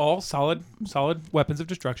 All solid weapons of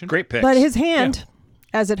destruction. Great picks. But his hand,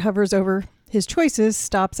 as it hovers over his choices,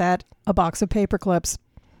 stops at a box of paper clips.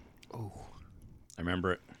 I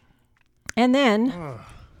remember it. And then,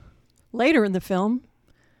 later in the film,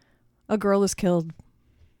 a girl is killed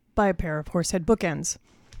by a pair of horsehead bookends.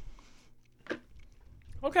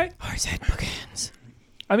 Okay. Horsehead bookends.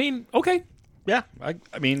 I mean, okay. Yeah,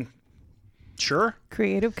 I mean, sure.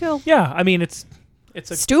 Creative kill. Yeah, I mean it's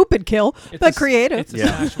a Stupid kill, but creative. It's a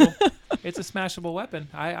Yeah. smashable. It's a smashable weapon.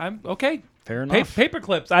 I'm okay. Fair enough. Paper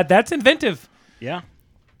clips. That's inventive. Yeah.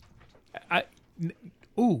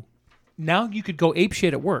 Ooh, now you could go ape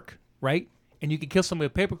shit at work, right? And you could kill somebody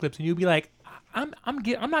with paper clips, and you'd be like, I'm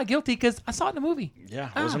not guilty because I saw it in the movie.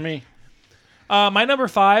 Yeah, it wasn't me. My number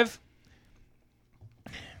 5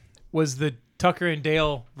 was the Tucker and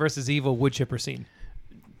Dale versus Evil wood chipper scene.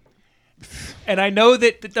 And I know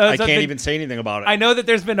that I can't even say anything about it. I know that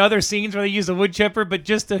there's been other scenes where they use a wood chipper, but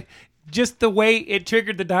just the way it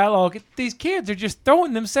triggered the dialogue, these kids are just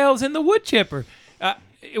throwing themselves in the wood chipper.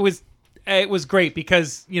 It was great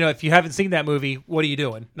because, you know, if you haven't seen that movie, what are you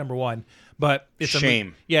doing? Number one. But it's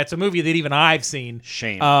Shame. It's a movie that even I've seen.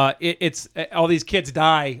 Shame. It's all these kids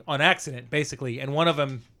die on accident, basically, and one of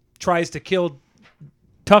them tries to kill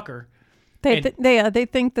Tucker. They and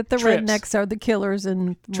think that the trips. rednecks are the killers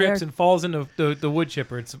and Trips and falls into the wood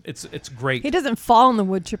chipper. It's great. he doesn't fall in the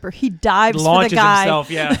wood chipper. He dives for Launches the guy. himself,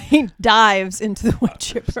 yeah. He dives into the wood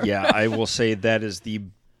chipper. Yeah, I will say that is the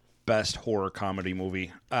best horror comedy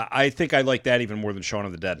movie. I think I like that even more than Shaun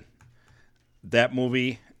of the Dead. That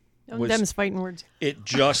movie was Them's fighting words. it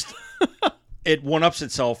just it one-ups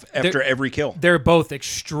itself after every kill. They're both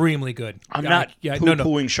extremely good. I'm not no.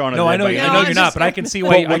 pooing Shaun of the No, Dead. I know, by I any know No, you're means. not, just- but I can see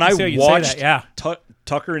why. But when I I can see why you watched say that. Yeah,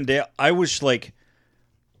 Tucker and Dale, I was like,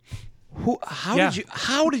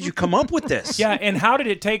 how did you come up with this? yeah. And how did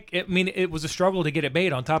it take? I mean, it was a struggle to get it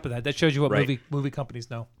made. On top of that, that shows you what Right. movie companies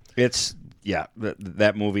know. It's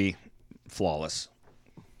that movie, flawless.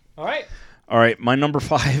 All right. All right, my number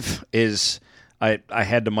 5 is I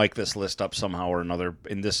had to mic this list up somehow or another,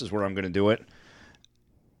 and this is where I'm going to do it.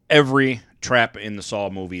 Every trap in the Saw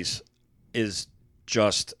movies is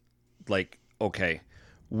just like, okay,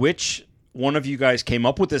 which one of you guys came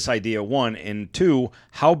up with this idea, 1, and 2,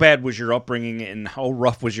 how bad was your upbringing and how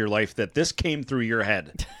rough was your life that this came through your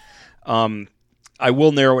head? I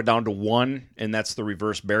will narrow it down to 1, and that's the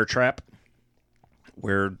reverse bear trap,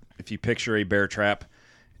 where if you picture a bear trap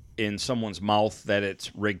in someone's mouth that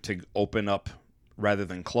it's rigged to open up rather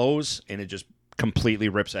than close, and it just completely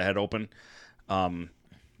rips a head open.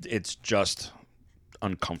 It's just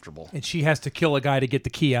uncomfortable. And she has to kill a guy to get the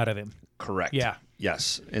key out of him. Correct. Yeah.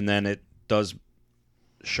 Yes. And then it does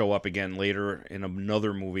show up again later in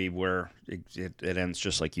another movie where it ends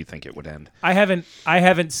just like you think it would end. I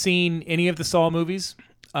haven't seen any of the Saw movies.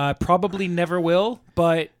 Probably never will,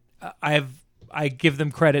 but I give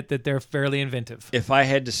them credit that they're fairly inventive. If I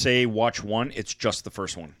had to say watch one, it's just the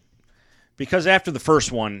first one. Because after the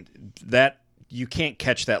first one, that you can't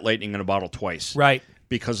catch that lightning in a bottle twice. Right.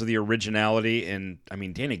 Because of the originality, and I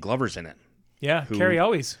mean Danny Glover's in it. Yeah. Carrie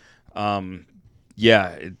Always.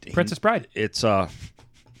 Yeah, Princess Bride. It's the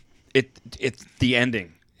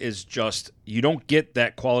ending is just, you don't get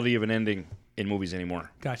that quality of an ending in movies anymore.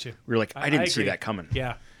 Gotcha. We're like, I didn't see agree. that coming.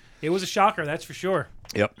 Yeah. It was a shocker, that's for sure.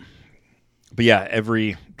 Yep. But yeah,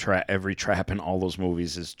 every trap in all those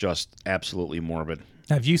movies is just absolutely morbid.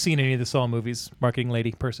 Have you seen any of the Saw movies, marketing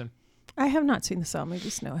lady person? I have not seen the Saw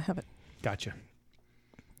movies. No, I haven't. Gotcha.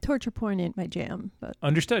 Torture porn ain't my jam, but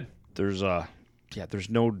Understood. There's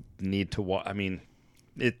no need to watch. I mean,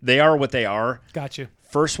 they are what they are. Gotcha.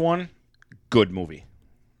 First one, good movie,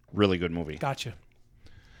 really good movie. Gotcha.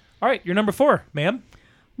 All right, you're number 4, ma'am.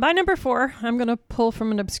 my number 4, I'm going to pull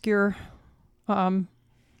from an obscure,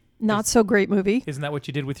 not so great movie. Isn't that what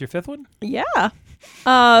you did with your 5th one? Yeah.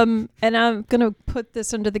 And I'm going to put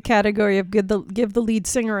this under the category of give the lead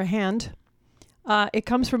singer a hand. It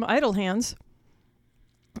comes from Idle Hands,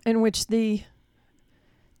 in which the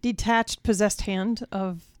detached, possessed hand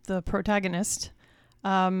of the protagonist,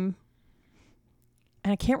 and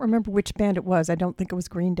I can't remember which band it was. I don't think it was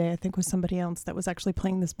Green Day. I think it was somebody else that was actually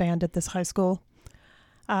playing this band at this high school.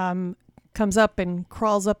 Comes up and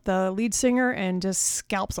crawls up the lead singer and just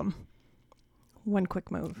scalps him. One quick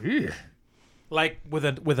move. Like with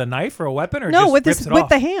a knife or a weapon, or No, just with rips this it with off?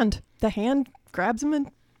 the hand. The hand grabs him and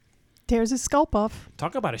tears his scalp off.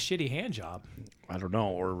 Talk about a shitty hand job. I don't know,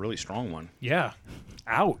 or a really strong one. Yeah.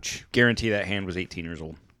 Ouch. Guarantee that hand was 18 years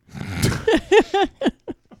old.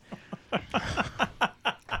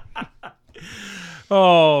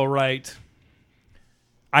 All right.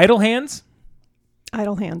 Idle Hands?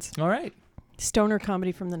 Idle Hands. All right. Stoner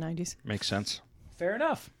comedy from the 90s. Makes sense. Fair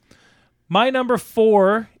enough. My number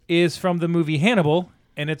 4 is from the movie Hannibal,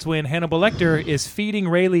 and it's when Hannibal Lecter is feeding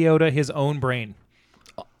Ray Liotta his own brain.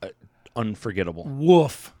 Unforgettable.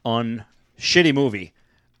 Woof. Shitty movie.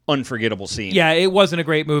 Unforgettable scene. Yeah, it wasn't a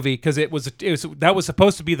great movie because it was that was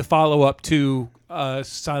supposed to be the follow up to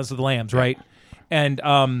Silence of the Lambs, right? And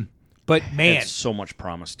but It man, had so much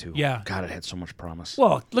promise too. Yeah. God, it had so much promise.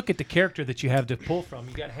 well, look at the character that you have to pull from.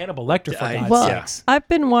 You got Hannibal Lecter for God's Well, sakes. I've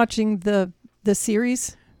been watching the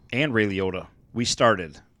series, And Ray Liotta. We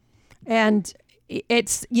started. and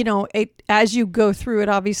it's it as you go through it.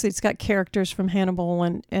 Obviously, it's got characters from Hannibal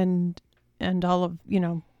and all of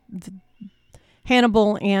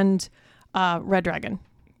Hannibal and Red Dragon,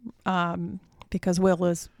 because Will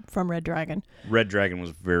is from Red Dragon, Red Dragon was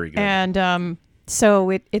very good. and so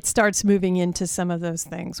it starts moving into some of those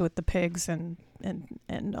things with the pigs and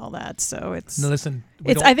all that. So it's No, listen,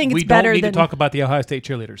 I think it's we better don't need than to talk about the Ohio State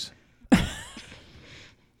cheerleaders.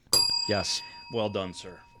 Yes. Well done,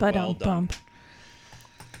 sir. but well done. bump.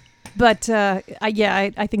 But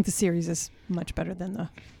I think the series is much better than the.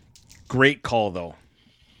 Great call, though.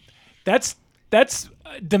 That's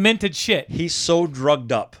demented shit. He's so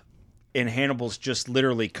drugged up, and Hannibal's just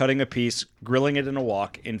literally cutting a piece, grilling it in a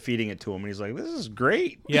wok, and feeding it to him. And he's like, this is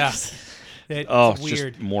great. Yeah, it's Oh, it's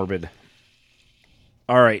weird. just morbid.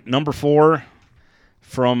 All right, number 4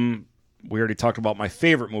 from... We already talked about my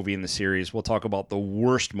favorite movie in the series. We'll talk about the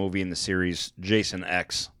worst movie in the series, Jason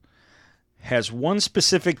X. Has one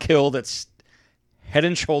specific kill that's head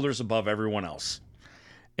and shoulders above everyone else.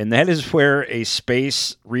 And that is where a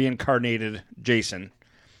space reincarnated Jason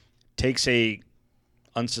takes a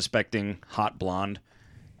unsuspecting hot blonde,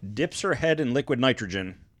 dips her head in liquid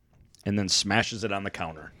nitrogen, and then smashes it on the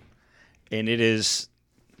counter. And it is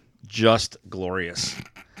just glorious.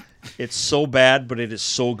 It's so bad, but it is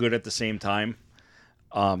so good at the same time.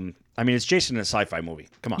 I mean, it's Jason in a sci-fi movie.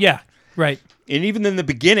 Come on. Yeah, right. And even in the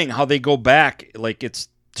beginning, how they go back, like it's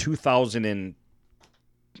 2000 and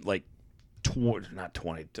like not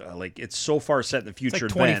 20, like it's so far set in the It's future.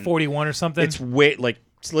 like then 2041 or something. it's way like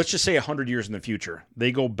so let's just say 100 years in the future.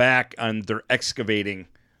 They go back and they're excavating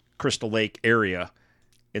Crystal Lake area,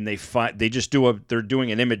 and they're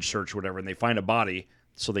doing an image search or whatever, and they find a body.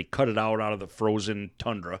 So they cut it out of the frozen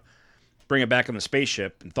tundra, bring it back in the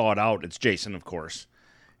spaceship, and thaw it out. It's Jason, of course.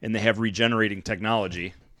 And they have regenerating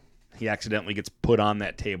technology. He accidentally gets put on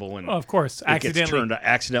that table, and of course,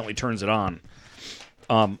 accidentally turns it on.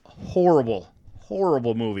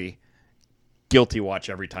 Horrible movie. Guilty watch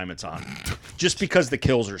every time it's on. Just because the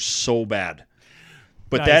kills are so bad.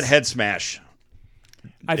 But Nice. that head smash.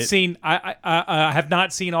 I have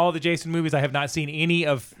not seen all the Jason movies. I have not seen any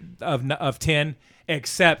of 10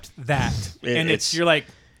 except that. You're like,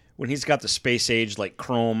 when he's got the space age like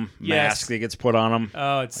chrome Yes. mask that gets put on him.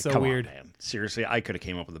 oh, it's so Come weird. on, man. Seriously, I could have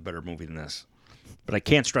came up with a better movie than this. But I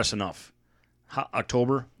can't stress enough.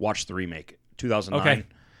 October, watch the remake. 2009. Okay.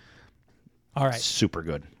 All right. Super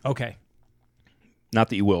good. Okay. Not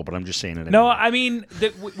that you will, but I'm just saying it. No, anyway. I mean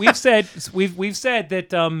we've said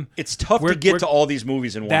that It's tough to we're- get to all these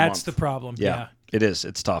movies in one month. that's the problem. Yeah. It is.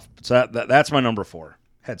 It's tough. So that's my number 4.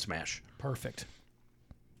 Head smash. Perfect.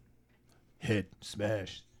 Head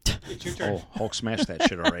smash. It's your turn. Oh, Hulk smashed that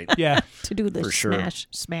shit all right. Yeah. To-do list. For sure.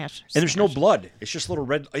 Smash. And there's no blood. It's just little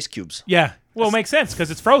red ice cubes. Yeah. Well, it makes sense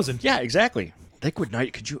because it's frozen. Yeah, exactly. Liquid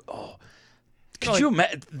night. Could you Like- you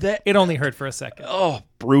imagine that? It only hurt for a second. Oh,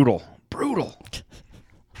 brutal.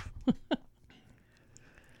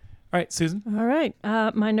 All right, Susan. All right.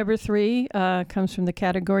 My number 3 comes from the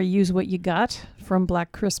category Use What You Got from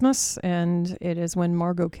Black Christmas, and it is when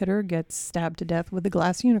Margot Kidder gets stabbed to death with a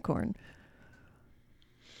glass unicorn.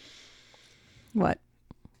 What?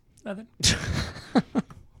 Nothing.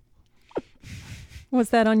 Was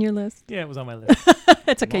that on your list? Yeah, it was on my list.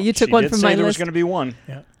 It's okay. Well, You took she one did from say my there was list. going to be one.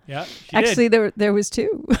 Yeah. Yeah. She Actually, there was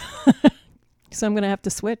 2. So I'm going to have to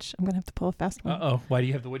switch. I'm going to have to pull a fast one. Uh-oh. Why do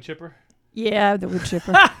you have the wood chipper? Yeah, the wood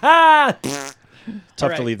chipper. Tough All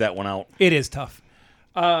right. to leave that one out. It is tough.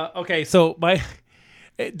 Okay, so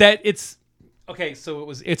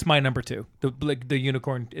it's my number 2. The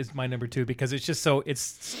unicorn is my number 2 because it's just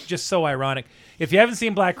so ironic. If you haven't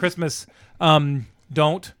seen Black Christmas,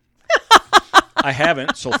 don't. I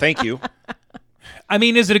haven't, so thank you. I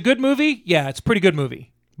mean, is it a good movie? Yeah, it's a pretty good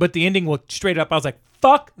movie. But the ending will straight up. I was like,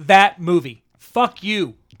 fuck that movie. Fuck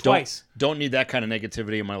you. Twice. Don't need that kind of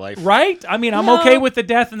negativity in my life. Right? I mean, I'm No. okay with the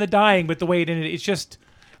death and the dying, but the way it ended, it's just.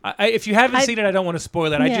 If you haven't seen it, I don't want to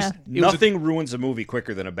spoil it. Yeah. Nothing ruins a movie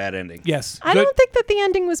quicker than a bad ending. Yes. I good. don't think that the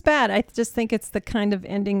ending was bad. I just think it's the kind of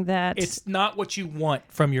ending that It's not what you want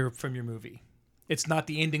from your movie. it's not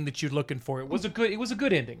the ending that you're looking for. It was a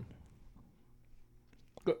good ending.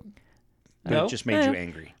 But No? it just made you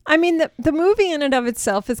angry. I mean, the movie in and of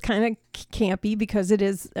itself is kind of campy because it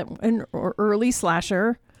is an early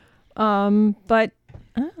slasher. But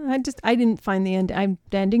I didn't find the end.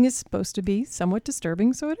 The ending is supposed to be somewhat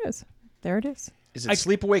disturbing, so it is. There it is. Is it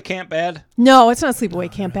Sleepaway Camp bad? No, it's not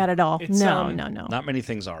Sleepaway Camp bad at all. It's, No. Not many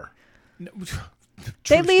things are. They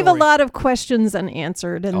True leave story. a lot of questions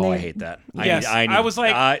unanswered, and I hate that. Yes, I was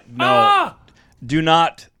like, no. Do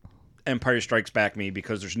not Empire Strikes Back me,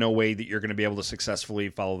 because there's no way that you're going to be able to successfully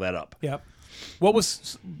follow that up. Yep. What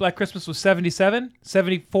was Black Christmas was 77?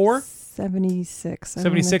 74? 76.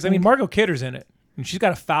 76. I mean, Margot Kidder's in it, and she's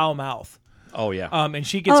got a foul mouth. Oh yeah. And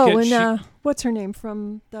she gets what's her name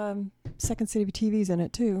from the Second City TV's in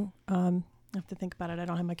it too? I have to think about it. I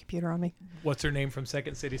don't have my computer on me. what's her name from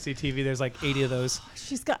Second City CTV? There's like 80 of those.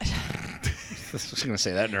 She's got. I was going to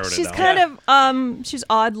say that narrowed She's it down. kind of she's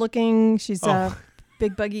odd looking. She's Oh.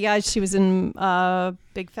 big buggy eyes. She was in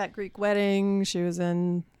Big Fat Greek Wedding. She was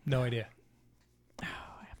in No idea.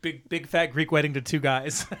 Big fat Greek wedding to two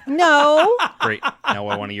guys. no. Great. Now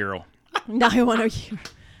I want €1. Now I want to hear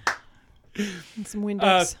some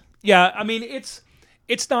Windex. Yeah, I mean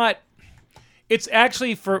it's not. It's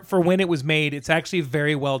actually for when it was made, it's actually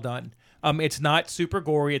very well done. It's not super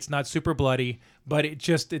gory, it's not super bloody, but it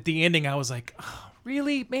just at the ending I was like, oh,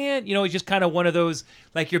 really, man? You know, it's just kind of one of those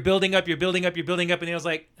like you're building up, and then I was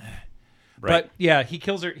like, Right. but yeah, he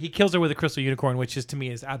kills her with a crystal unicorn, which is to me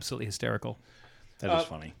is absolutely hysterical. That is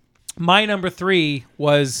funny. My number 3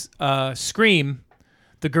 was Scream,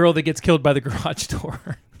 the girl that gets killed by the garage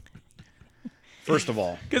door. First of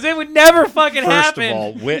all, Because it would never fucking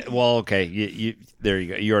happen. First of all, okay, you there you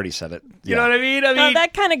go. You already said it. You know what I mean?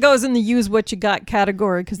 That kind of goes in the use what you got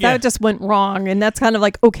category because Yeah. that just went wrong, and that's kind of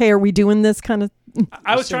like, okay, are we doing this kind of?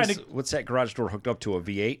 I was trying to. What's that garage door hooked up to? A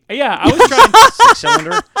V8? Yeah, I was trying.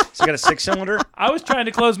 6-cylinder? So you got a 6-cylinder? I was trying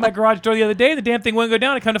to close my garage door the other day. The damn thing wouldn't go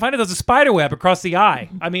down. I come to find out there's a spider web across the eye.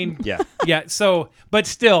 I mean, Yeah. yeah. So, but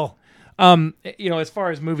still, as far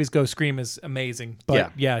as movies go, Scream is amazing.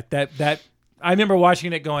 But yeah, that I remember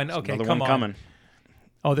watching it, going, okay, Another come one on. coming.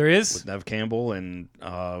 Oh, there is. With Nev Campbell and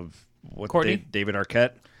Courtney? David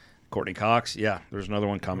Arquette, Courtney Cox. Yeah, there's another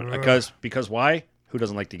one coming. Because why? Who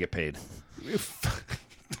doesn't like to get paid?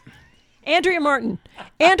 Andrea Martin.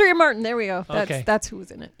 Andrea Martin. There we go. Okay. That's who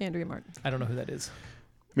was in it. Andrea Martin. I don't know who that is.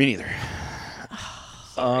 Me neither.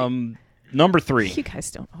 Number 3. You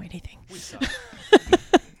guys don't know anything.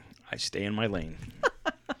 I stay in my lane.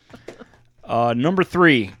 Number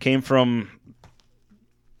 3 came from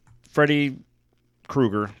Freddy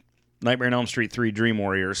Krueger, Nightmare on Elm Street 3 Dream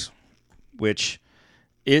Warriors, which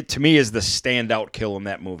it to me is the standout kill in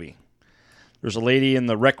that movie. There's a lady in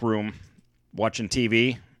the rec room watching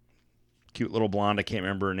TV, cute little blonde, I can't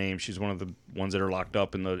remember her name. She's one of the ones that are locked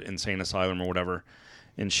up in the insane asylum or whatever.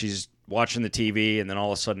 And she's watching the TV, and then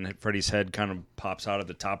all of a sudden Freddy's head kind of pops out of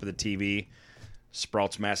the top of the TV,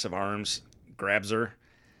 sprouts massive arms, grabs her,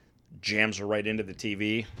 jams her right into the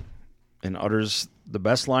TV, and utters the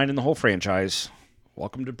best line in the whole franchise.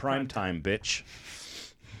 Welcome to prime time, bitch.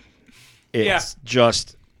 It's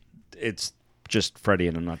just Freddy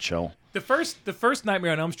in a nutshell. The first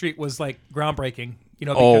Nightmare on Elm Street was like groundbreaking,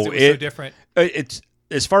 because it was so different. It's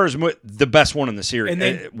as far as the best one in the series, And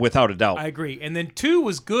then- without a doubt. I agree. And then 2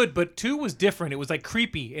 was good, but 2 was different. It was like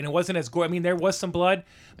creepy, and it wasn't as gory. I mean, there was some blood,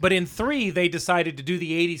 but in 3 they decided to do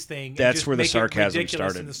the 80s thing. And That's just where the make it sarcasm ridiculous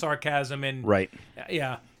started. And the sarcasm and Right.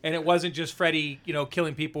 yeah. And it wasn't just Freddy,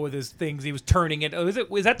 killing people with his things. He was turning it.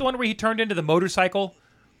 Was that the one where he turned into the motorcycle?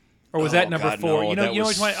 Or was that number God, 4? no, you know that which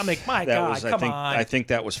was- one? I'm like, my that God, was, come on. I think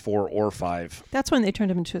that was 4 or 5. That's when they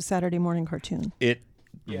turned him into a Saturday morning cartoon. It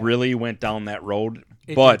really went down that road.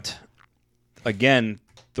 It But again,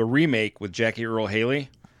 the remake with Jackie Earl Haley,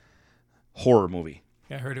 horror movie.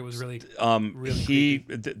 I heard it was really,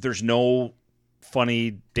 There's no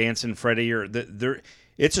funny dancing Freddy or there.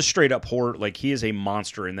 It's a straight up horror. Like, he is a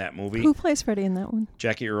monster in that movie. Who plays Freddy in that one?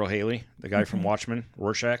 Jackie Earl Haley, the guy from Watchmen,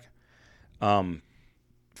 Rorschach.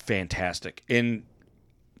 Fantastic. In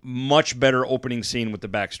much better opening scene with the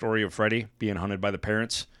backstory of Freddy being hunted by the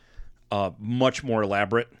parents. Much more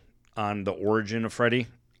elaborate on the origin of Freddy.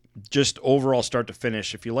 Just overall, start to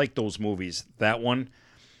finish. If you like those movies, that one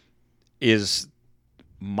is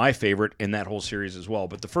my favorite in that whole series as well.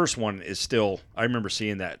 But the first one is still, I remember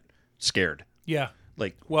seeing that scared. yeah.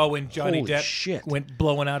 Like, Well, when Johnny Holy Depp shit. went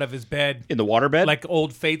blowing out of his bed, in the waterbed, like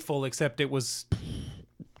Old Faithful, except it was,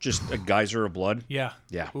 just a geyser of blood. yeah.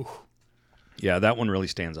 Yeah. Oof. Yeah, that one really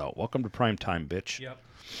stands out. Welcome to prime time, bitch. Yep.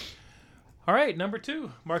 All right, number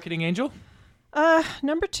 2, Marketing Angel.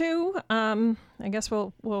 Number 2. I guess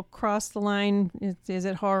we'll cross the line. Is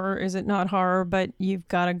it horror? Is it not horror? But you've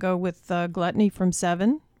got to go with Gluttony from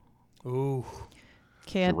Seven. Ooh.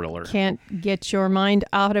 Thriller. Can't get your mind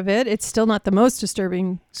out of it. It's still not the most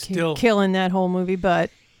disturbing kill in that whole movie, but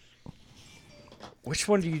Which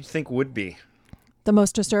one do you think would be the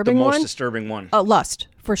most the disturbing most one? disturbing one? Lust,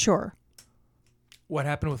 for sure. What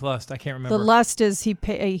happened with Lust? I can't remember. The Lust is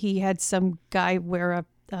he had some guy wear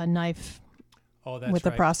a knife Oh, that's with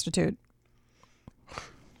right. a prostitute,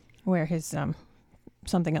 where his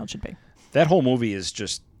something else should be. That whole movie is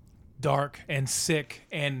just Dark and sick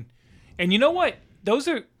and you know what? Those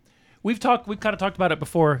are we've kind of talked about it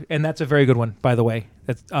before, and that's a very good one, by the way.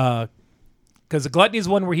 That's because the Gluttony is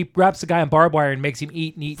one where he wraps the guy in barbed wire and makes him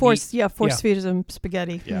eat and eat. Force and eat. feeds him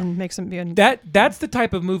spaghetti Yeah. and makes him be. That's the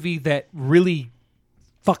type of movie that really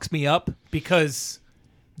fucks me up because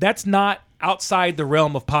that's not outside the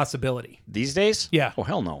realm of possibility. these days. Yeah. Oh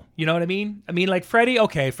hell no. You know what I mean? I mean, like Freddy,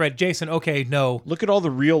 okay, Jason, okay, no, Look at all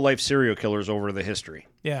the real life serial killers over the history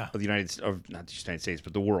yeah, of the not the United States,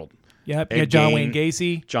 but the world. yeah, Ed John Gein. Wayne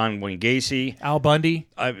Gacy, John Wayne Gacy. Al Bundy.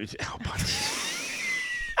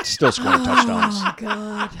 Still scoring touchdowns. Oh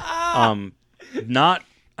God! Not.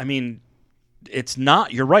 I mean, it's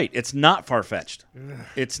not. You're right. It's not far fetched.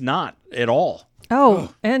 It's not at all.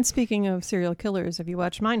 Oh, and speaking of serial killers, have you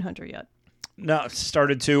watched Mindhunter yet? No,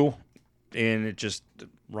 started to, and it just,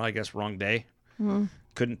 I guess, wrong day.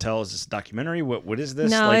 Couldn't tell. Is this a documentary? What is this?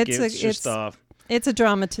 No, like, it's just. It's a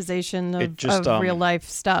dramatization It just, of real life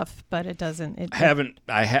stuff, but it doesn't.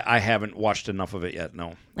 I haven't watched enough of it yet.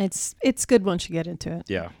 No. It's good once you get into it.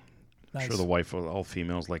 Yeah. Nice. Sure, the wife of all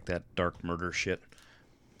females like that dark murder shit.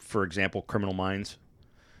 For example, Criminal Minds.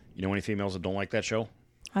 You know any females that don't like that show?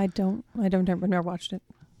 I don't never watched it.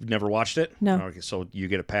 You've never watched it? No. Okay, so you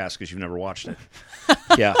get a pass because you've never watched it.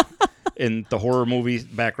 Yeah. In the horror movie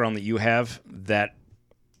background that you have,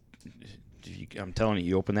 I'm telling you,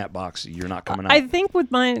 you open that box, you're not coming out. I think with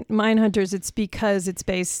Mindhunters, it's because it's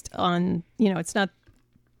based on, it's not,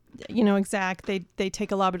 exact. They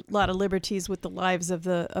take a lot of liberties with the lives of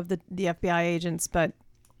the FBI agents, but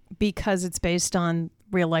because it's based on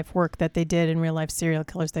real life work that they did and real life serial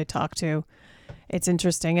killers they talked to, it's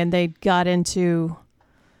interesting. And they got into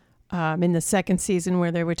in the second season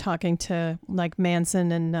where they were talking to like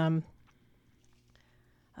Manson and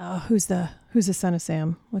who's the son of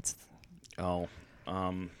Sam? Oh.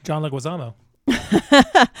 John Leguizamo.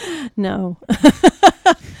 No. You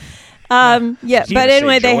Yeah, but gonna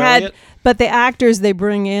anyway, say Joe Elliott? but the actors they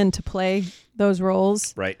bring in to play those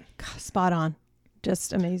roles, Right. spot on,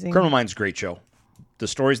 just amazing. Criminal Minds, great show. The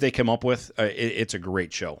stories they come up with, it's a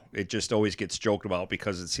great show. It just always gets joked about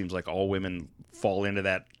because it seems like all women fall into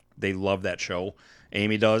that. They love that show.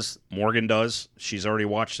 Amy does. Morgan does. She's already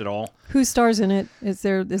watched it all. Who stars in it? Is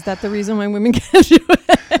that the reason why women get into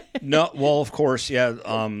it? No, well, of course, yeah.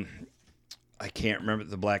 I can't remember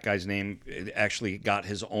the black guy's name. It actually got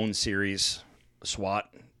his own series, SWAT,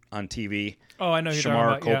 on TV. Oh, I know who you're Shamar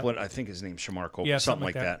talking about, Copeland. I think his name's Shamar Copeland. Yeah, something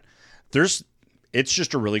like that. It's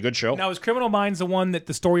just a really good show. Now, is Criminal Minds the one that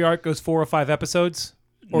the story arc goes 4 or 5 episodes,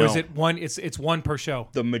 or is No. it one? It's one per show.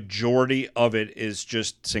 The majority of it is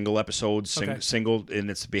just single episodes, Okay. single,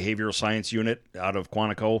 and it's a behavioral science unit out of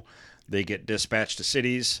Quantico. They get dispatched to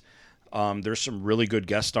cities. There's some really good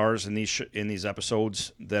guest stars in these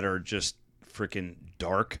episodes that are just freaking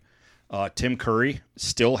dark. Tim Curry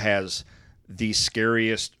still has the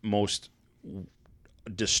scariest, most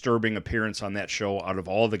disturbing appearance on that show out of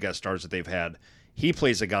all the guest stars that they've had. He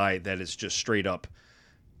plays a guy that is just straight up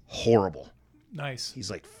horrible. Nice.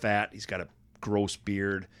 He's like fat. He's got a gross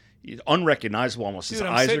beard. He's unrecognizable almost. Dude, His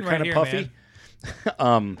I'm eyes are sitting kind right of here,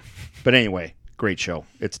 puffy. But anyway, great show.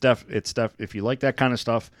 It's if you like that kind of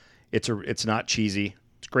stuff, it's not cheesy.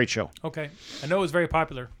 It's a great show. Okay, I know it was very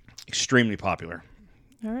popular. Extremely popular.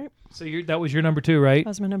 All right, So that was your number 2, right? that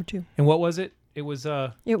was my number 2. And what was it? It was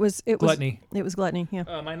It was Gluttony. It was Gluttony.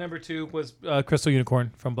 Yeah. My number 2 was Crystal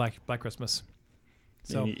Unicorn from Black Christmas.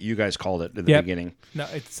 So And you guys called it at the Yep. beginning. no,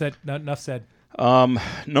 it said enough said.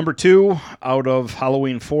 Number 2 out of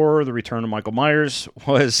Halloween 4, The Return of Michael Myers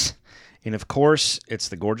was, and of course, it's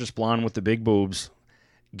the gorgeous blonde with the big boobs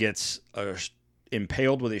gets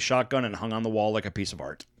impaled with a shotgun and hung on the wall like a piece of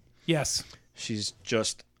art. Yes. She's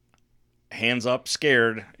just hands up,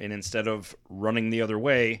 scared, and instead of running the other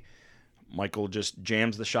way, Michael just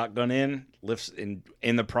jams the shotgun in, lifts in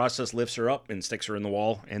the process, lifts her up and sticks her in the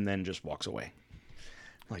wall, and then just walks away.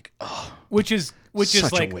 Like, oh, which is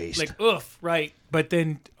Such a like waste. oof, right? But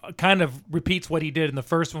then kind of repeats what he did in the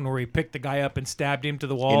first one, where he picked the guy up and stabbed him to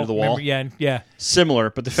the wall. Into the wall? Remember? Yeah. similar.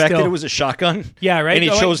 But the fact Still. that it was a shotgun, Yeah, right? and he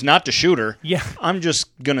Oh, chose not to shoot her, Yeah. I'm just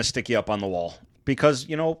gonna stick you up on the wall because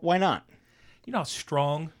why not? You know how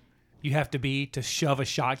strong you have to be to shove a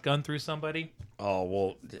shotgun through somebody? Oh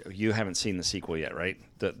well, you haven't seen the sequel yet, right?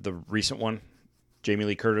 The recent one, Jamie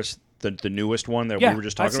Lee Curtis, the newest one that Yeah, we were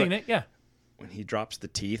just I've talking seen about. it. Yeah. When he drops the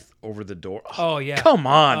teeth over the door. Oh yeah. Come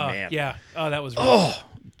on, Oh, man. Yeah. Oh, that was. Rough. Oh,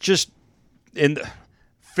 just in the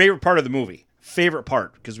favorite part of the movie. Favorite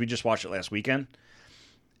part, because we just watched it last weekend,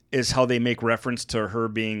 is how they make reference to her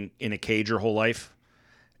being in a cage her whole life.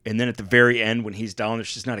 And then at the very end, when he's down,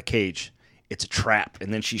 it's just not a cage. It's a trap.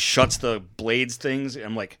 And then she shuts the blades things. And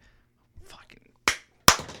I'm like, fucking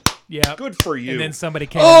Yeah. good for you. And then somebody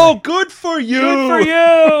came. Oh, good for you. Good for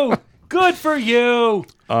you. Good for you.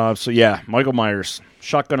 So yeah, Michael Myers,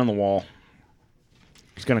 shotgun on the wall. I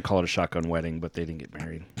was gonna call it a shotgun wedding, but they didn't get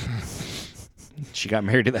married. She got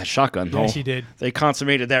married to that shotgun, though. Yeah, she did. They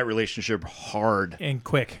consummated that relationship hard. And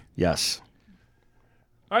quick. Yes.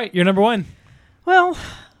 All right, you're number one. Well,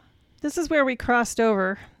 this is where we crossed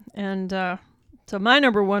over, and so my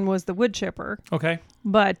number one was the wood chipper, Okay.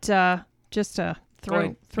 but just to Go throw ahead.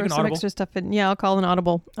 You can some audible. extra stuff in. Yeah, I'll call an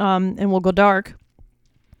audible, and we'll go dark.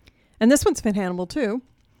 And this one's been Hannibal too.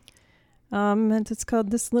 And it's called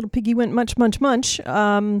This Little Piggy Went Munch, Munch, Munch.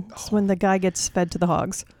 It's when the guy gets fed to the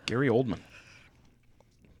hogs. Gary Oldman.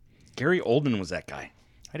 Gary Oldman was that guy.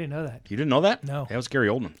 I didn't know that. You didn't know that? No. That was Gary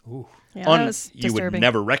Oldman. Ooh. Yeah, that was You would disturbing.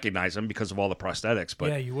 never recognize him because of all the prosthetics, but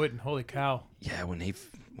Yeah, you wouldn't. Holy cow. yeah, when he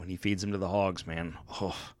feeds him to the hogs, man.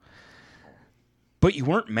 Oh. But you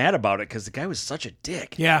weren't mad about it because the guy was such a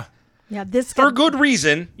dick. Yeah. Yeah, this For guy, good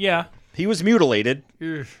reason. Yeah. He was mutilated,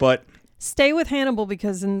 Ugh. but stay with Hannibal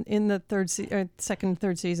because in the third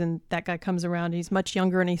season, that guy comes around. He's much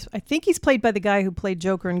younger, and I think he's played by the guy who played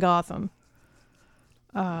Joker in Gotham.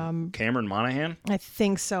 Cameron Monaghan, I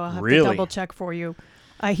think so. I'll have Really? to double check for you.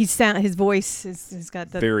 His voice has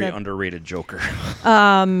got the very that, underrated Joker.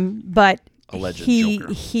 but Alleged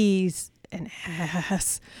Joker. he's an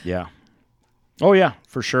ass. Yeah. Oh yeah,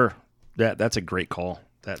 for sure. That's a great call.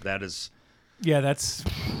 That is. Yeah, that's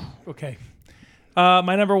okay.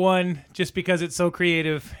 My number one, just because it's so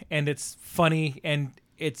creative and it's funny and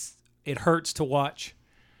it hurts to watch,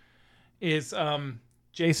 is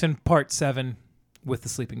Jason Part 7 with the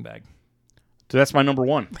sleeping bag. So that's my number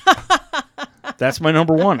one. That's my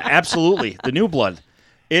number one. Absolutely, the New Blood.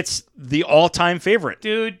 It's the all-time favorite.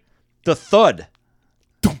 Dude, The thud,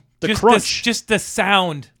 the just crunch, just the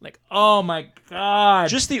sound. Like, oh my God.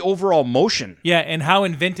 just the overall motion. Yeah, and how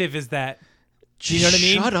inventive is that? You know what I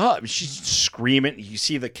mean? Shut up! She's screaming. You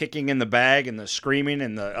see the kicking in the bag and the screaming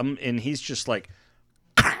and and he's just like,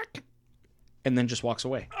 and then just walks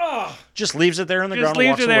away. Oh, Just leaves it there on the just ground and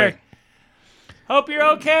leaves walks it there. away. Hope you're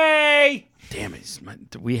okay. Damn it!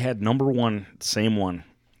 We had number one, same one.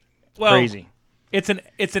 Well, Crazy. It's an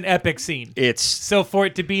epic scene. It's So for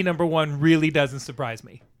it to be number one really doesn't surprise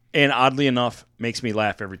me. and oddly enough makes me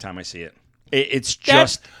laugh every time I see it. It's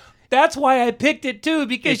That's- just That's why I picked it too,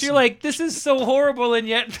 because It's- you're like, this is so horrible, and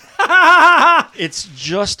yet, it's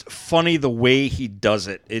just funny the way he does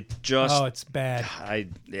it. It just oh, it's bad.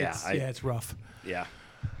 It's rough. yeah.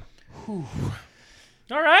 All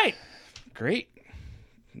right, Great.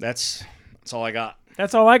 That's all I got.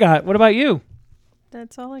 that's all I got. What about you?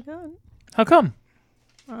 That's all I got. How come?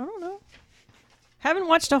 I don't know. Haven't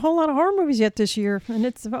watched a whole lot of horror movies yet this year, and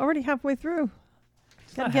it's already halfway through.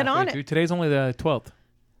 Gotta Not get on halfway it. through. Today's only the 12th.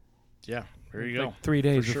 Yeah, there you go. Like 3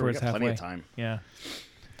 days For sure, before we it's got halfway. plenty of time. Yeah.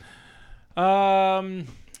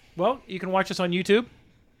 Well, you can watch us on YouTube.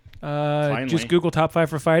 Finally. Just Google Top 5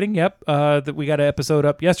 for Fighting. Yep. That we got an episode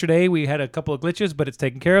up yesterday. We had a couple of glitches, but it's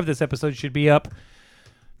taken care of. This episode should be up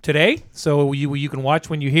today, so you can watch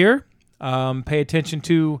when you hear. Pay attention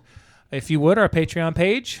to, if you would, our Patreon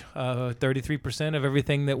page. 33% of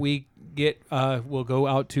everything that we get will go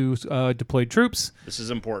out to deployed troops. This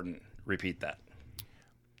is important. Repeat that.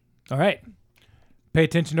 All right. Pay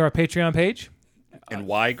attention to our Patreon page. And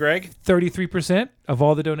why, Greg? 33% of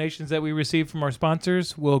all the donations that we receive from our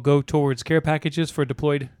sponsors will go towards care packages for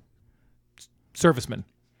deployed servicemen.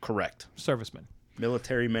 Correct. Servicemen.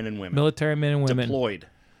 Military men and women. Military men and women. Deployed.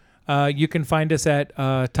 You can find us at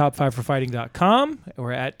top5forfighting.com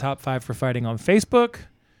or at Top 5 for Fighting on Facebook,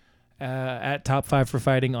 at Top 5 for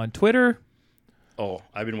Fighting on Twitter. Oh,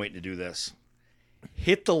 I've been waiting to do this.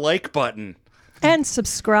 Hit the like button. And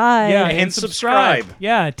subscribe. Yeah, And subscribe.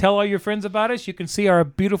 Yeah, tell all your friends about us. You can see our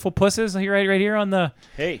beautiful pusses here, right here on the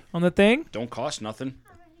Hey, thing. don't cost nothing.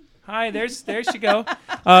 Hi, there she go.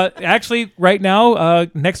 Actually, right now,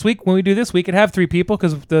 next week when we do this, we could have 3 people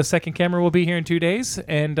because the second camera will be here in 2 days,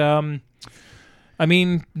 and I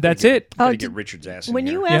mean that's it. Gotta Oh, get did- Richard's ass in When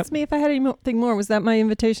here. you asked me if I had anything more, was that my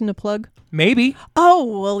invitation to plug? Maybe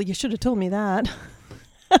Oh, well, you should have told me that.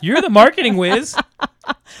 you're the marketing whiz,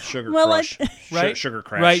 Sugar Well, Crush. right? Sugar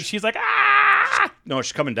Crash. Right? She's like, ah. No,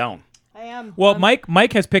 she's coming down. I am. Well,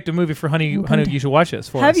 Mike has picked a movie for Honey. You should watch this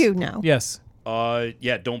for us. Have you now? Yes.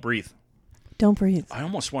 Yeah, Don't Breathe. Don't breathe. I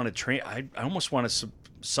almost want to train. I almost want to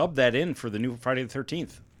sub that in for the new Friday the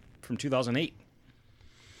 13th from 2008.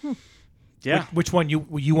 Yeah, Which one you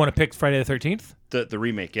want to pick? Friday the 13th. the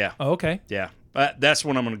remake. Yeah, Oh, okay. yeah. That's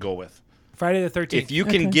what I'm going to go with. Friday the 13th. If you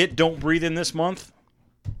can get Don't Breathe in this month,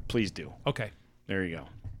 please do. Okay. There you go.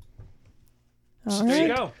 All There you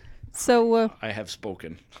right. go. So, I have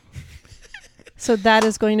spoken. so that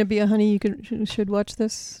is going to be a honey. You should watch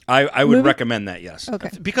this. I would Movie? recommend that. Yes. Okay.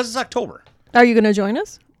 Because it's October. Are you going to join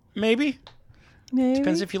us? Maybe. Maybe.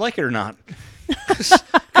 Depends if you like it or not.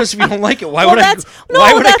 Because if you don't like it, why Well, would I? that's- no,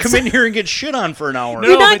 Why would I that's- come in here and get shit on for an hour? No,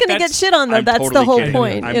 You're not but going to get that's- shit on them. I'm That's totally the whole kidding.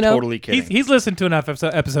 point. I'm you know. totally kidding. He's listened to enough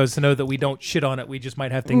episodes to know that we don't shit on it. We just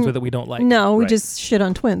might have things with it we don't like. No, we Right. just shit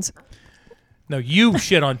on twins. No, you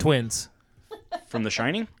shit on twins. From The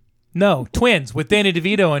Shining. No, twins with Danny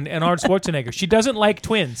DeVito and Arnold Schwarzenegger. She doesn't like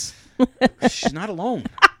twins. She's not alone.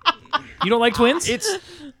 You don't like twins?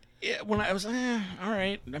 When I was all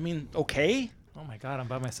right. I mean, okay. Oh my God, I'm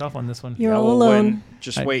by myself on this one. You're Yeah, all well, alone.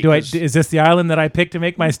 just I- wait. do I? 'cause Is this the island that I picked to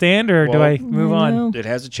make my stand, or do Well- I move on? No. it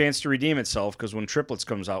has a chance to redeem itself because when Triplets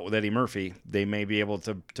comes out with Eddie Murphy, they may be able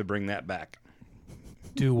to bring that back.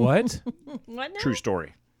 Do what? What now? True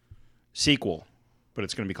story. Sequel, but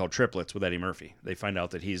it's going to be called Triplets with Eddie Murphy. They find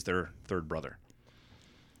out that he's their third brother,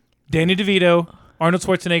 Danny DeVito, Arnold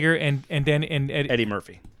Schwarzenegger, and Eddie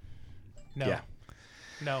Murphy. No, Yeah.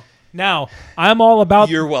 no. Now I'm all about.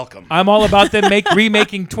 You're welcome. I'm all about them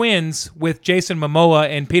remaking Twins with Jason Momoa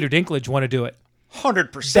and Peter Dinklage. Want to do it?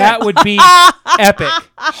 100%. That would be epic.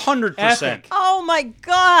 100%. Epic. Oh my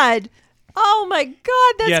god. Oh my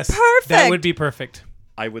god. That's Yes, perfect. that would be perfect.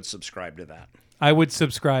 I would subscribe to that. I would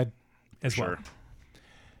subscribe as Sure. well.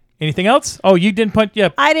 Anything else? Oh, you didn't punch. Yeah.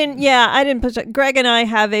 I didn't push it. Greg and I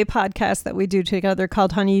have a podcast that we do together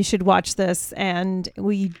called Honey, You Should Watch This, and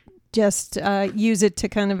we just use it to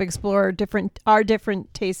kind of explore our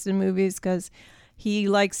different tastes in movies because he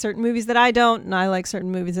likes certain movies that I don't, and I like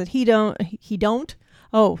certain movies that he don't.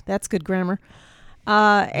 Oh, that's good grammar. No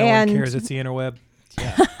and one cares. It's the interweb.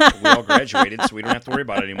 We all graduated, so we don't have to worry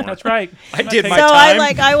about it anymore. That's right. I did my so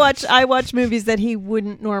time. I watch movies that he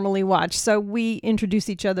wouldn't normally watch. So we introduce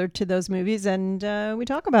each other to those movies and we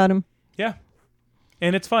talk about them. Yeah,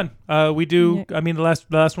 and it's fun. We do. I mean, the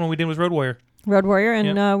last one we did was Road Warrior. Road Warrior,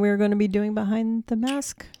 and Yeah. we're going to be doing Behind the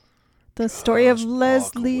Mask, the story of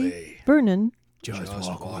Leslie Vernon. Just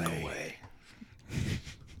walk away.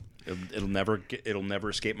 It'll never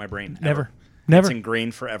escape my brain. Never. Ever. Never. It's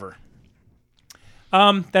ingrained forever.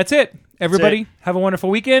 That's it. Everybody, it. have a wonderful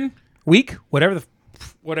weekend. Whatever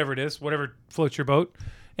it is, whatever floats your boat,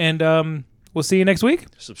 and we'll see you next week.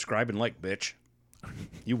 Subscribe and like, bitch.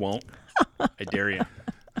 You won't. I dare you.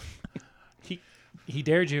 He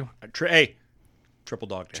dared you. Hey, triple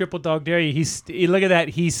dog. Dare. Triple dog dare you. Look at that.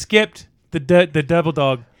 He skipped the double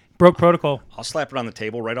dog. Broke protocol. I'll slap it on the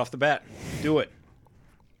table right off the bat. Do it.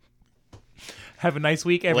 Have a nice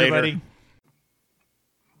week, everybody. Later.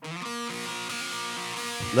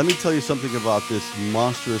 Let me tell you something about this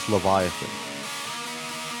monstrous Leviathan.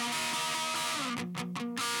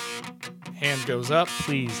 Hand goes up.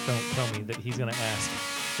 Please don't tell me that he's going to ask.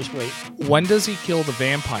 Just wait. When does he kill the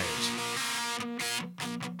vampires?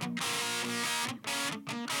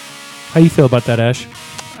 How you feel about that, Ash?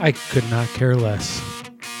 I could not care less.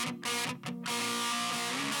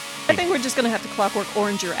 I think we're just going to have to Clockwork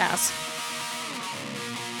Orange your ass.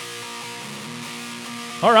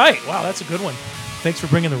 All right. Wow, that's a good one. Thanks for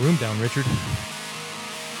bringing the room down, Richard.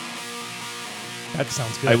 That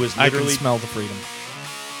sounds good. I was I can literally. smell the freedom.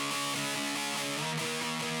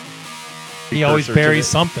 He always precursor to buries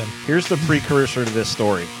the- something. Here's the precursor to this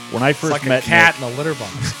story. When I It's first like met a cat Nick, in a litter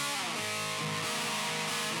box.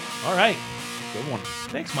 All right. good one.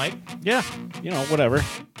 Thanks, Mike. Yeah, whatever.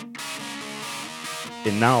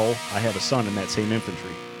 And now I have a son in that same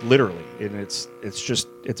infantry, literally, and it's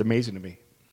amazing to me.